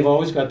colt, and they've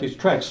always got these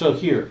tracks. So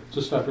here,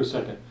 just stop for a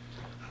second.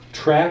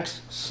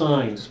 Tracks,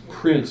 signs,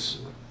 prints,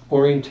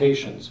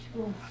 orientations.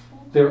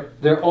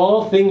 They're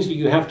all things that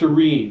you have to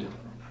read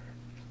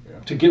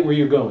to get where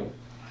you're going,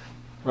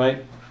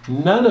 right?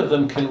 None of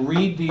them can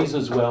read these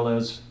as well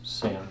as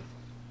Sam.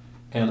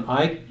 And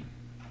Ike,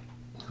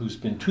 who's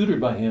been tutored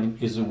by him,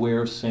 is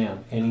aware of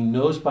Sam. And he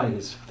knows by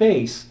his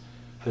face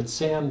that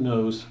Sam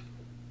knows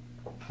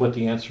what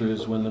the answer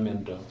is when the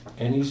men don't.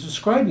 And he's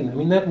describing, I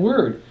mean, that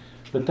word,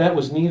 but that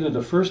was neither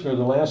the first nor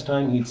the last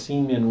time he'd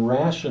seen men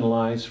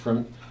rationalize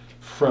from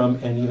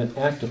and even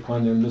act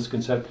upon their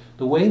misconception.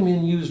 The way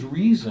men use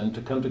reason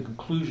to come to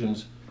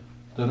conclusions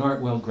that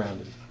aren't well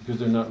grounded because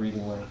they're not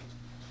reading well.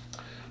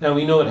 Now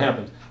we know what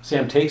happens.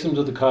 Sam takes him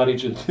to the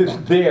cottage, and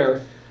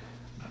there,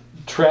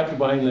 trapped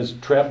behind this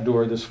trap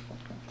door, this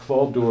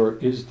fall door,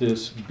 is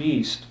this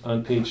beast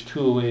on page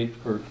 208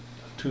 or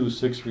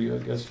 206 for you, I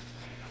guess.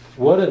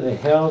 What in the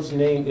hell's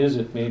name is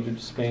it? Major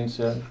Despain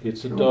said.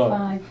 It's a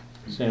dog,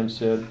 Sam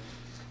said.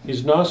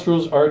 His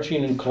nostrils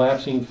arching and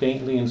collapsing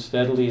faintly and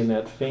steadily, and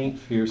that faint,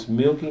 fierce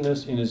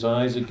milkiness in his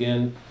eyes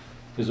again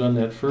is on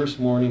that first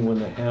morning when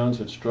the hounds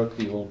had struck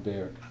the old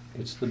bear.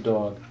 It's the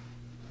dog.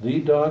 The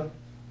dog,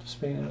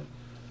 Despain said.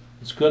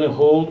 It's going to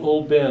hold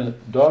old Ben.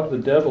 Dog the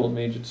devil,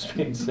 Major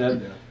Despain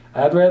said.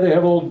 Yeah. I'd rather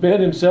have old Ben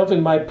himself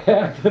in my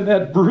pack than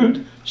that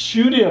brute.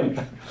 Shoot him.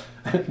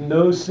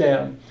 No,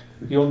 Sam.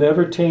 You'll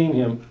never tame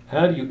him.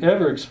 How do you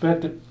ever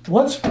expect it?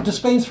 What's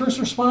Despain's first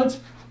response?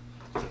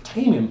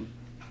 Tame him.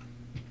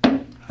 I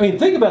mean,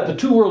 think about the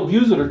two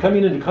worldviews that are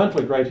coming into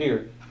conflict right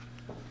here.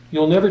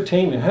 You'll never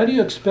tame him. How do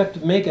you expect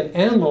to make an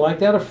animal like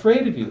that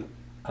afraid of you?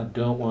 I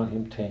don't want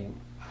him tame.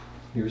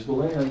 Here's the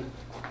land.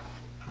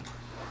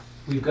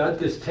 We've got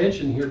this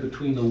tension here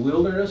between the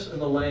wilderness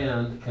and the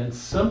land, and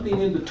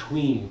something in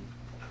between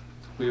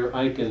where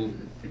Ike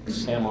and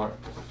Sam are.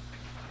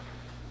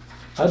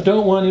 I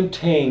don't want him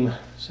tame,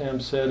 Sam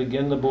said.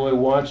 Again the boy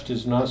watched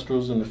his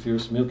nostrils and the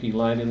fierce milky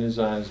light in his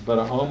eyes, but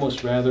I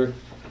almost rather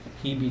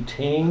he be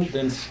tamed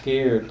than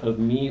scared of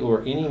me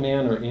or any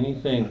man or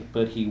anything,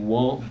 but he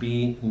won't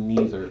be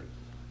neither.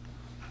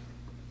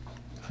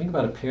 Think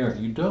about a parent.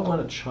 You don't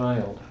want a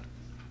child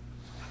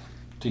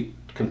to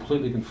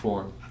completely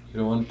conform. You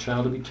don't want a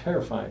child to be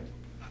terrified.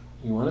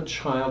 You want a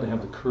child to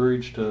have the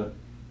courage to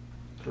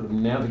sort of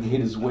navigate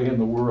his way in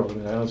the world,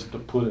 and how else to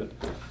put it.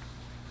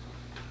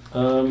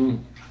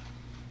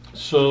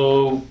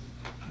 So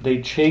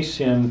they chase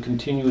him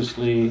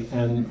continuously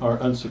and are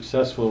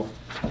unsuccessful.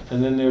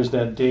 And then there's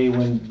that day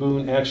when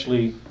Boone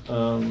actually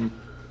and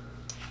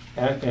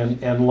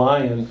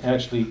Lion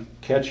actually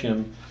catch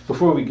him.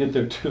 Before we get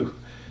there too,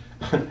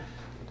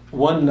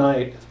 one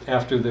night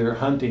after they're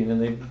hunting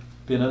and they've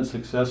been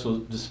unsuccessful,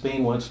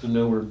 Despain wants to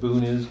know where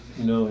Boone is,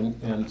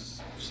 and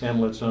Sam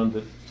lets on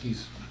that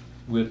he's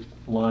with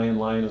Lion.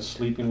 Lion is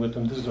sleeping with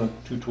him. This is on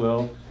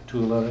 212,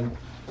 211.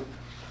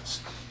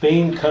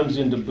 Spain comes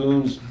into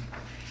Boone's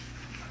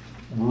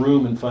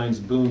room and finds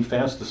Boone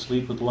fast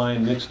asleep with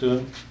Lion next to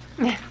him.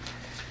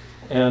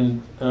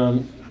 And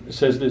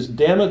says this,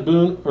 damn it,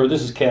 Boone, or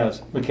this is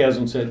Kaz.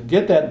 McCasm said,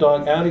 get that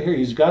dog out of here.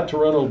 He's got to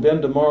run old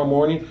Ben tomorrow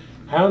morning.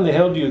 How in the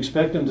hell do you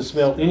expect him to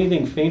smell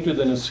anything fainter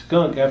than a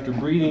skunk after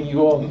breathing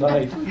you all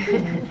night?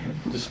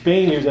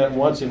 Despain hears that and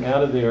wants him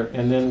out of there,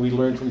 and then we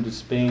learn from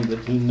Despain that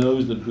he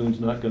knows that Boone's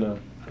not going to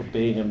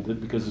obey him,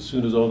 because as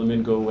soon as all the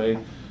men go away,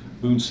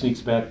 Boone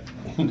sneaks back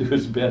into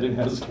his bed and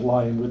has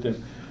Lion with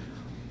him.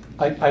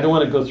 I don't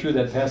want to go through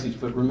that passage,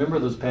 but remember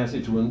this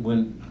passage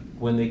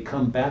when they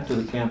come back to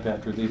the camp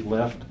after they've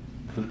left,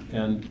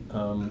 and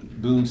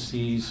Boone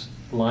sees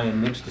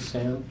Lion next to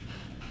Sam,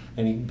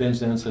 and he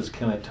bends down and says,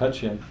 "Can I touch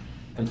him?"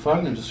 And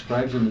Faulkner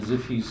describes him as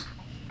if he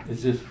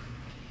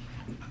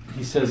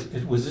says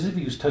it was as if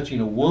he was touching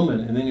a woman,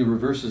 and then he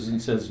reverses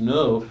and says,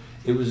 "No,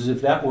 it was as if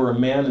that were a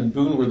man and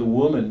Boone were the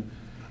woman."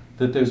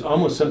 That there's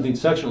almost something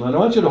sexual. And I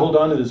want you to hold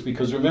on to this,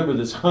 because remember,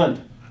 this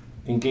hunt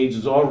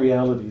engages all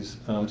realities,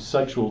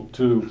 sexual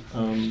too.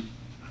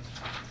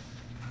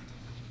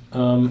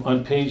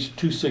 On page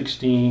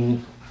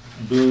 216,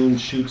 Boone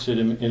shoots at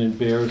him and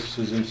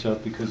embarrasses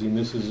himself because he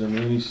misses him.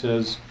 And he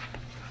says,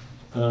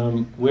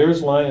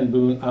 "Where's Lion,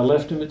 Boone? I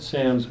left him at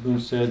Sam's," Boone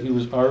said. "He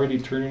was already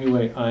turning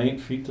away. I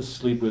ain't fit to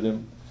sleep with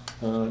him."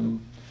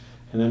 And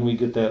then we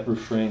get that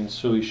refrain,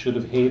 "So he should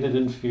have hated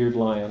and feared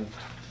Lion."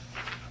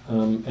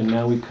 And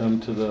now we come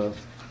to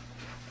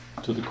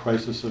the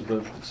crisis of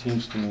it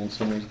seems to me in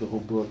some ways the whole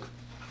book.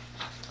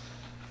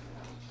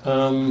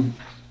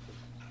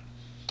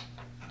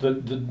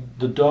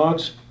 The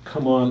dogs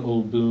come on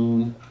old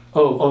Boone.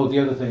 Oh, the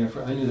other thing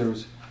I knew there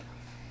was.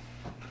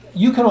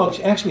 You can all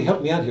actually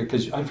help me out here,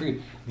 because I forget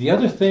the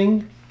other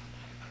thing.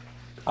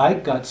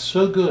 Ike got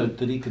so good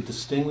that he could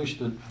distinguish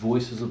the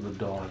voices of the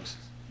dogs,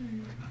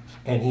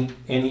 and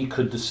he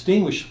could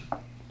distinguish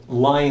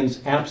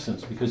Lion's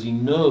absence, because he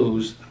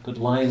knows that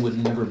Lion would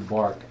never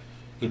bark.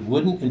 It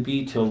wouldn't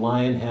be till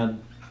Lion had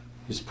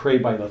his prey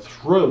by the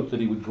throat that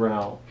he would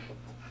growl.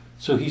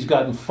 So he's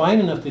gotten fine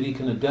enough that he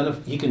can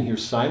identify, he can hear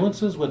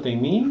silences, what they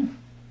mean,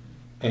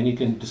 and he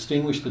can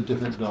distinguish the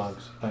different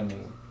dogs by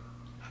name.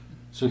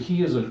 So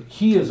he is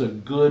a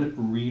good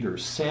reader.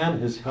 Sam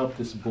has helped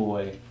this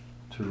boy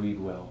to read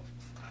well,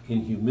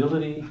 in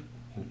humility,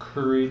 in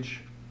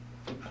courage.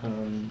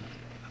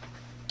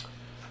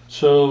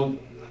 So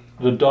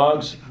the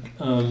dogs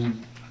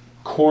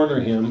corner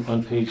him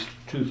on page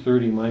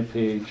 230, my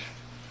page,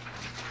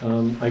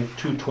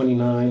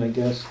 229, I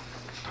guess.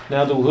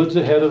 Now the woods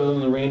ahead of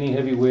them, the rainy,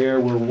 heavy wear,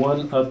 were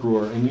one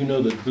uproar, and you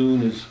know that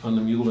Boone is on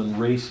the mule and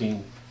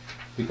racing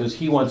because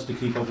he wants to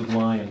keep up with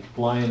Lion.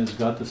 Lion has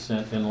got the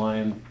scent, and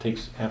Lion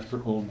takes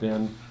after old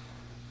Ben.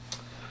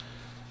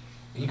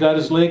 He got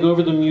his leg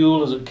over the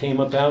mule as it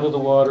came up out of the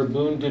water.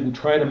 Boone didn't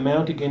try to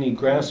mount again. He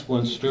grasped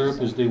one stirrup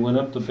as they went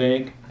up the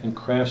bank and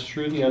crashed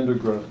through the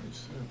undergrowth,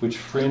 which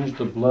fringed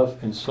the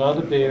bluff, and saw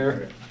the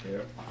bear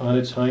on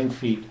its hind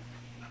feet,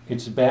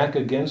 its back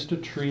against a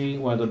tree,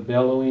 while the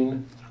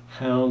bellowing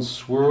hounds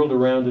swirled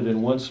around it,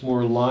 and once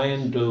more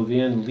Lion dove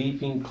in,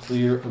 leaping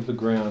clear of the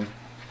ground.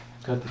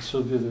 God, that's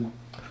so vivid.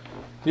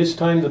 This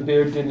time the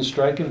bear didn't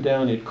strike him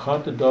down. It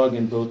caught the dog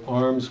in both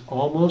arms,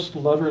 almost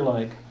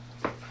lover-like,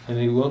 and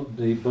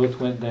they both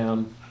went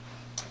down.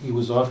 He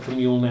was off the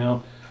mule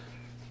now.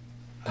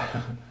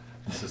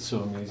 This is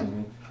so amazing to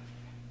me.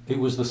 It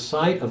was the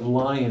sight of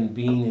Lion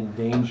being in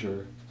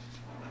danger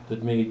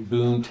that made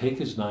Boone take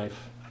his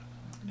knife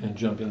and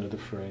jump into the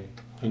fray.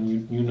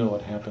 And you know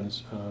what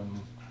happens.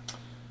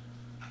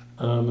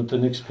 At the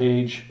next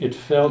page, it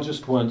fell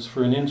just once.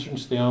 For an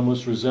instant they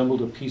almost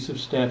resembled a piece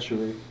of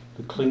statuary.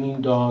 The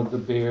clinging dog, the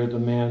bear, the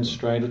man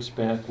stride its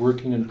back,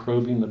 working and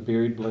probing the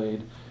buried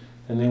blade.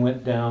 And they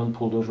went down,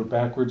 pulled over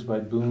backwards by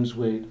Boone's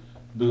weight,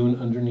 Boone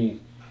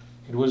underneath.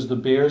 It was the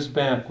bear's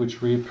back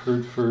which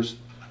reappeared first,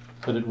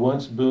 but at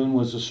once Boone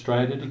was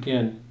astride it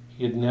again.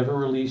 He had never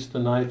released the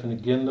knife, and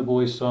again the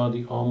boy saw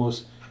the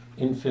almost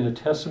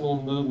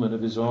infinitesimal movement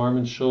of his arm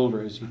and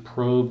shoulder as he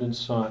probed and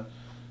sought.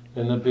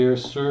 Then the bear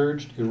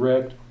surged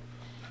erect,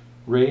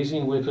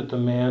 raising with it the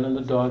man and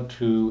the dog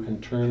too,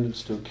 and turned, and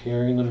still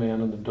carrying the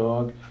man and the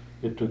dog,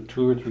 it took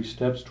 2 or 3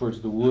 steps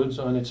towards the woods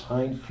on its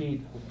hind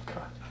feet. Oh,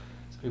 God.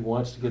 So it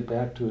wants to get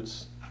back to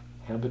its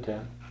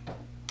habitat.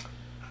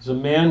 As a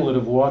man would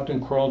have walked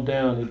and crawled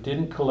down, it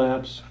didn't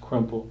collapse,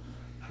 crumple.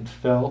 It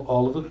fell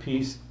all of a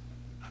piece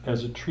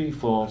as a tree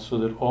falls, so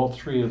that all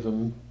 3 of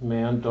them,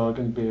 man, dog,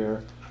 and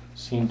bear,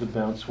 seemed to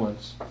bounce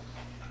once.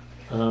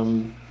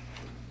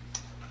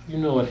 You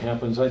know what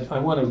happens. I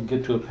want to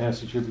get to a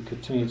passage here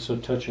because to me it's so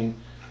touching.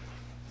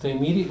 They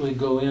immediately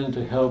go in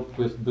to help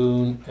with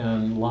Boone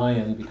and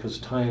Lion because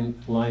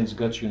Lion's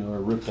guts, are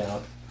ripped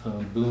out.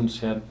 Boone's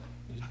had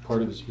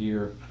part of his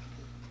ear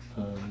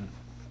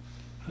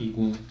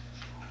eaten,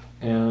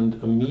 and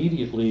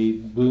immediately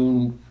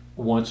Boone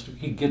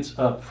he gets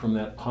up from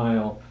that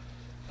pile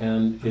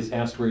and is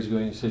asked where he's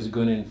going. He says he's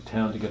going into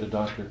town to get a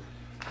doctor.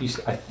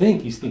 I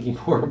think he's thinking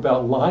more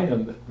about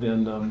Lion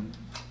than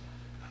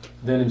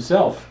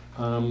himself.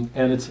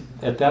 And it's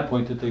at that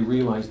point that they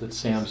realize that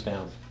Sam's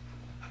down.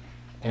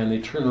 And they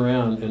turn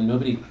around and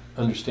nobody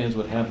understands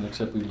what happened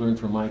except we learned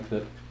from Mike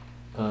that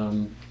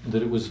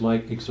it was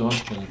like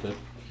exhaustion. That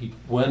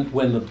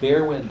when the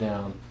bear went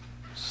down,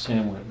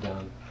 Sam went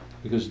down.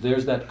 Because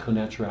there's that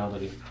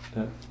connaturality,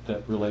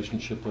 that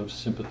relationship of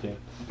sympathy.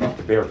 Did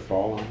the bear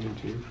fall on him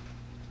too?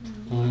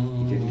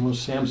 Well,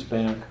 Sam's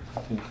back,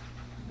 I think,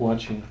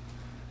 watching.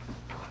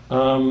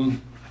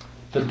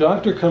 The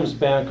doctor comes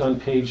back on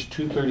page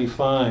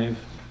 235,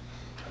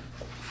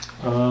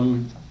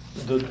 and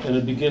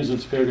it begins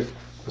its paragraph.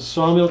 The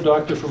sawmill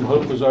doctor from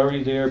Hope was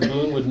already there.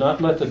 Boone would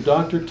not let the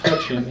doctor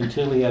touch him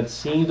until he had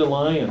seen the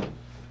lion.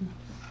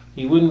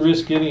 He wouldn't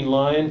risk giving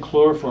lion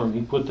chloroform.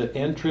 He put the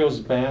entrails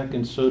back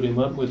and sewed him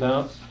up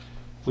without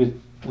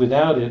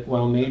it,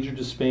 while Major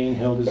Despain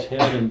held his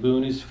head and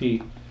Boone his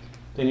feet.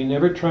 Then he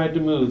never tried to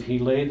move. He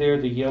lay there,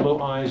 the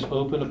yellow eyes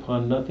open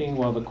upon nothing,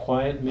 while the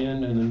quiet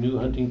men in the new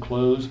hunting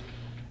clothes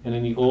and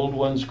in the old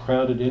ones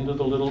crowded into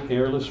the little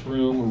airless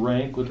room,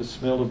 rank with the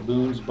smell of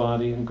Boone's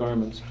body and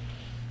garments,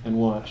 and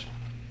watched.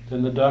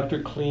 Then the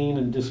doctor cleaned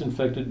and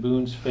disinfected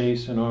Boone's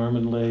face and arm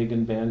and leg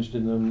and bandaged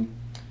them.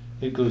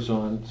 It goes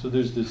on. So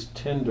there's this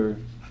tender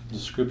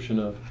description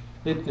of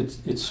it.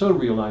 It's so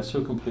realized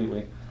so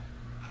completely.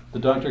 The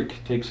doctor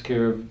takes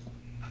care of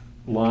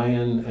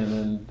Lion and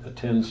then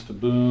attends to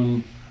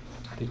Boone.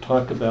 They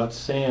talk about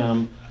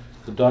Sam.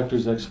 The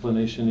doctor's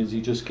explanation is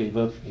he just gave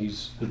up.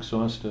 He's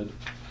exhausted.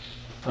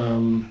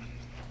 And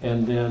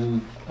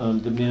then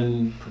the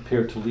men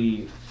prepare to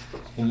leave.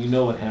 And you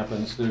know what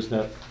happens. There's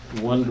that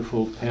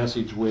wonderful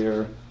passage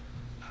where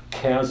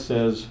Kaz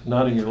says,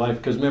 "Not in your life,"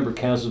 because remember,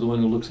 Kaz is the one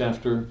who looks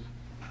after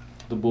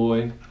the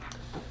boy.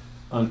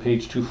 On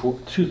page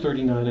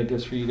 239, I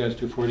guess for you guys,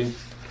 240.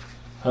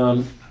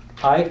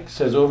 Ike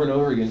says over and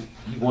over again,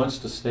 he wants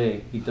to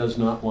stay. He does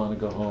not want to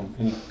go home.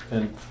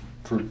 And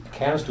for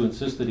Kaz to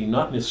insist that he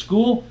not miss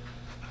school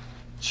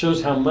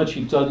shows how much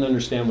he doesn't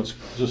understand what's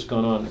just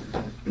gone on.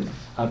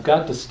 "I've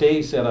got to stay,"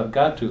 he said. "I've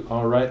got to."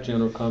 "All right,"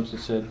 General Compton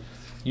said.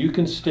 "You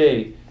can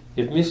stay.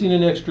 If missing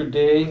an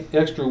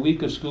extra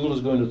week of school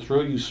is going to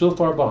throw you so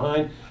far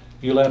behind,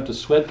 you'll have to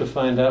sweat to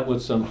find out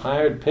what some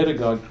hired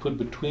pedagogue put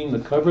between the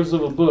covers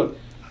of a book.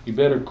 You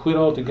better quit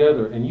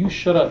altogether. And you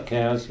shut up,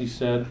 Kaz," he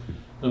said.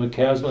 The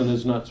McCaslin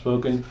has not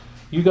spoken.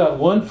 "You got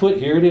one foot,"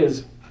 here it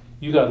is,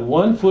 "you got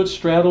one foot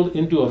straddled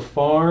into a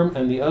farm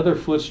and the other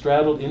foot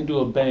straddled into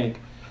a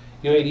bank.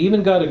 You ain't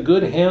even got a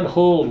good hand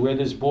hold where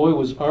this boy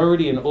was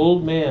already an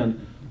old man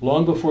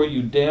long before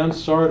you damn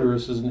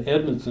Sartorises and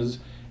Edmondses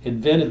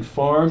invented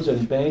farms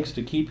and banks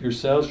to keep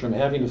yourselves from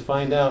having to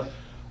find out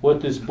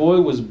what this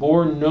boy was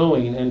born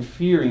knowing and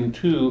fearing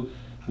too,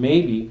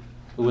 maybe,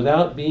 but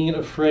without being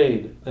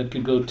afraid, that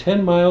could go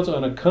 10 miles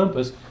on a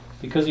compass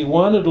because he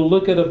wanted to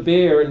look at a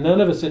bear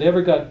none of us had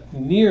ever got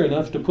near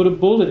enough to put a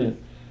bullet in,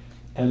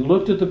 and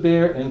looked at the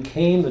bear and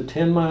came the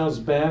 10 miles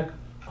back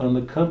on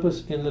the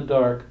compass in the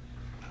dark.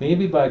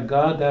 Maybe by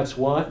God that's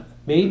why.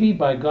 Maybe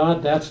by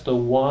God that's the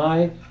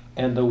why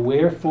and the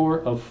wherefore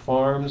of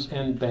farms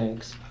and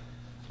banks.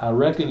 I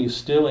reckon you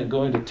still ain't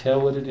going to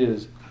tell what it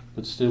is."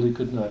 But still he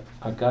could not.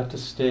 "I got to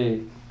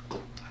stay."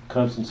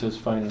 Compton says,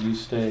 "Fine, you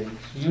stay."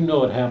 You know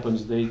what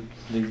happens. They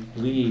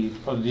leave.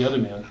 Probably the other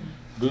man.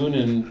 Boone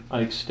and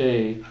Ike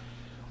stay.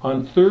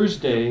 On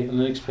Thursday, on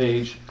the next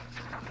page,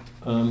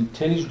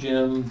 Tenny's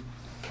Jim,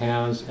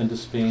 Kaz, and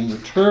Despain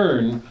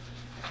return,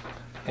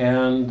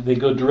 and they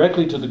go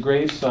directly to the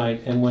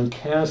gravesite. And when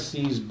Kaz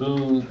sees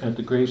Boone at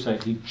the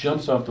gravesite, he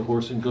jumps off the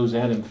horse and goes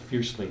at him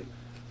fiercely.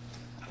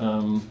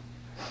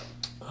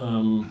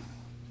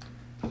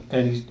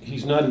 And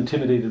he's not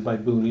intimidated by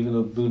Boone, even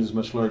though Boone is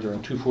much larger.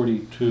 On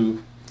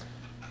 242,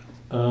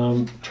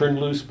 "Turn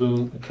loose,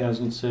 Boone,"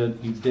 McCaslin said.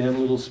 "You damn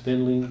little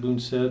spindling," Boone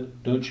said.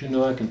 "Don't you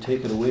know I can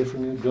take it away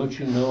from you? Don't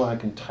you know I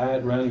can tie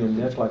it round your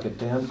neck like a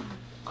damn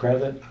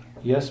cravat?"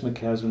 "Yes,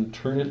 McCaslin,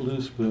 turn it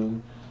loose,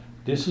 Boone.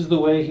 This is the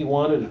way he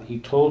wanted it. He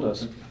told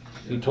us.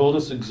 He told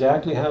us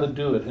exactly how to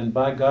do it. And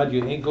by God,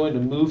 you ain't going to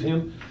move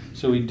him.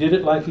 So he did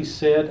it like he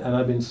said, and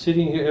I've been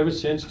sitting here ever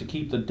since to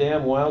keep the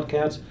damn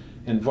wildcats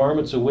and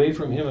varmints away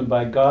from him, and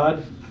by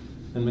God,"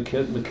 and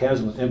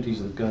McCaslin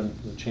empties the gun,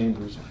 the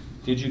chambers.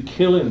 "Did you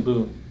kill him,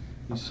 Boone?"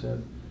 he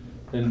said.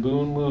 Then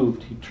Boone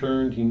moved. He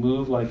turned. He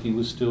moved like he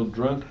was still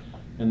drunk,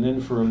 and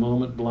then for a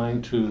moment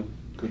blind too.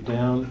 Go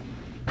down,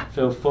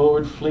 fell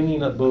forward,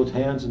 flinging up both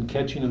hands and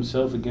catching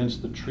himself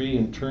against the tree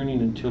and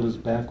turning until his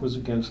back was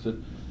against it.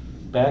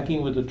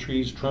 Backing with the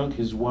tree's trunk,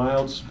 his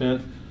wild,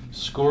 spent,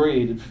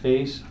 scoriated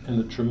face, and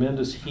the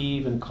tremendous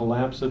heave and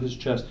collapse of his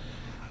chest.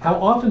 How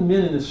often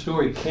men in this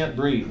story can't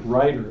breathe.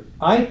 Ryder.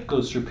 Ike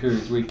goes through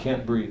periods where he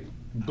can't breathe.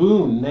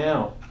 Boone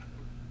now.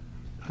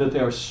 That they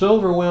are so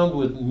overwhelmed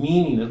with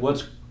meaning at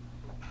what's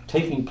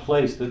taking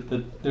place that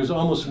there's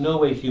almost no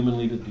way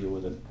humanly to deal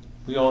with it.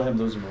 We all have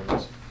those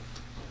moments.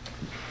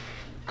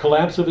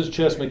 Collapse of his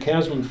chest,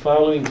 McCaslin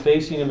following,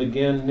 facing him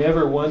again,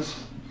 never once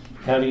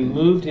having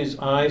moved his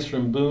eyes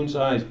from Boone's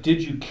eyes.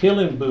 "Did you kill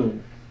him,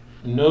 Boone?"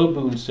 "No,"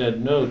 Boone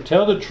said. "No.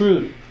 Tell the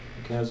truth,"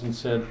 McCaslin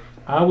said.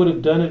 "I would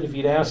have done it if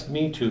he'd asked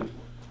me to."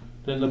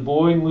 Then the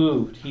boy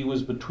moved. He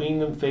was between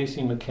them,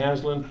 facing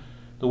McCaslin.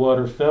 The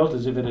water felt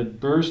as if it had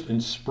burst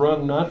and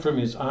sprung not from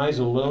his eyes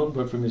alone,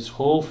 but from his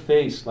whole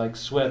face like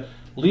sweat.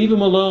 "Leave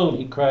him alone,"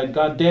 he cried.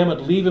 "God damn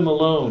it, leave him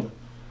alone."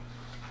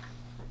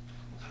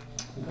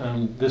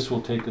 This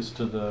will take us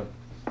to the...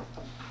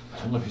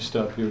 Let me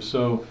stop here.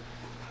 So,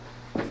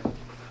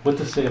 What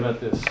to say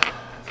about this?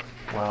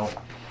 Wow.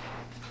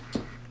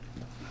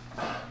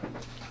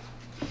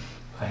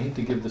 I hate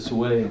to give this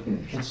away.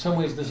 In some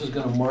ways, this is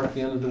going to mark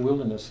the end of the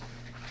wilderness.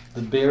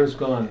 The bear's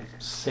gone.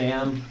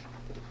 Sam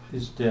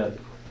is dead.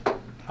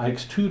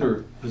 Ike's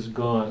tutor is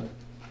gone.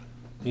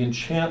 The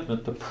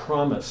enchantment, the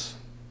promise,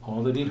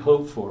 all that he'd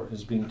hoped for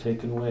is being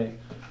taken away.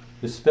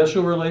 This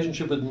special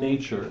relationship with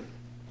nature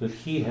that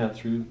he had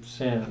through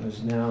Sam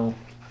is now,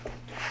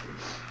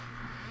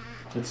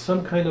 it's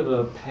some kind of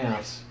a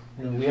pass.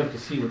 You know, we have to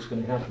see what's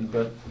going to happen.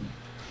 But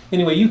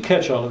anyway, you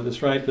catch all of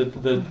this, right?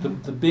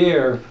 The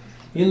bear,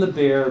 in the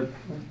bear,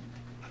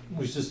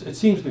 which is, it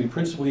seems to be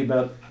principally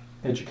about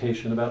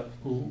education, about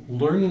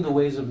learning the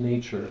ways of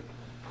nature,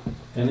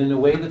 and in a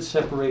way that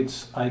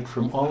separates Ike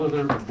from all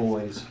other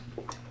boys.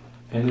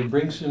 And it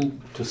brings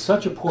him to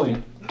such a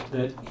point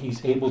that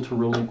he's able to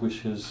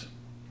relinquish his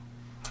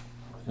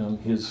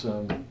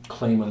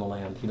claim on the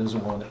land. He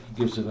doesn't want it. He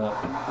gives it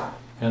up.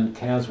 And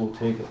Kaz will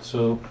take it.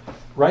 So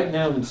right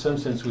now, in some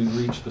sense, we've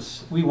reached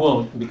this. We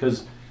won't,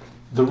 because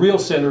the real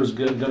center is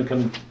going to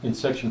come in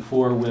section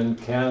 4 when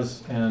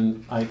Kaz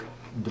and Ike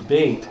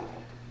debate.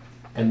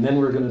 And then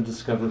we're going to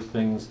discover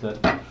things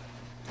that,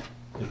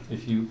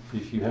 if you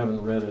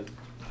haven't read it,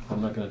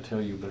 I'm not going to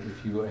tell you, but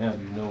if you have,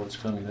 you know what's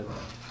coming.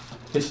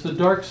 It's the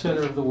dark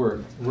center of the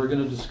Word. We're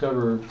going to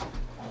discover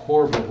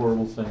horrible,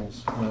 horrible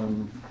things.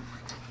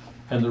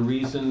 And the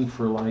reason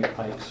for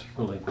Ike's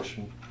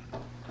relinquishing.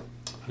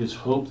 His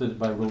hope that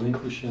by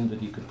relinquishing that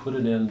he could put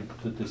an end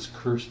to this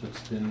curse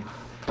that's been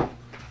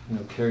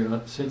carried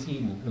on since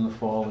Eden in the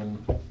fall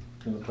and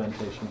in the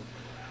plantation.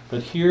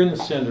 But here in the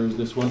center is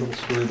this wonderful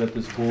story about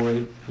this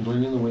boy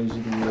learning the ways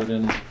of the Lord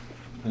and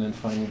then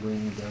finally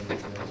bringing down the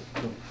dead.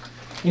 So,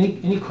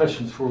 any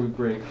questions before we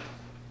break?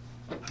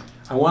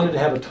 I wanted to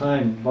have a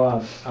time,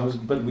 Bob,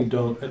 but we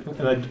don't.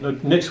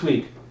 And next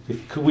week,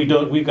 we've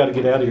got to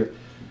get out of here.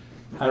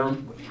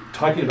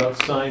 Talking about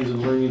signs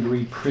and learning to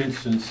read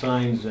prints and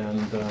signs and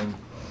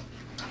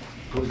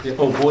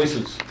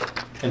voices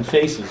and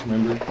faces.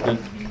 Remember that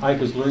Ike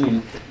was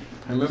learning.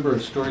 I remember a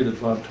story that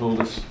Bob told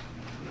us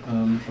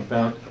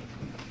about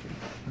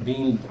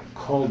being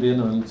called in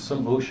on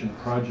some ocean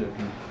project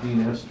and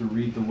being asked to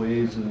read the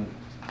waves and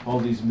all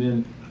these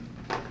men.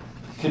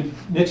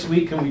 Next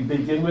week, can we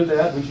begin with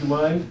that? Would you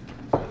mind?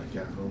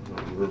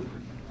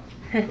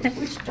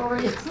 Which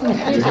story is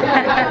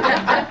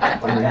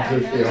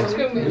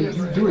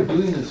You were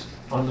doing this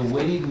on the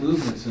wave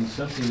movements and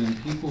something, and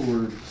people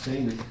were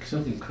saying that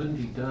something couldn't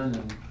be done.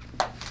 And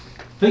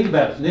think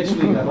about it. Next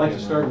week, I'd like to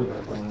start with.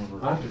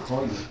 I have to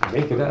call you.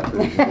 Make it up.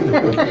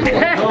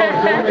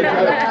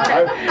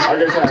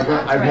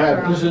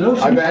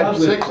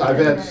 I've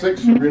had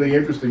six really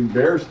interesting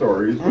bear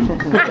stories.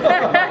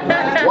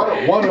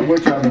 One of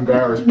which I'm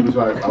embarrassed because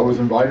I was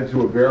invited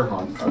to a bear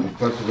hunt in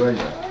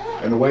Pennsylvania.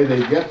 And the way they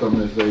get them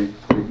is they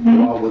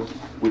go out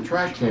with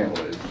trash can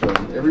lids.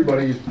 And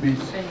everybody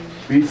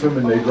beats them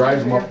and they drive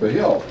them up the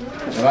hill.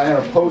 And I had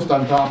a post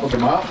on top of the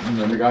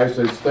mountain, and the guy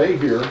says, "Stay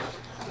here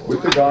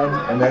with the gun,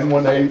 and then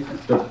when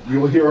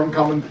you'll hear them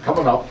coming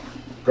up,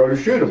 go to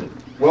shoot them."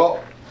 Well,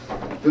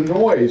 the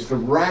noise, the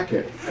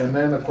racket, and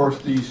then of course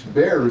these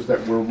bears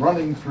that were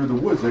running through the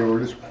woods, they were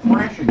just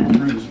crashing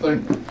through this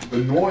thing. The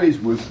noise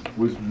was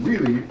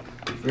really.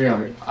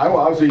 I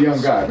was a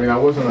young guy. I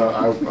was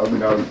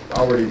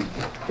already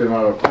been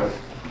I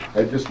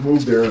had just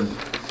moved there and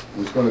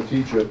was going to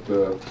teach at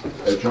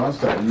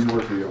Johnstown,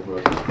 University of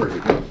Pittsburgh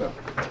at Johnstown.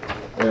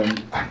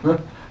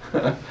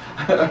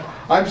 And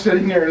I'm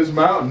sitting there in this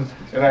mountain,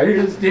 and I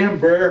hear this damn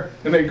bear,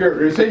 and they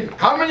say,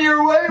 "Coming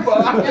your way,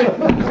 Bob!"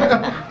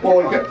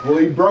 well,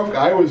 he broke.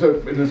 I was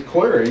up in this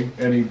clearing,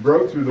 and he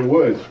broke through the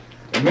woods.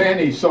 And man,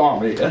 he saw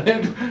me,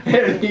 and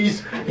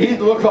he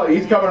looked like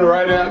he's coming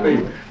right at me,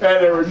 and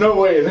there was no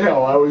way in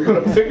hell I was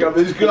going to pick up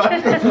his gun. I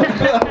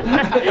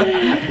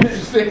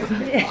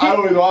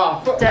was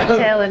off.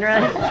 Ducktail and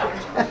run.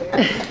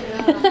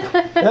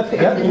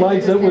 That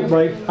lines up with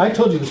I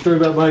told you the story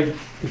about my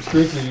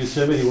experience in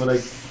Yosemite when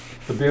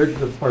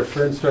our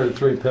friends started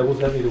throwing pebbles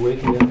at me to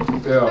wake me up.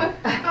 Yeah.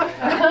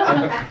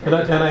 And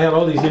I have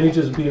all these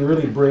images of being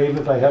really brave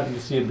if I happen to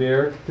see a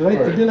bear.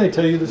 Didn't I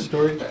tell you this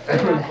story?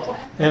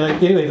 And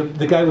anyway,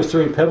 the guy was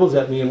throwing pebbles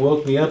at me and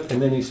woke me up,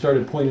 and then he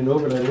started pointing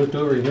over, and I looked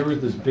over, and there was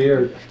this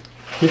bear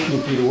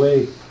 15 feet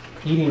away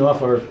eating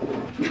off our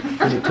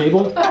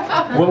table.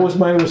 What was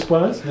my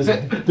response?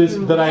 This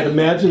that I had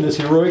imagined, this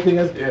heroic thing.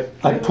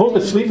 I pulled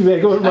the sleeping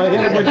bag over my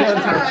head and went down.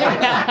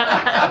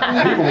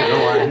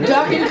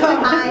 Duck and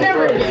cover.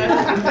 Never again.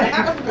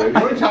 The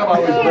only time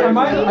I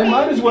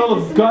might as well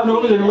have gone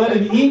over there and let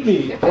him eat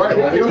me. Right,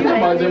 well, the only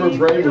time I was ever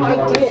brave was when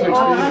I was 16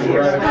 and we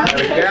were at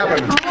a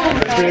cabin.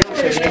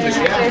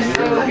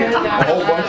 A whole bunch